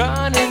 we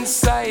gone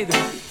inside.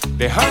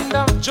 The hand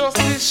of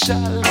justice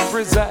shall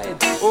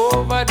preside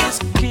over this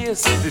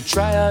case, the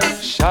trial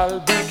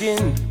shall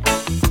begin.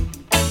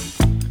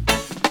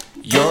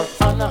 Your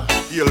Honor,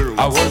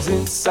 I was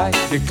inside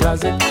the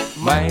closet,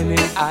 minding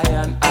I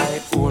and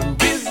I own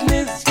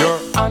business. Your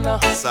Honor,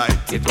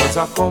 it was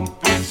a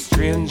complete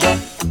stranger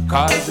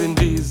causing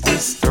these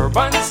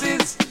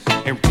disturbances.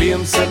 And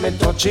claims that me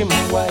touch him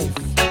wife,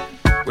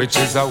 which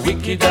is a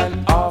wicked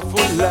and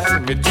awful lie.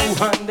 Me two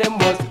hand them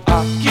was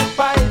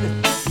occupied.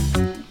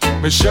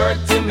 My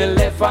shirt in my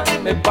left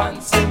and my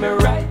pants in my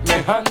right. My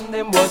hand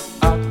them was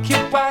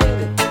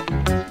occupied.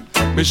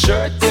 My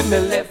shirt in my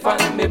left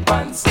and my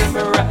pants in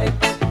my right.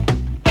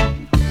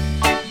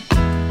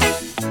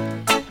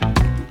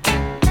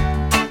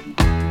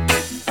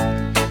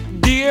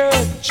 Dear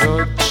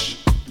Judge,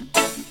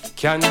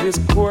 Can this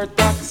court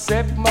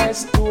accept my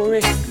story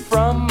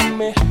from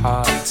my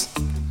heart?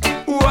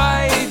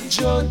 Why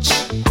judge?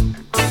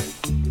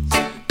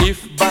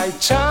 If by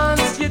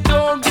chance you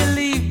don't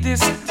believe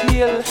this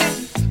tale,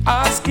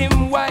 ask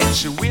him why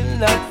she will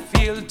not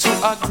fail to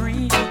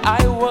agree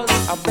I was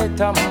a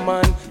better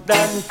man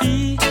than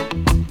he.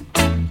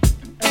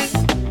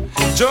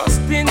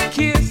 Just in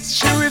case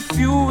she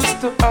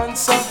refused to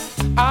answer,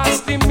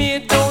 ask the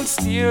maid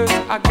downstairs,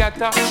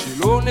 Agatha,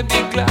 she'll only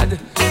be glad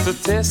to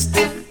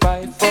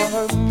testify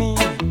for me.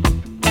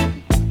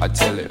 I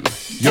tell him,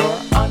 Your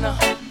Honor,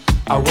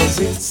 I was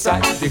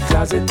inside the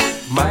closet,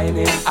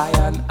 minding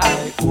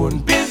I own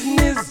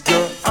business,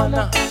 Your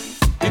Honor.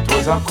 It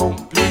was a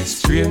complete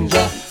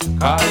stranger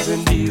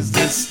causing these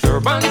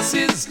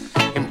disturbances.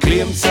 Him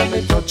claims that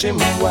me touch him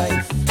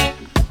wife,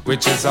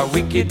 which is a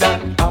wicked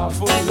and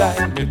awful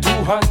lie. Me two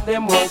hand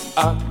them was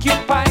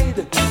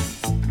occupied.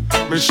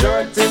 Me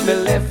shirt in me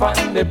left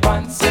and me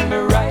pants in me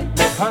right.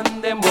 Me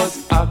hand them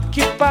was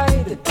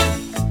occupied.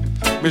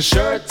 Me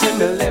shirt in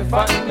me left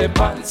and me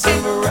pants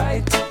in me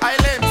right.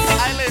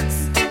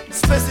 Islands.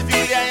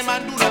 Specifically, I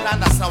man do not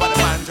understand what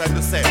the man trying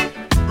to say.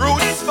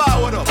 Roots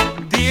forward up.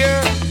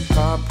 Dear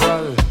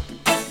Corporal,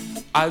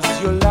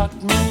 as you lock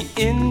me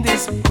in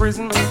this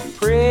prison,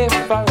 pray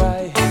for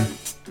I.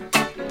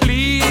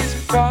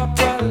 Please,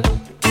 Corporal,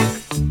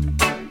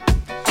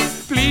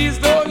 please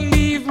don't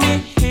leave me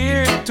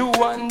here to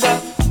wonder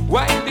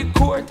why the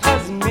court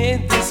has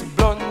made this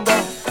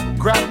blunder.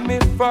 Grab me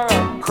for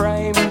a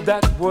crime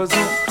that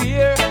wasn't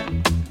fair.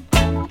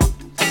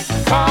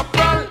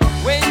 Corporal,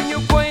 when you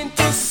going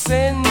to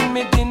send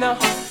me dinner,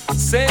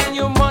 send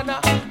your mother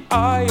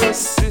or your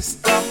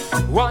sister.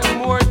 One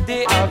more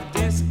day of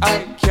this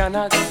I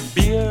cannot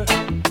bear.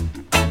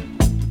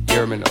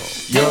 Hear me now,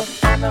 Your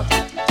Honor,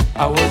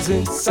 I was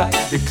inside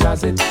the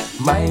closet,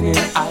 minding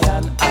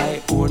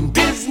I own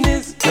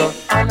business, Your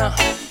Honor.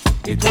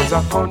 It was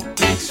a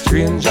complete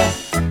stranger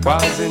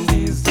causing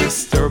these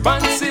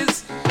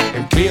disturbances.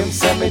 Him claims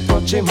that me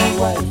touch him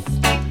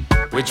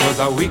wife, which was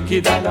a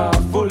wicked and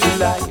awful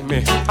lie.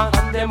 Me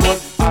hand them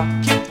was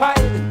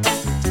occupied.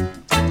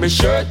 Me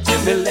shirt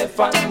in me left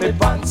and me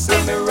pants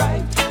in me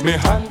right. Me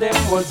hand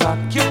them was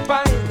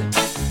occupied.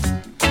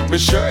 Me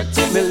shirt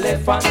in me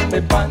left and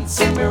me pants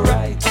in me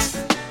right.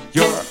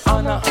 Your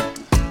Honor,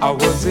 I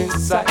was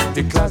inside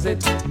the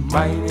closet,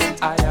 minding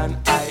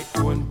I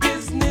own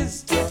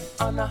business, Your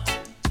Honor.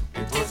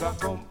 It was a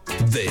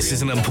This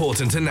is an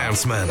important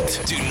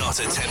announcement. Do not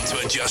attempt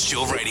to adjust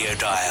your radio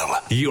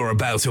dial. You're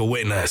about to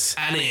witness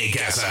an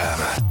eargasm.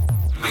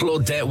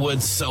 Claudette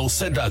Wood's Soul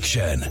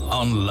Seduction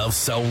on Love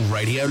Soul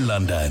Radio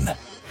London.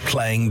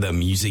 Playing the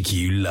music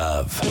you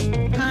love.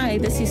 Hi,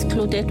 this is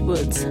Claudette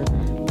Woods,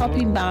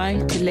 popping by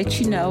to let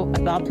you know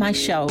about my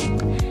show.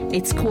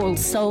 It's called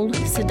Soul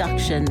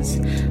Seductions.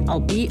 I'll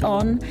be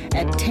on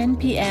at 10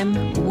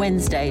 p.m.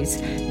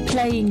 Wednesdays,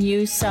 playing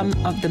you some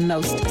of the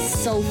most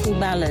soulful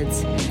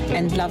ballads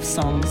and love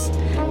songs.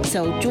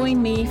 So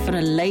join me for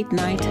a late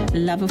night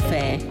love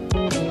affair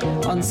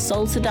on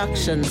Soul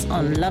Seductions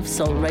on Love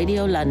Soul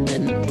Radio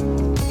London.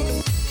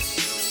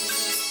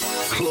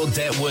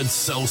 Claudette Wood's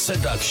Soul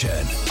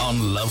Seduction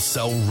on Love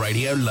Soul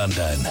Radio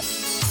London.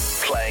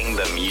 Playing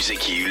the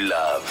music you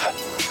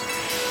love.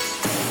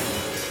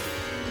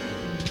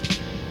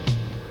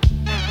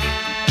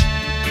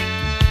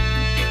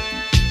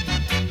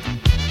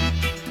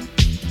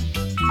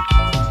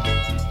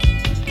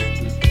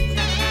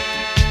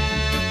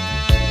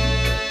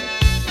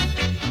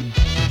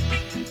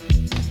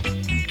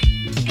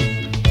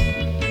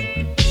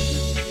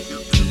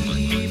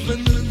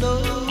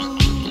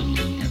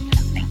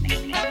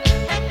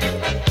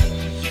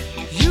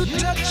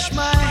 Touch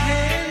my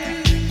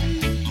hand,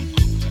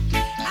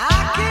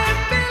 I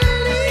can't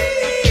believe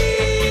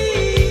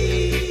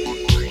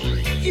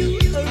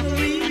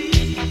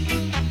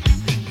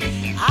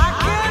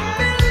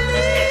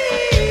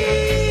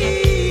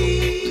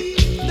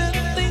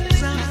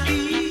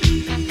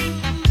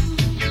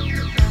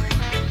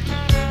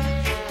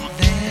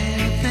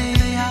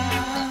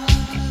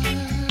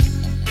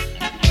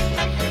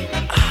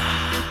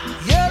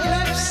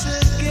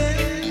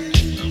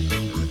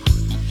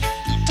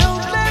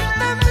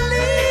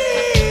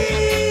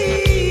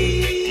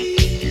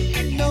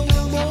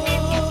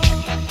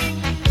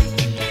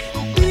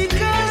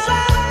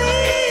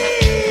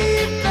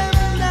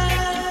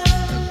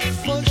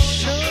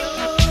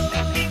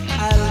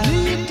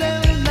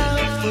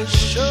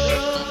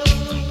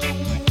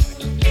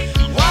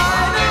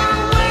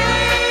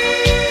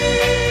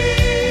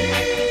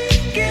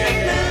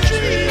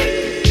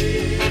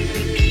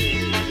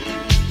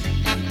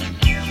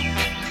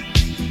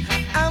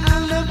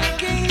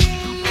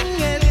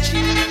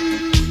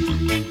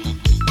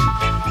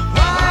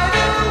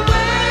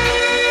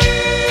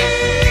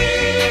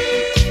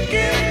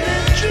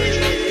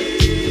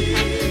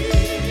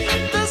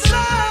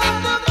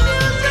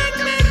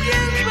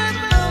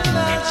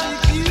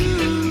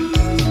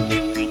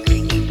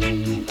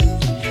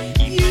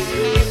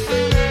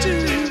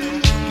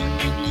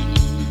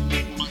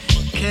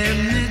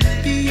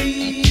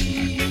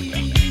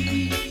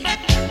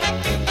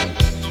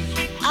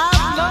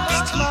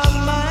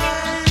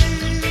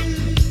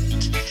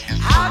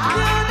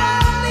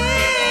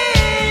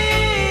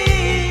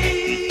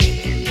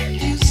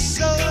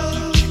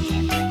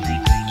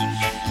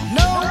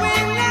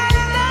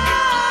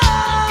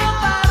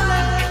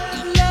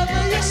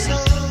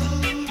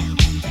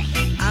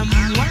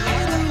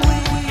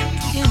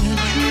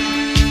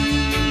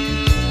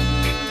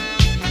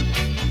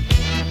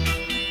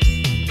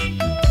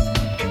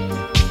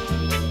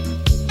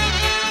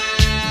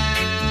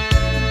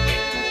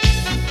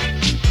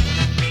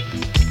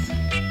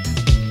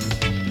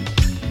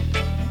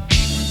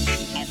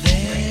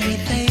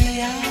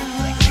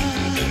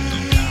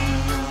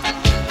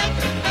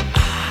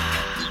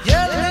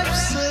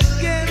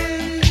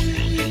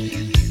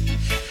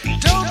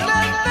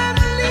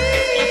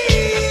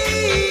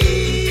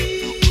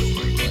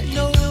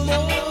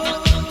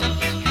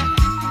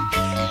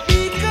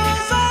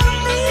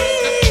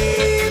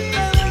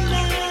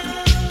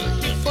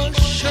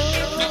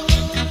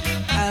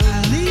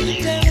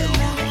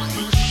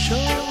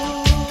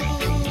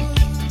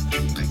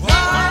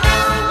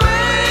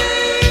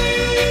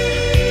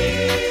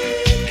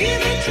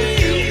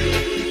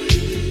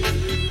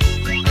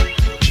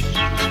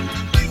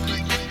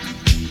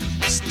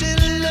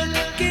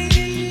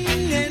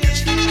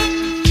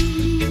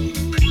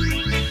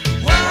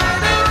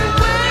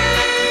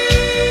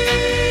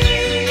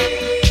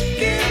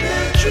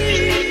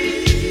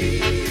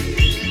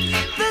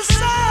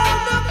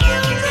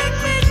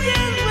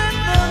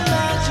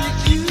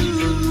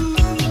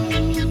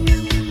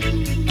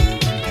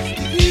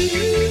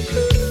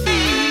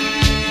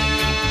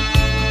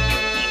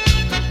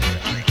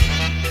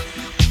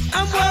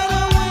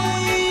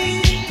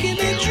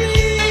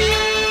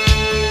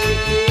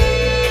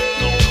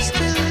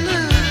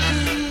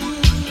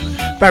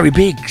Barry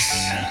Biggs,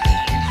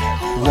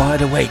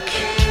 Wide Awake,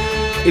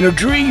 In a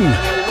Dream,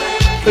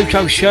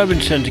 Pluto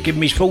Shervinson to give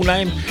me his full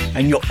name,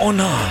 and Your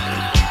Honour,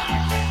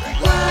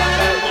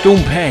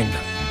 Dawn Penn,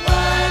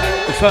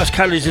 The First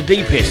Colour is the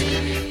Deepest,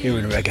 here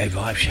in the Reggae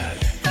Vibe Show.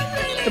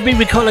 A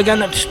big call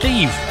going up to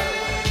Steve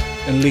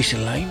and Lisa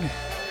Lane,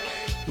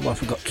 who I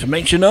forgot to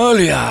mention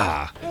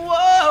earlier.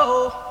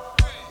 Whoa.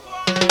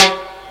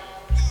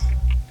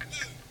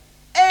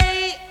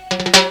 Hey.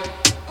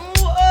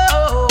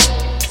 Whoa.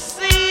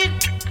 See.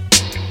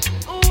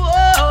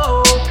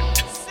 Whoa.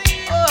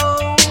 See.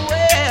 Oh,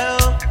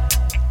 well.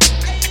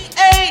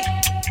 Hey.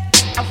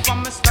 I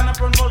from a stand up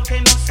on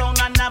volcano sound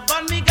and I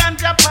burn me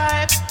ganja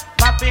pipe.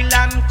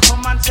 Babylon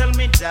come and tell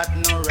me that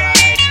no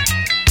right.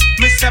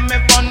 Me say me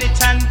burn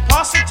it and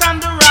pass it on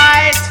the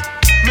right.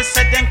 Me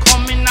say them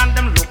come in and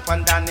them look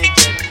and down the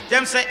jet.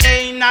 Them say,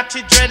 hey,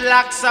 natty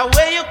dreadlocks,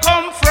 where you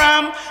come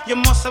from? You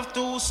must have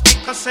two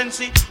sticker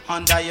sensei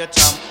under your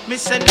tongue. Me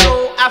say,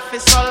 no,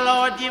 officer,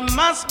 Lord, you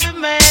must be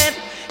mad.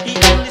 He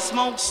only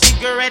smokes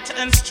cigarette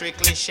and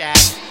strictly shag.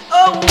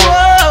 Oh,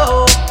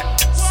 whoa,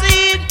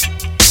 see,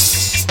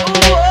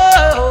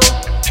 whoa,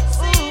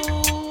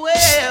 ooh,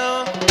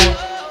 well,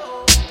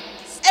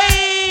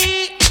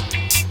 hey,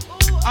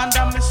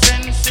 under me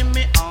sense,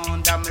 me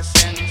under me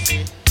sense.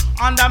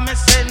 Under me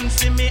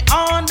sense, me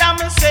under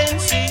me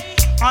sense.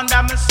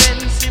 Under me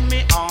sense,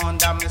 me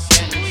under me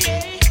sense.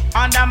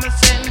 Under me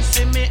sense,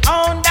 me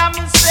under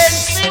me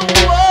sense.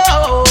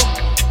 Whoa,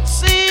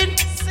 see,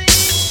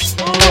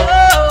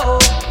 whoa,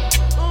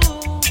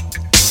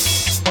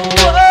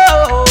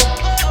 whoa,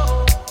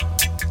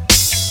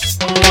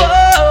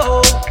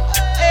 whoa,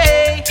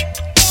 hey.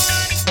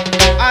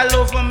 All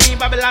over me,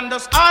 Babylon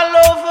does all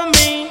over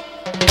me.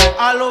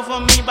 All over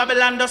me,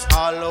 Babylon does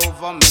all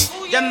over me.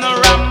 Them no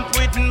ramp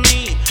with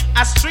me,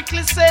 I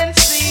strictly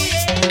sensei.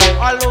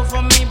 All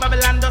over me,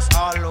 Babylon does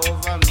all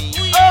over me.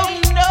 Oh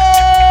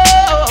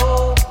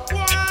no,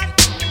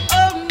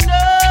 oh no.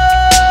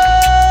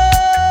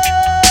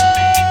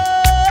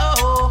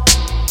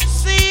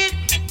 See,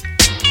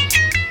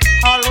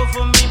 all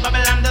over me,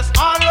 Babylon does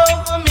all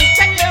over me.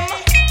 Check them.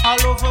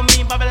 All over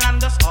me, Babylon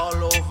does all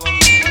over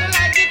me.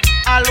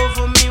 All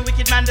over me,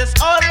 wicked man does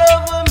all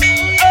over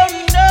me.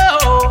 Oh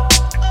no.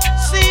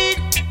 See,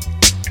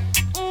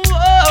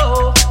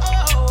 whoa.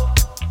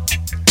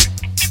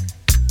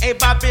 Hey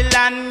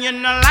Babylon, you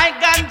know like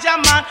ganja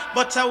man,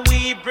 but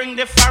we bring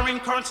the foreign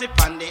currency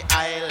on the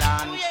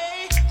island.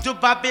 To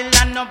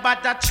Babylon,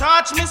 nobody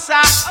charge me,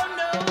 sir.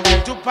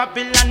 To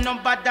Babylon,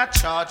 nobody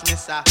charge me,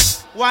 sir.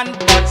 One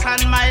butt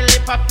on my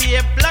lip, I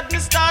pay blood, me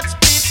start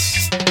split.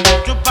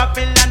 To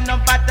Babylon,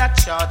 nobody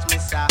charge me,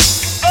 sir.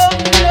 Oh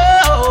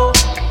no,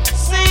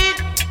 see,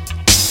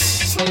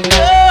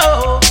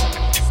 no,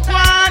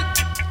 one.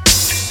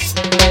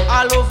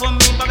 All over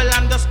me,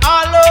 Babylon does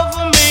all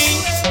over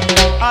me.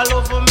 All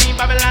over me,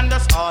 Babylon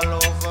does all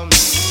over me.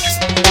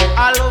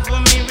 All over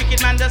me,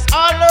 wicked man does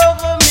all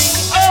over me.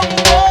 Oh,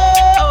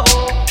 whoa,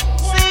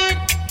 see,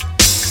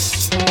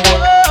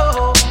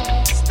 whoa,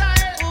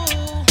 style,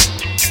 ooh,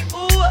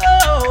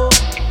 whoa.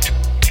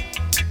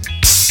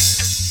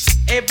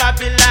 Hey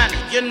Babylon,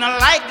 you know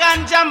like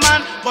ganja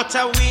man, but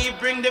we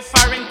bring the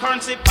foreign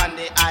currency on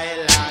the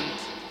island.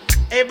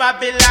 Hey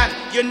Babylon,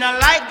 you know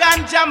like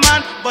ganja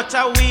man, but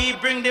we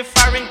bring the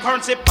foreign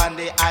currency on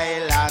the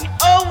island.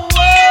 Oh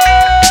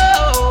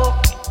whoa,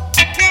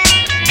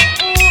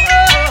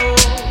 whoa,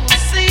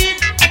 see,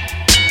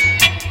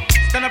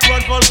 stand up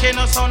on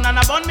volcano sound and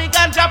I burn me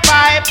ganja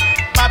pipe.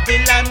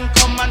 Babylon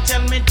come and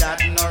tell me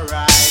that no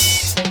right.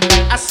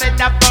 I said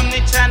I burn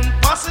it and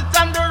pass it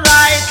on the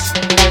right.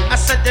 I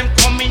said them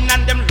come in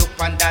and them look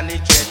under the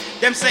jet.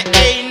 Them say,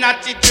 hey,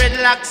 natty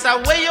dreadlocks,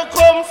 where you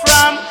come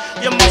from?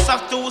 You must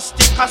have two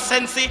sticker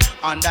sensei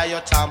under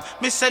your thumb.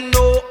 Me say,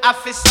 no,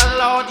 officer,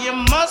 Lord, you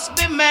must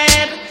be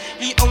mad.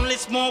 He only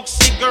smokes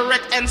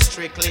cigarette and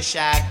strictly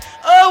shag.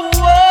 Oh,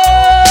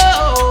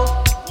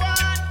 whoa,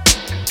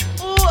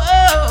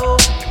 whoa,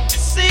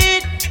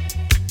 see,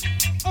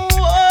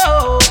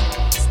 whoa,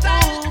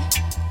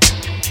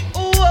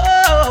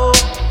 whoa.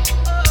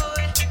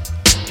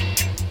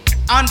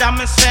 Under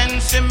me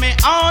sense, me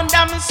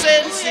under me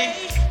sense.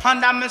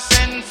 Under me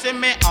sense,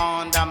 me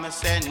under me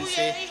sense.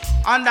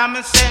 Under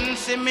me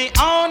sense, me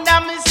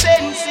under me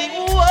sense.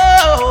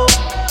 Whoa,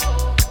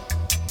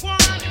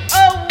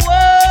 oh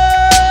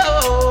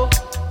whoa,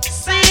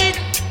 see.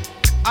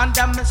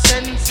 Under me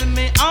sense,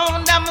 me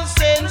under me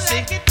sense.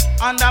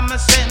 Under me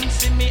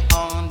sense, me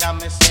under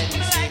me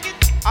sense.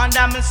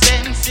 Under me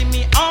sense,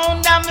 me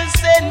under me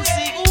sense.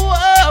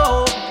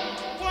 Whoa,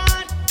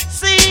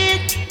 see,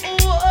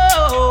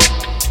 whoa.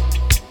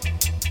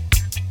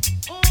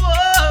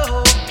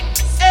 Whoa,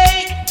 hey,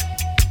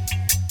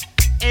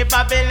 hey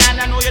Babylon,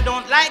 I know you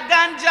don't like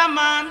ganja,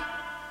 man.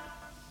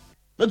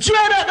 The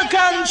dread of the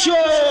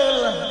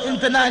control,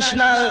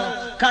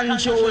 international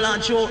control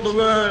and throughout the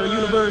world,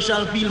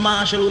 universal field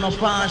marshal, no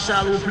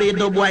partial, who play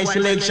dubwise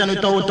selection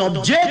without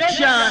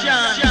objection.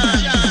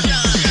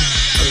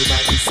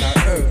 Everybody's a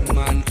herb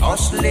man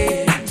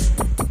hustling,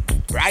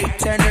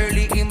 bright and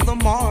early in the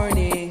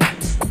morning.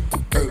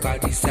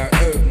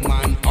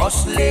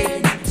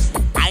 hustling.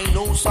 I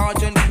know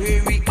Sergeant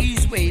Query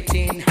is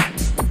waiting.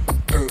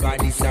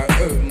 Everybody's a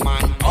herb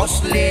man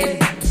hustling.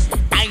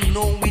 I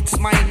know it's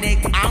my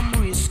neck I'm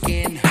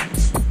risking.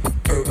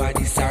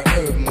 Everybody's a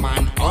herb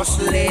man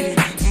hustling.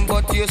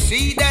 But you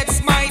see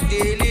that's my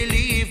daily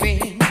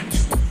living.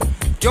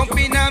 Jump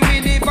in a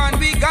minivan,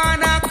 we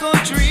gonna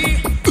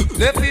country.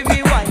 Left with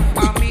me wife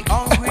and me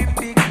hungry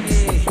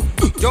picnic.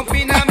 Jump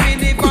in a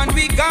minivan,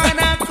 we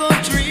gonna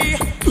country.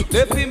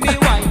 Left with me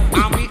wife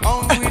and me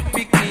hungry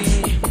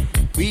picnic.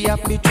 We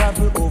have to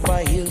travel over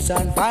hills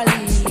and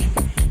valley.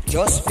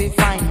 Just to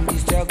find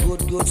this a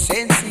good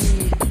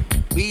sensei.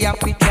 We have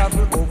to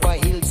travel over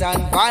hills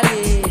and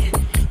valley.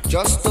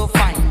 Just to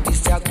find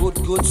this a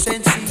good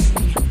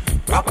sensei.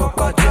 Wrap up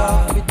a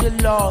job with the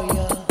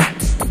lawyer.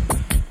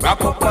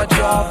 Wrap up a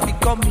job with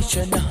the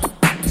commissioner.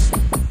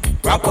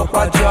 Wrap up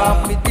a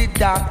job with the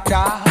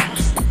doctor.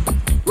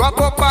 Wrap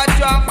up a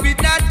job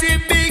with Natty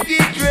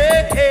Biggie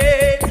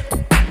Dread.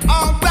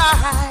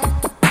 Alright.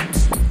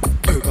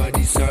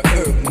 Everybody's a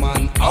herb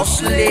man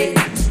hustling.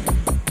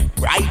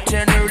 Bright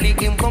and early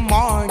in the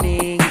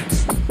morning.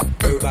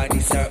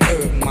 Everybody's a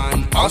herb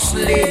man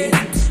hustling.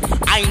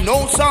 I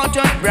know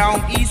Sergeant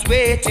Brown is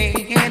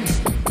waiting.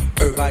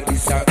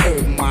 Everybody's a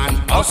herb man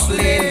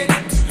hustling.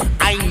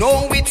 I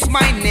know it's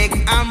my neck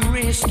I'm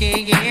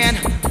risking.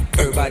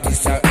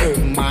 Everybody's a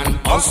herb man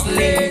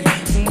hustling.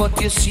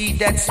 But you see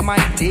that's my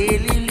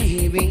daily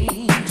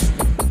living.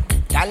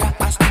 Dollar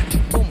a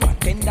stick, boom,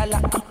 $10 a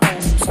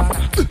ounce.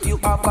 You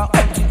have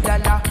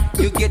 $100,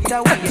 you get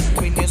away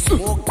when you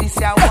smoke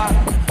this hour.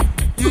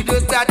 You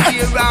just a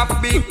tear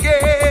off me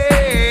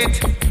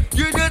gate.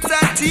 You just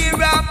a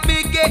tear off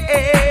me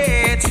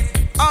gate.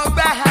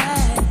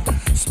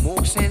 Alright.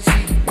 Smoke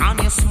sensei and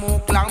you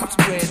smoke long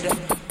spread.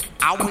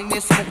 And when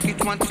you smoke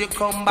it once you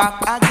come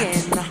back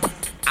again.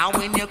 And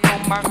when you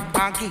come back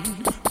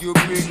again, you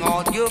bring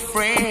all your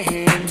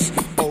friends.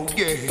 Oh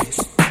yes.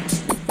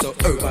 So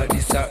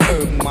everybody's a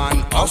herb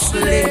man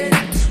hustling.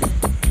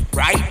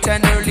 Bright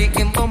and early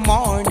in the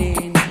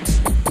morning.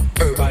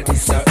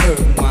 Everybody's a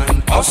herb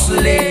man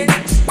hustling.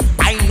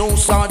 I know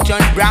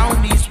Sergeant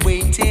Brown is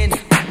waiting.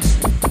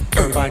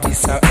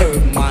 Everybody's a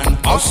herb man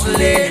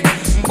hustling.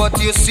 But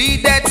you see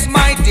that's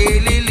my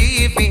daily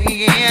living.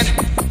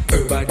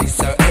 Everybody's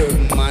a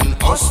herb man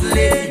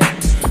hustling.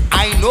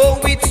 I know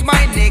it's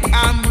my neck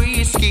I'm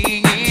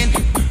risking.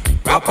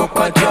 Wrap up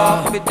a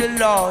job with the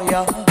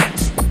lawyer.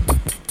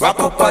 Wrap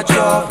up a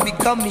job with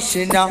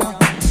commissioner.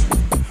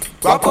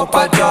 Wrap up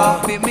a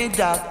job with me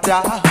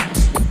doctor.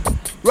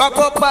 Wrap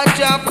up a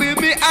job with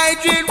me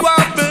hygiene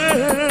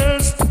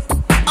wobbles.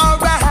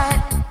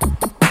 Alright.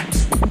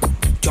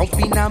 Jump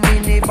in a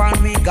minivan,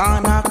 we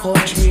gonna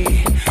country.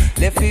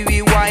 Left with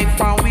we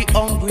wife and we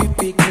hungry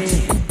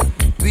picnic.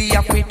 We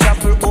have to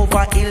travel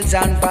over hills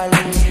and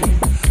valleys.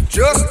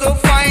 Just to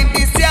find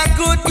this yeah,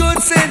 good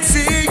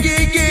sensei,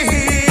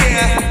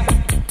 yeah.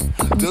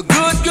 The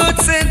good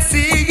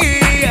sensei,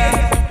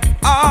 yeah.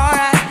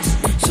 Alright.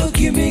 So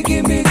give me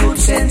good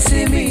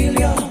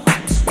sensimilia.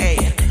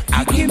 Hey,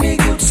 give me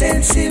good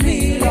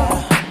sensimilia.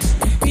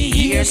 Me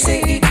here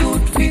say it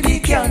good for the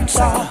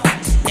cancer.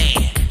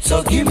 Hey,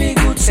 so give me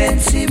good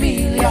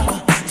sensimilia.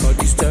 So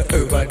this the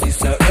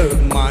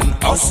herb man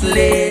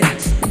hustling.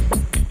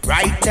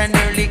 Bright and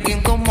early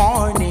in the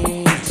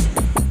morning.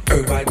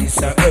 Everybody's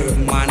a herb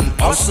man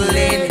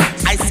hustling.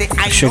 I say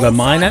I Sugar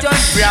Miner.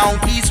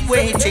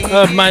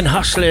 Herb man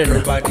hustling.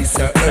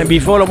 And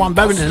before the one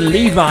back to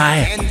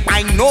Levi.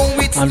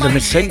 Under the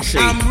sensei.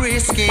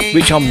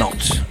 Which I'm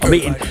not.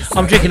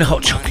 I'm drinking a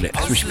hot chocolate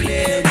as we speak.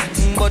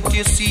 But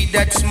you see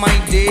that's my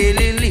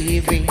daily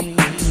living.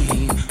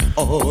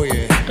 Oh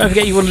yeah. Don't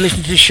forget you want to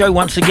listen to the show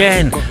once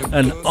again.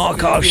 An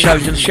archive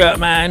shows of the Shirt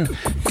Man.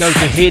 Go to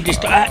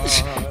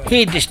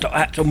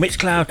hearthis.at on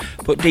Mixcloud.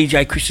 Put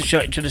DJ Chris the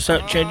Shirt into the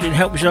search engine.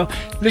 Help yourself.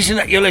 Listen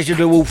at your leisure,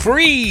 do all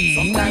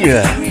free.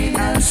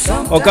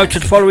 Or go to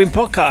the following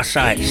podcast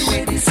sites.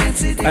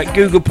 At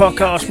Google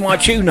Podcast,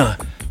 MyTuner,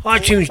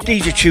 iTunes,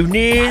 Deezer,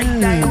 TuneIn.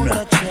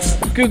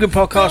 Google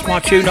Podcast,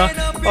 MyTuner,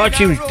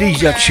 iTunes,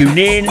 Deezer,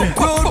 TuneIn.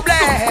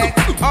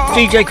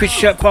 DJ Chris the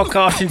Shirt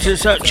Podcast into the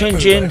search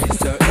engine.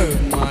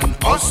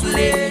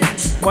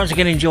 Once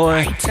again,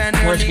 enjoy.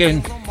 Once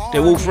again,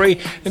 they're all free.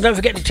 And don't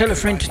forget to tell a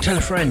friend to tell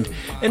a friend.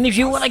 And if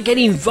you want to get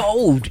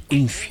involved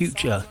in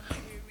future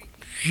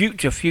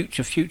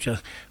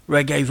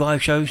reggae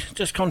vibe shows,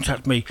 just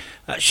contact me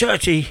at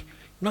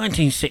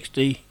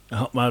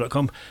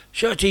shirty1960@hotmail.com.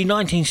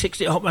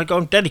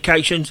 Shirty1960@hotmail.com.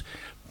 Dedications,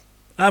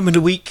 album of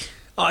the week,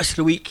 artist of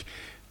the week,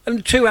 and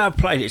the 2-hour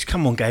playlist.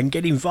 Come on, gang,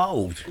 get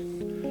involved.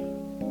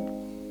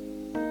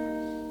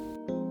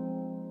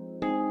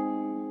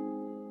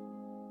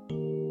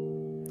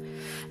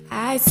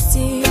 I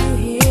still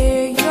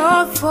hear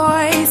your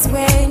voice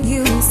when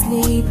you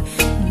sleep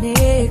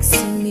next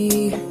to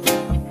me.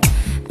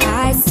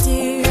 I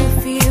still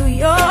feel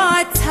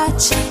your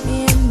touch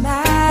in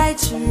my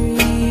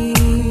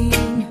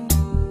dream.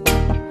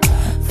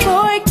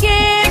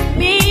 Forgive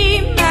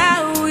me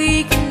my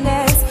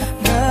weakness,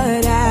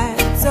 but I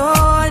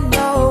don't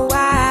know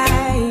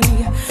why.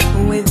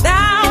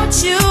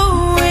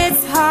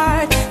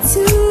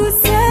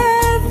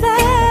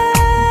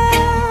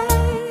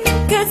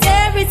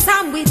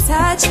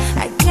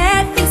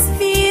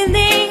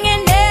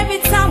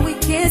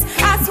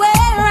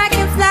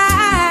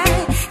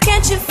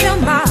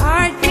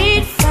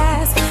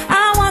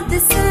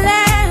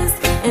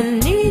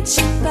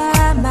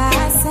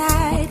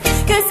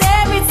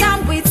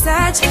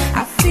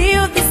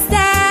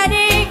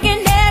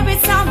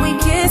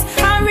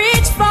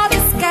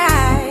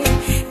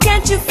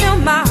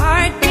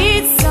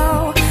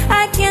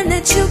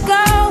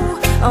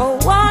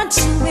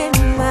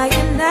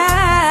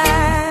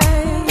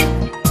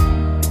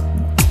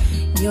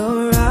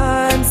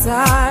 walls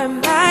are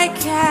my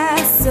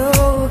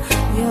castle,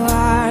 your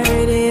heart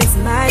is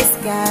my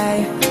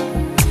sky.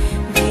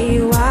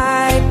 They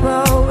wipe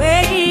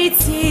away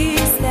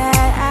tears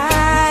that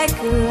I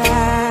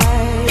cry.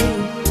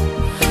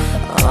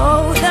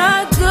 Oh,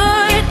 the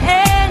good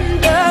and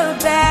the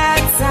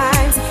bad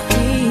times,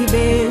 we've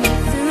been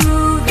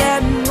through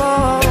them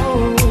all.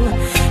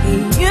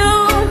 You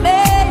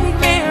make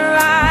me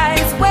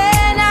rise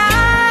when I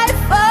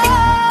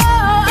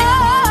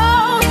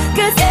fall.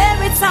 'Cause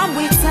every time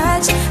we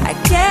touch, I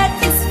get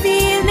this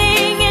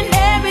feeling, and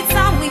every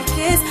time we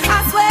kiss, I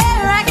swear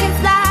I can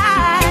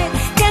fly.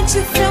 Can't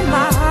you feel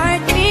my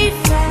heart beat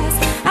fast?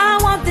 I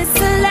want this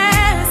to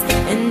last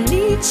and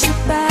need you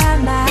by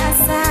my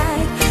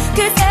side.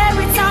 'Cause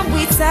every time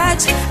we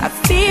touch, I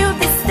feel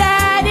the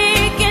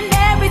static, and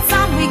every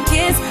time we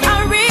kiss, I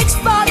reach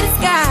for the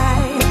sky.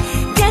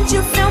 Can't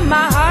you feel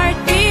my heart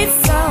beat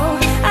so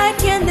I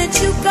can't let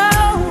you go?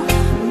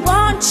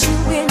 Want you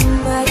in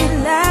my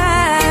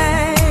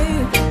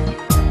life.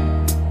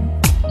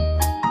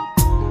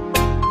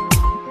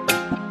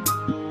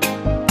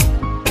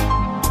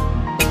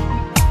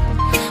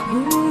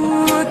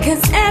 Ooh,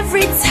 'cause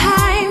every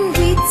time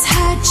we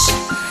touch,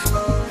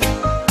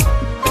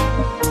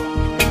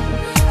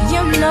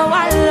 you know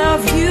I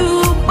love you,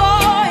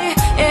 boy.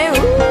 And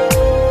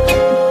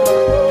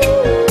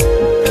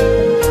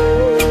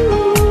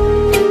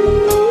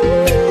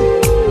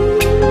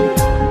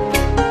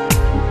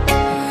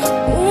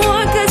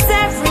ooh, 'cause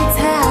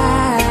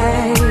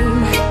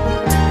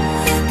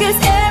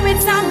every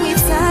time we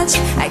touch,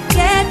 I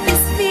get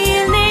this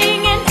feeling,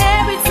 and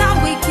every time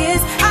we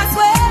kiss, I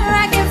swear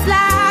I can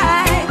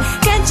fly.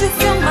 Can't you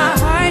feel my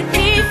heart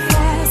beat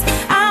fast?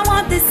 I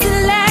want this to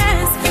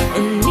last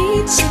and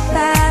need you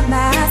by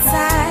my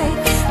side.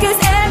 'Cause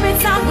every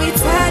time we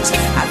touch,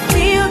 I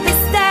feel the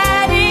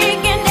static,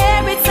 and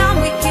every time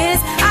we kiss,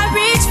 I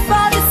reach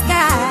for the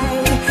sky.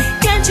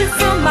 Can't you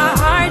feel my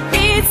heart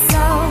beat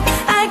so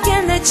I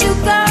can't let you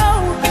go?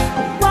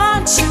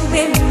 Want you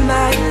in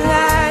my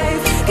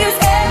life. 'Cause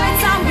every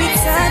time we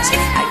touch,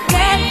 I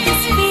get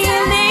this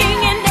feeling,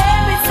 and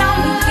every time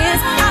we kiss,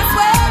 I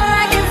swear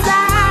I can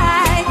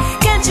fly.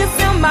 Can't you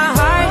feel my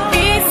heart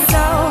beat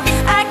so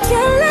I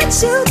can't let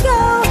you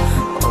go?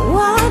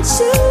 Want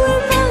you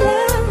in my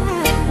life.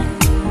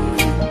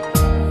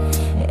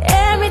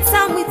 Every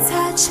time we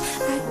touch,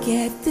 I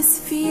get this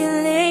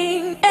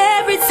feeling.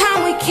 Every time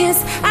we kiss,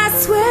 I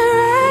swear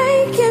I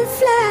can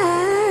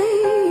fly.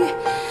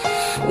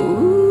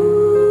 Ooh.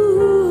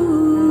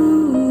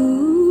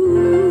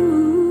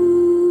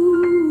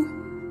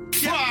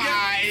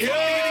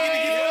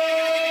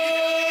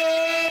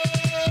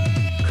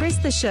 Chris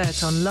the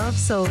Shirt on Love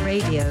Soul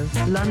Radio,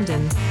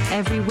 London,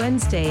 every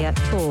Wednesday at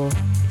 4.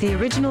 The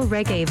original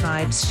Reggae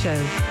Vibes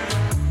show.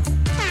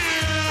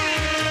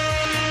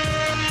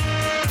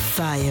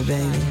 Fire,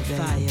 baby.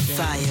 Fire,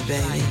 fire,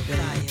 baby.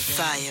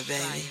 Fire,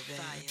 baby.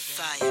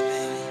 Fire,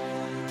 baby.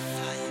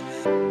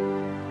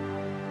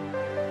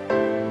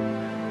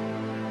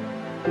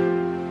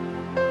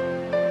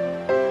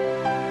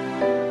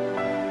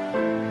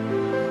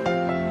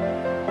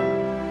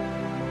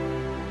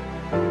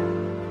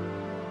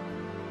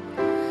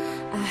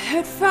 I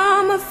heard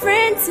from a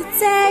friend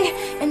today,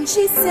 and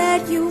she said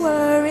you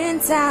were in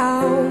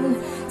town.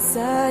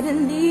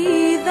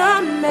 Suddenly the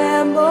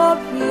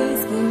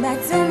memories came back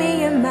to me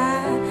in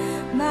my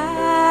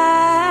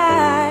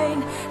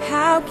mind.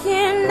 How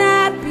can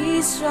I be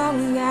strong?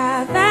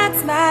 I've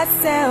asked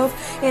myself,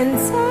 and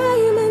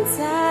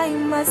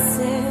time I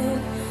said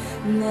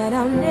that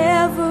I'll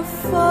never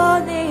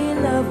fall in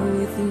love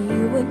with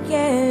you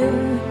again.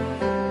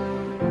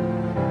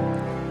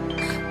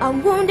 A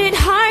wounded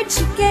heart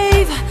you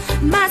gave,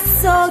 my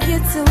soul you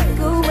took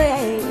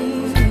away.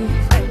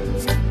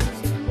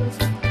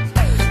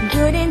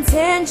 Good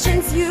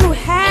intentions you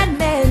had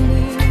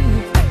many,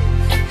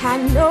 I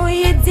know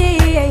you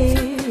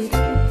did.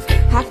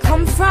 I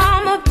come from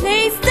a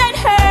place that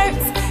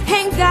hurts,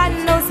 and God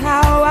knows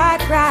how I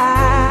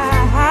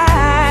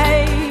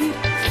cried.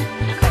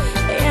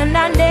 And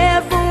I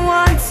never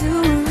want to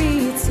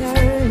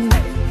return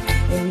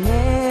and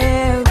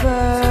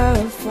never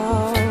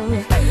fall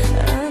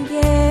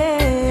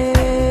again.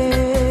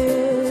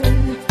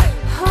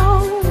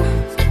 Oh,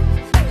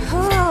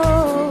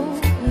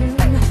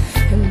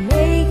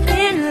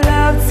 making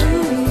love to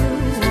you,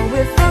 oh,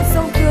 it felt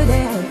so good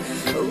and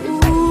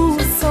ooh,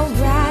 so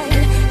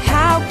right.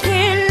 How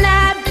can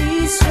I be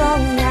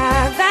strong?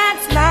 I've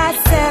asked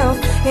myself,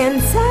 and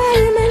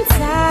time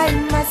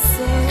I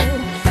said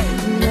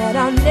that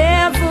I'll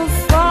never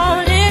fall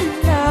in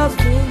love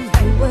with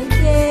you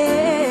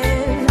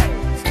again.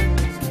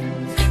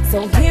 So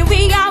here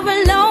we are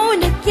alone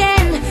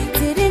again.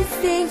 Didn't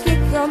think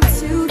it'd come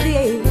to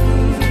this,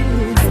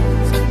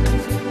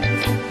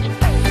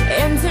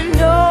 and to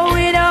know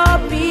it all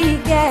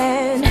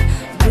began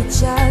with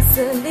just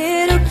a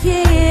little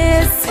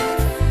kiss.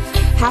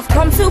 I've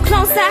come too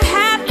close to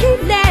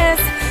happiness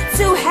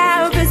to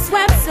have it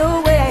swept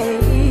away.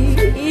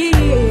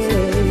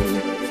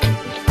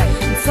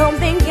 Don't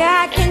think I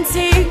can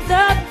take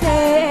the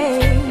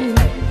pain.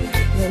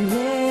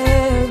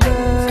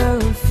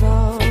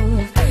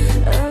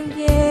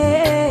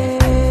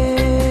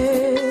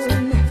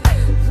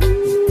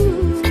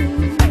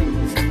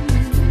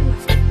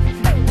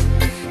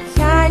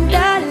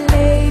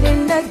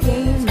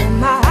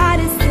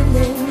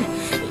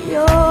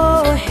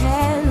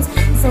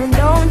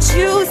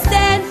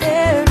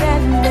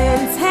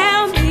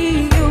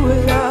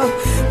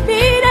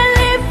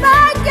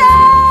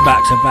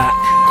 back.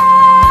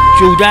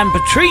 Jordan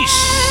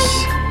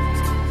Patrice.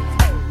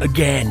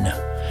 Again.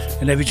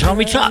 And every time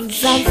we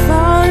touch. I'm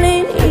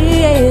falling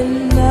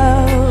in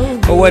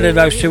love. But where did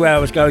those 2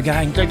 hours go,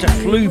 gang? They just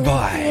flew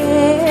by.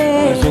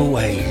 As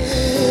always.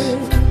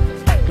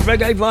 The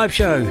Reggae Vibe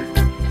Show.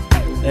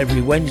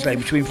 Every Wednesday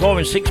between 4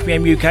 and 6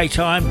 p.m. UK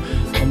time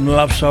on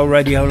Love Soul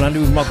Radio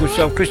London with my good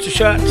self, Chris the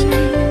Shirt.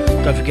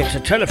 Don't forget to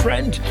tell a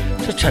friend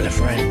to tell a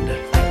friend.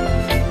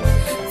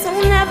 So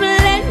never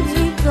let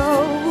me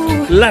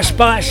go. Las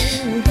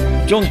Spice,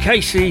 John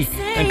Casey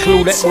and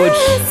Claudette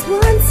Woods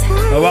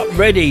are up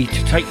ready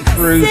to take you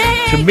through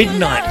to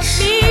midnight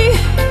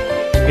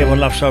here on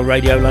Love Soul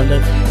Radio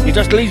London. It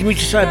just leaves me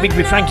to say a big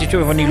thank you to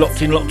everyone who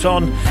locked in, locked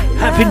on.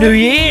 Happy New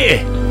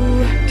Year!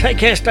 Take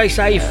care, stay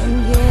safe,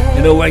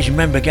 and always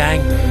remember,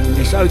 gang,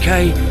 it's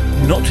okay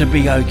not to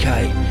be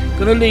okay.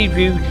 Gonna leave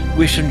you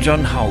with some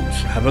John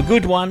Holtz. Have a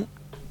good one.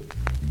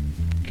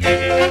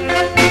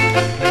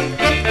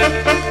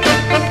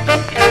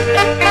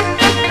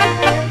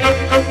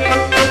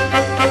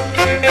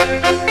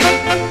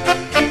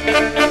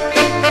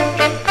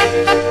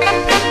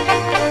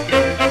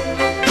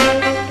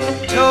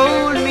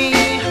 Told me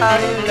how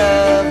you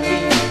love me,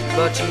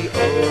 but you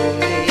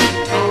only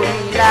told me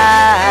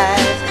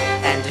lies.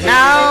 And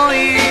now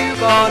you're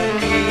gonna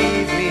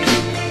leave me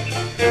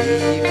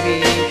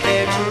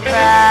here to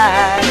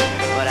cry.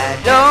 But I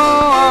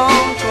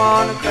don't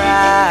wanna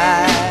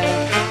cry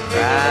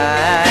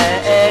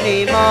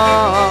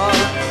anymore.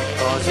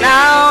 'Cause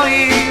now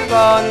you're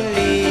gonna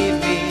leave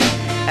me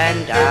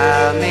and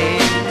I'm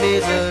in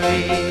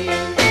misery.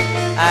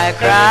 I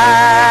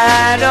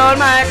cried all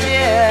my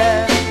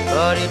tears,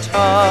 but it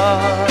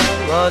all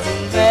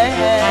wasn't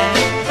vain.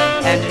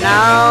 And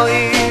now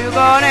you're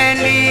gonna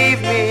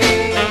leave me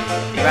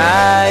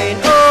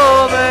crying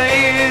over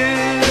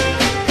you.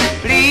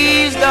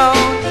 Please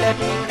don't let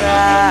me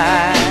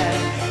cry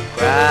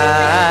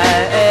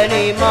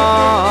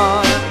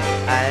anymore.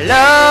 I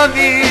love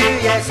you,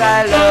 yes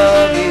I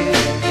love you,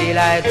 till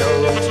I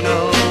don't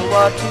know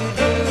what to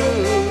do.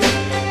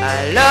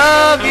 I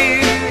love you,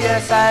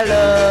 yes I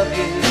love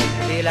you,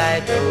 till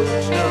I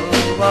don't know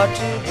what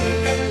to do.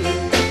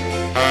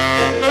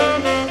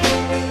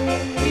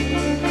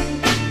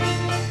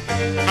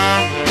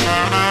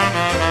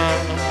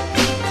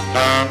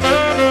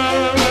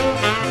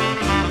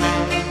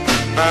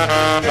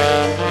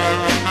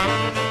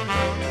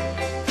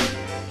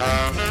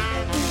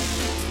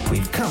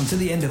 We've come to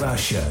the end of our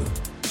show.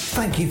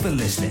 Thank you for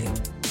listening,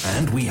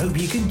 and we hope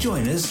you can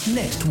join us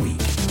next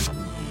week.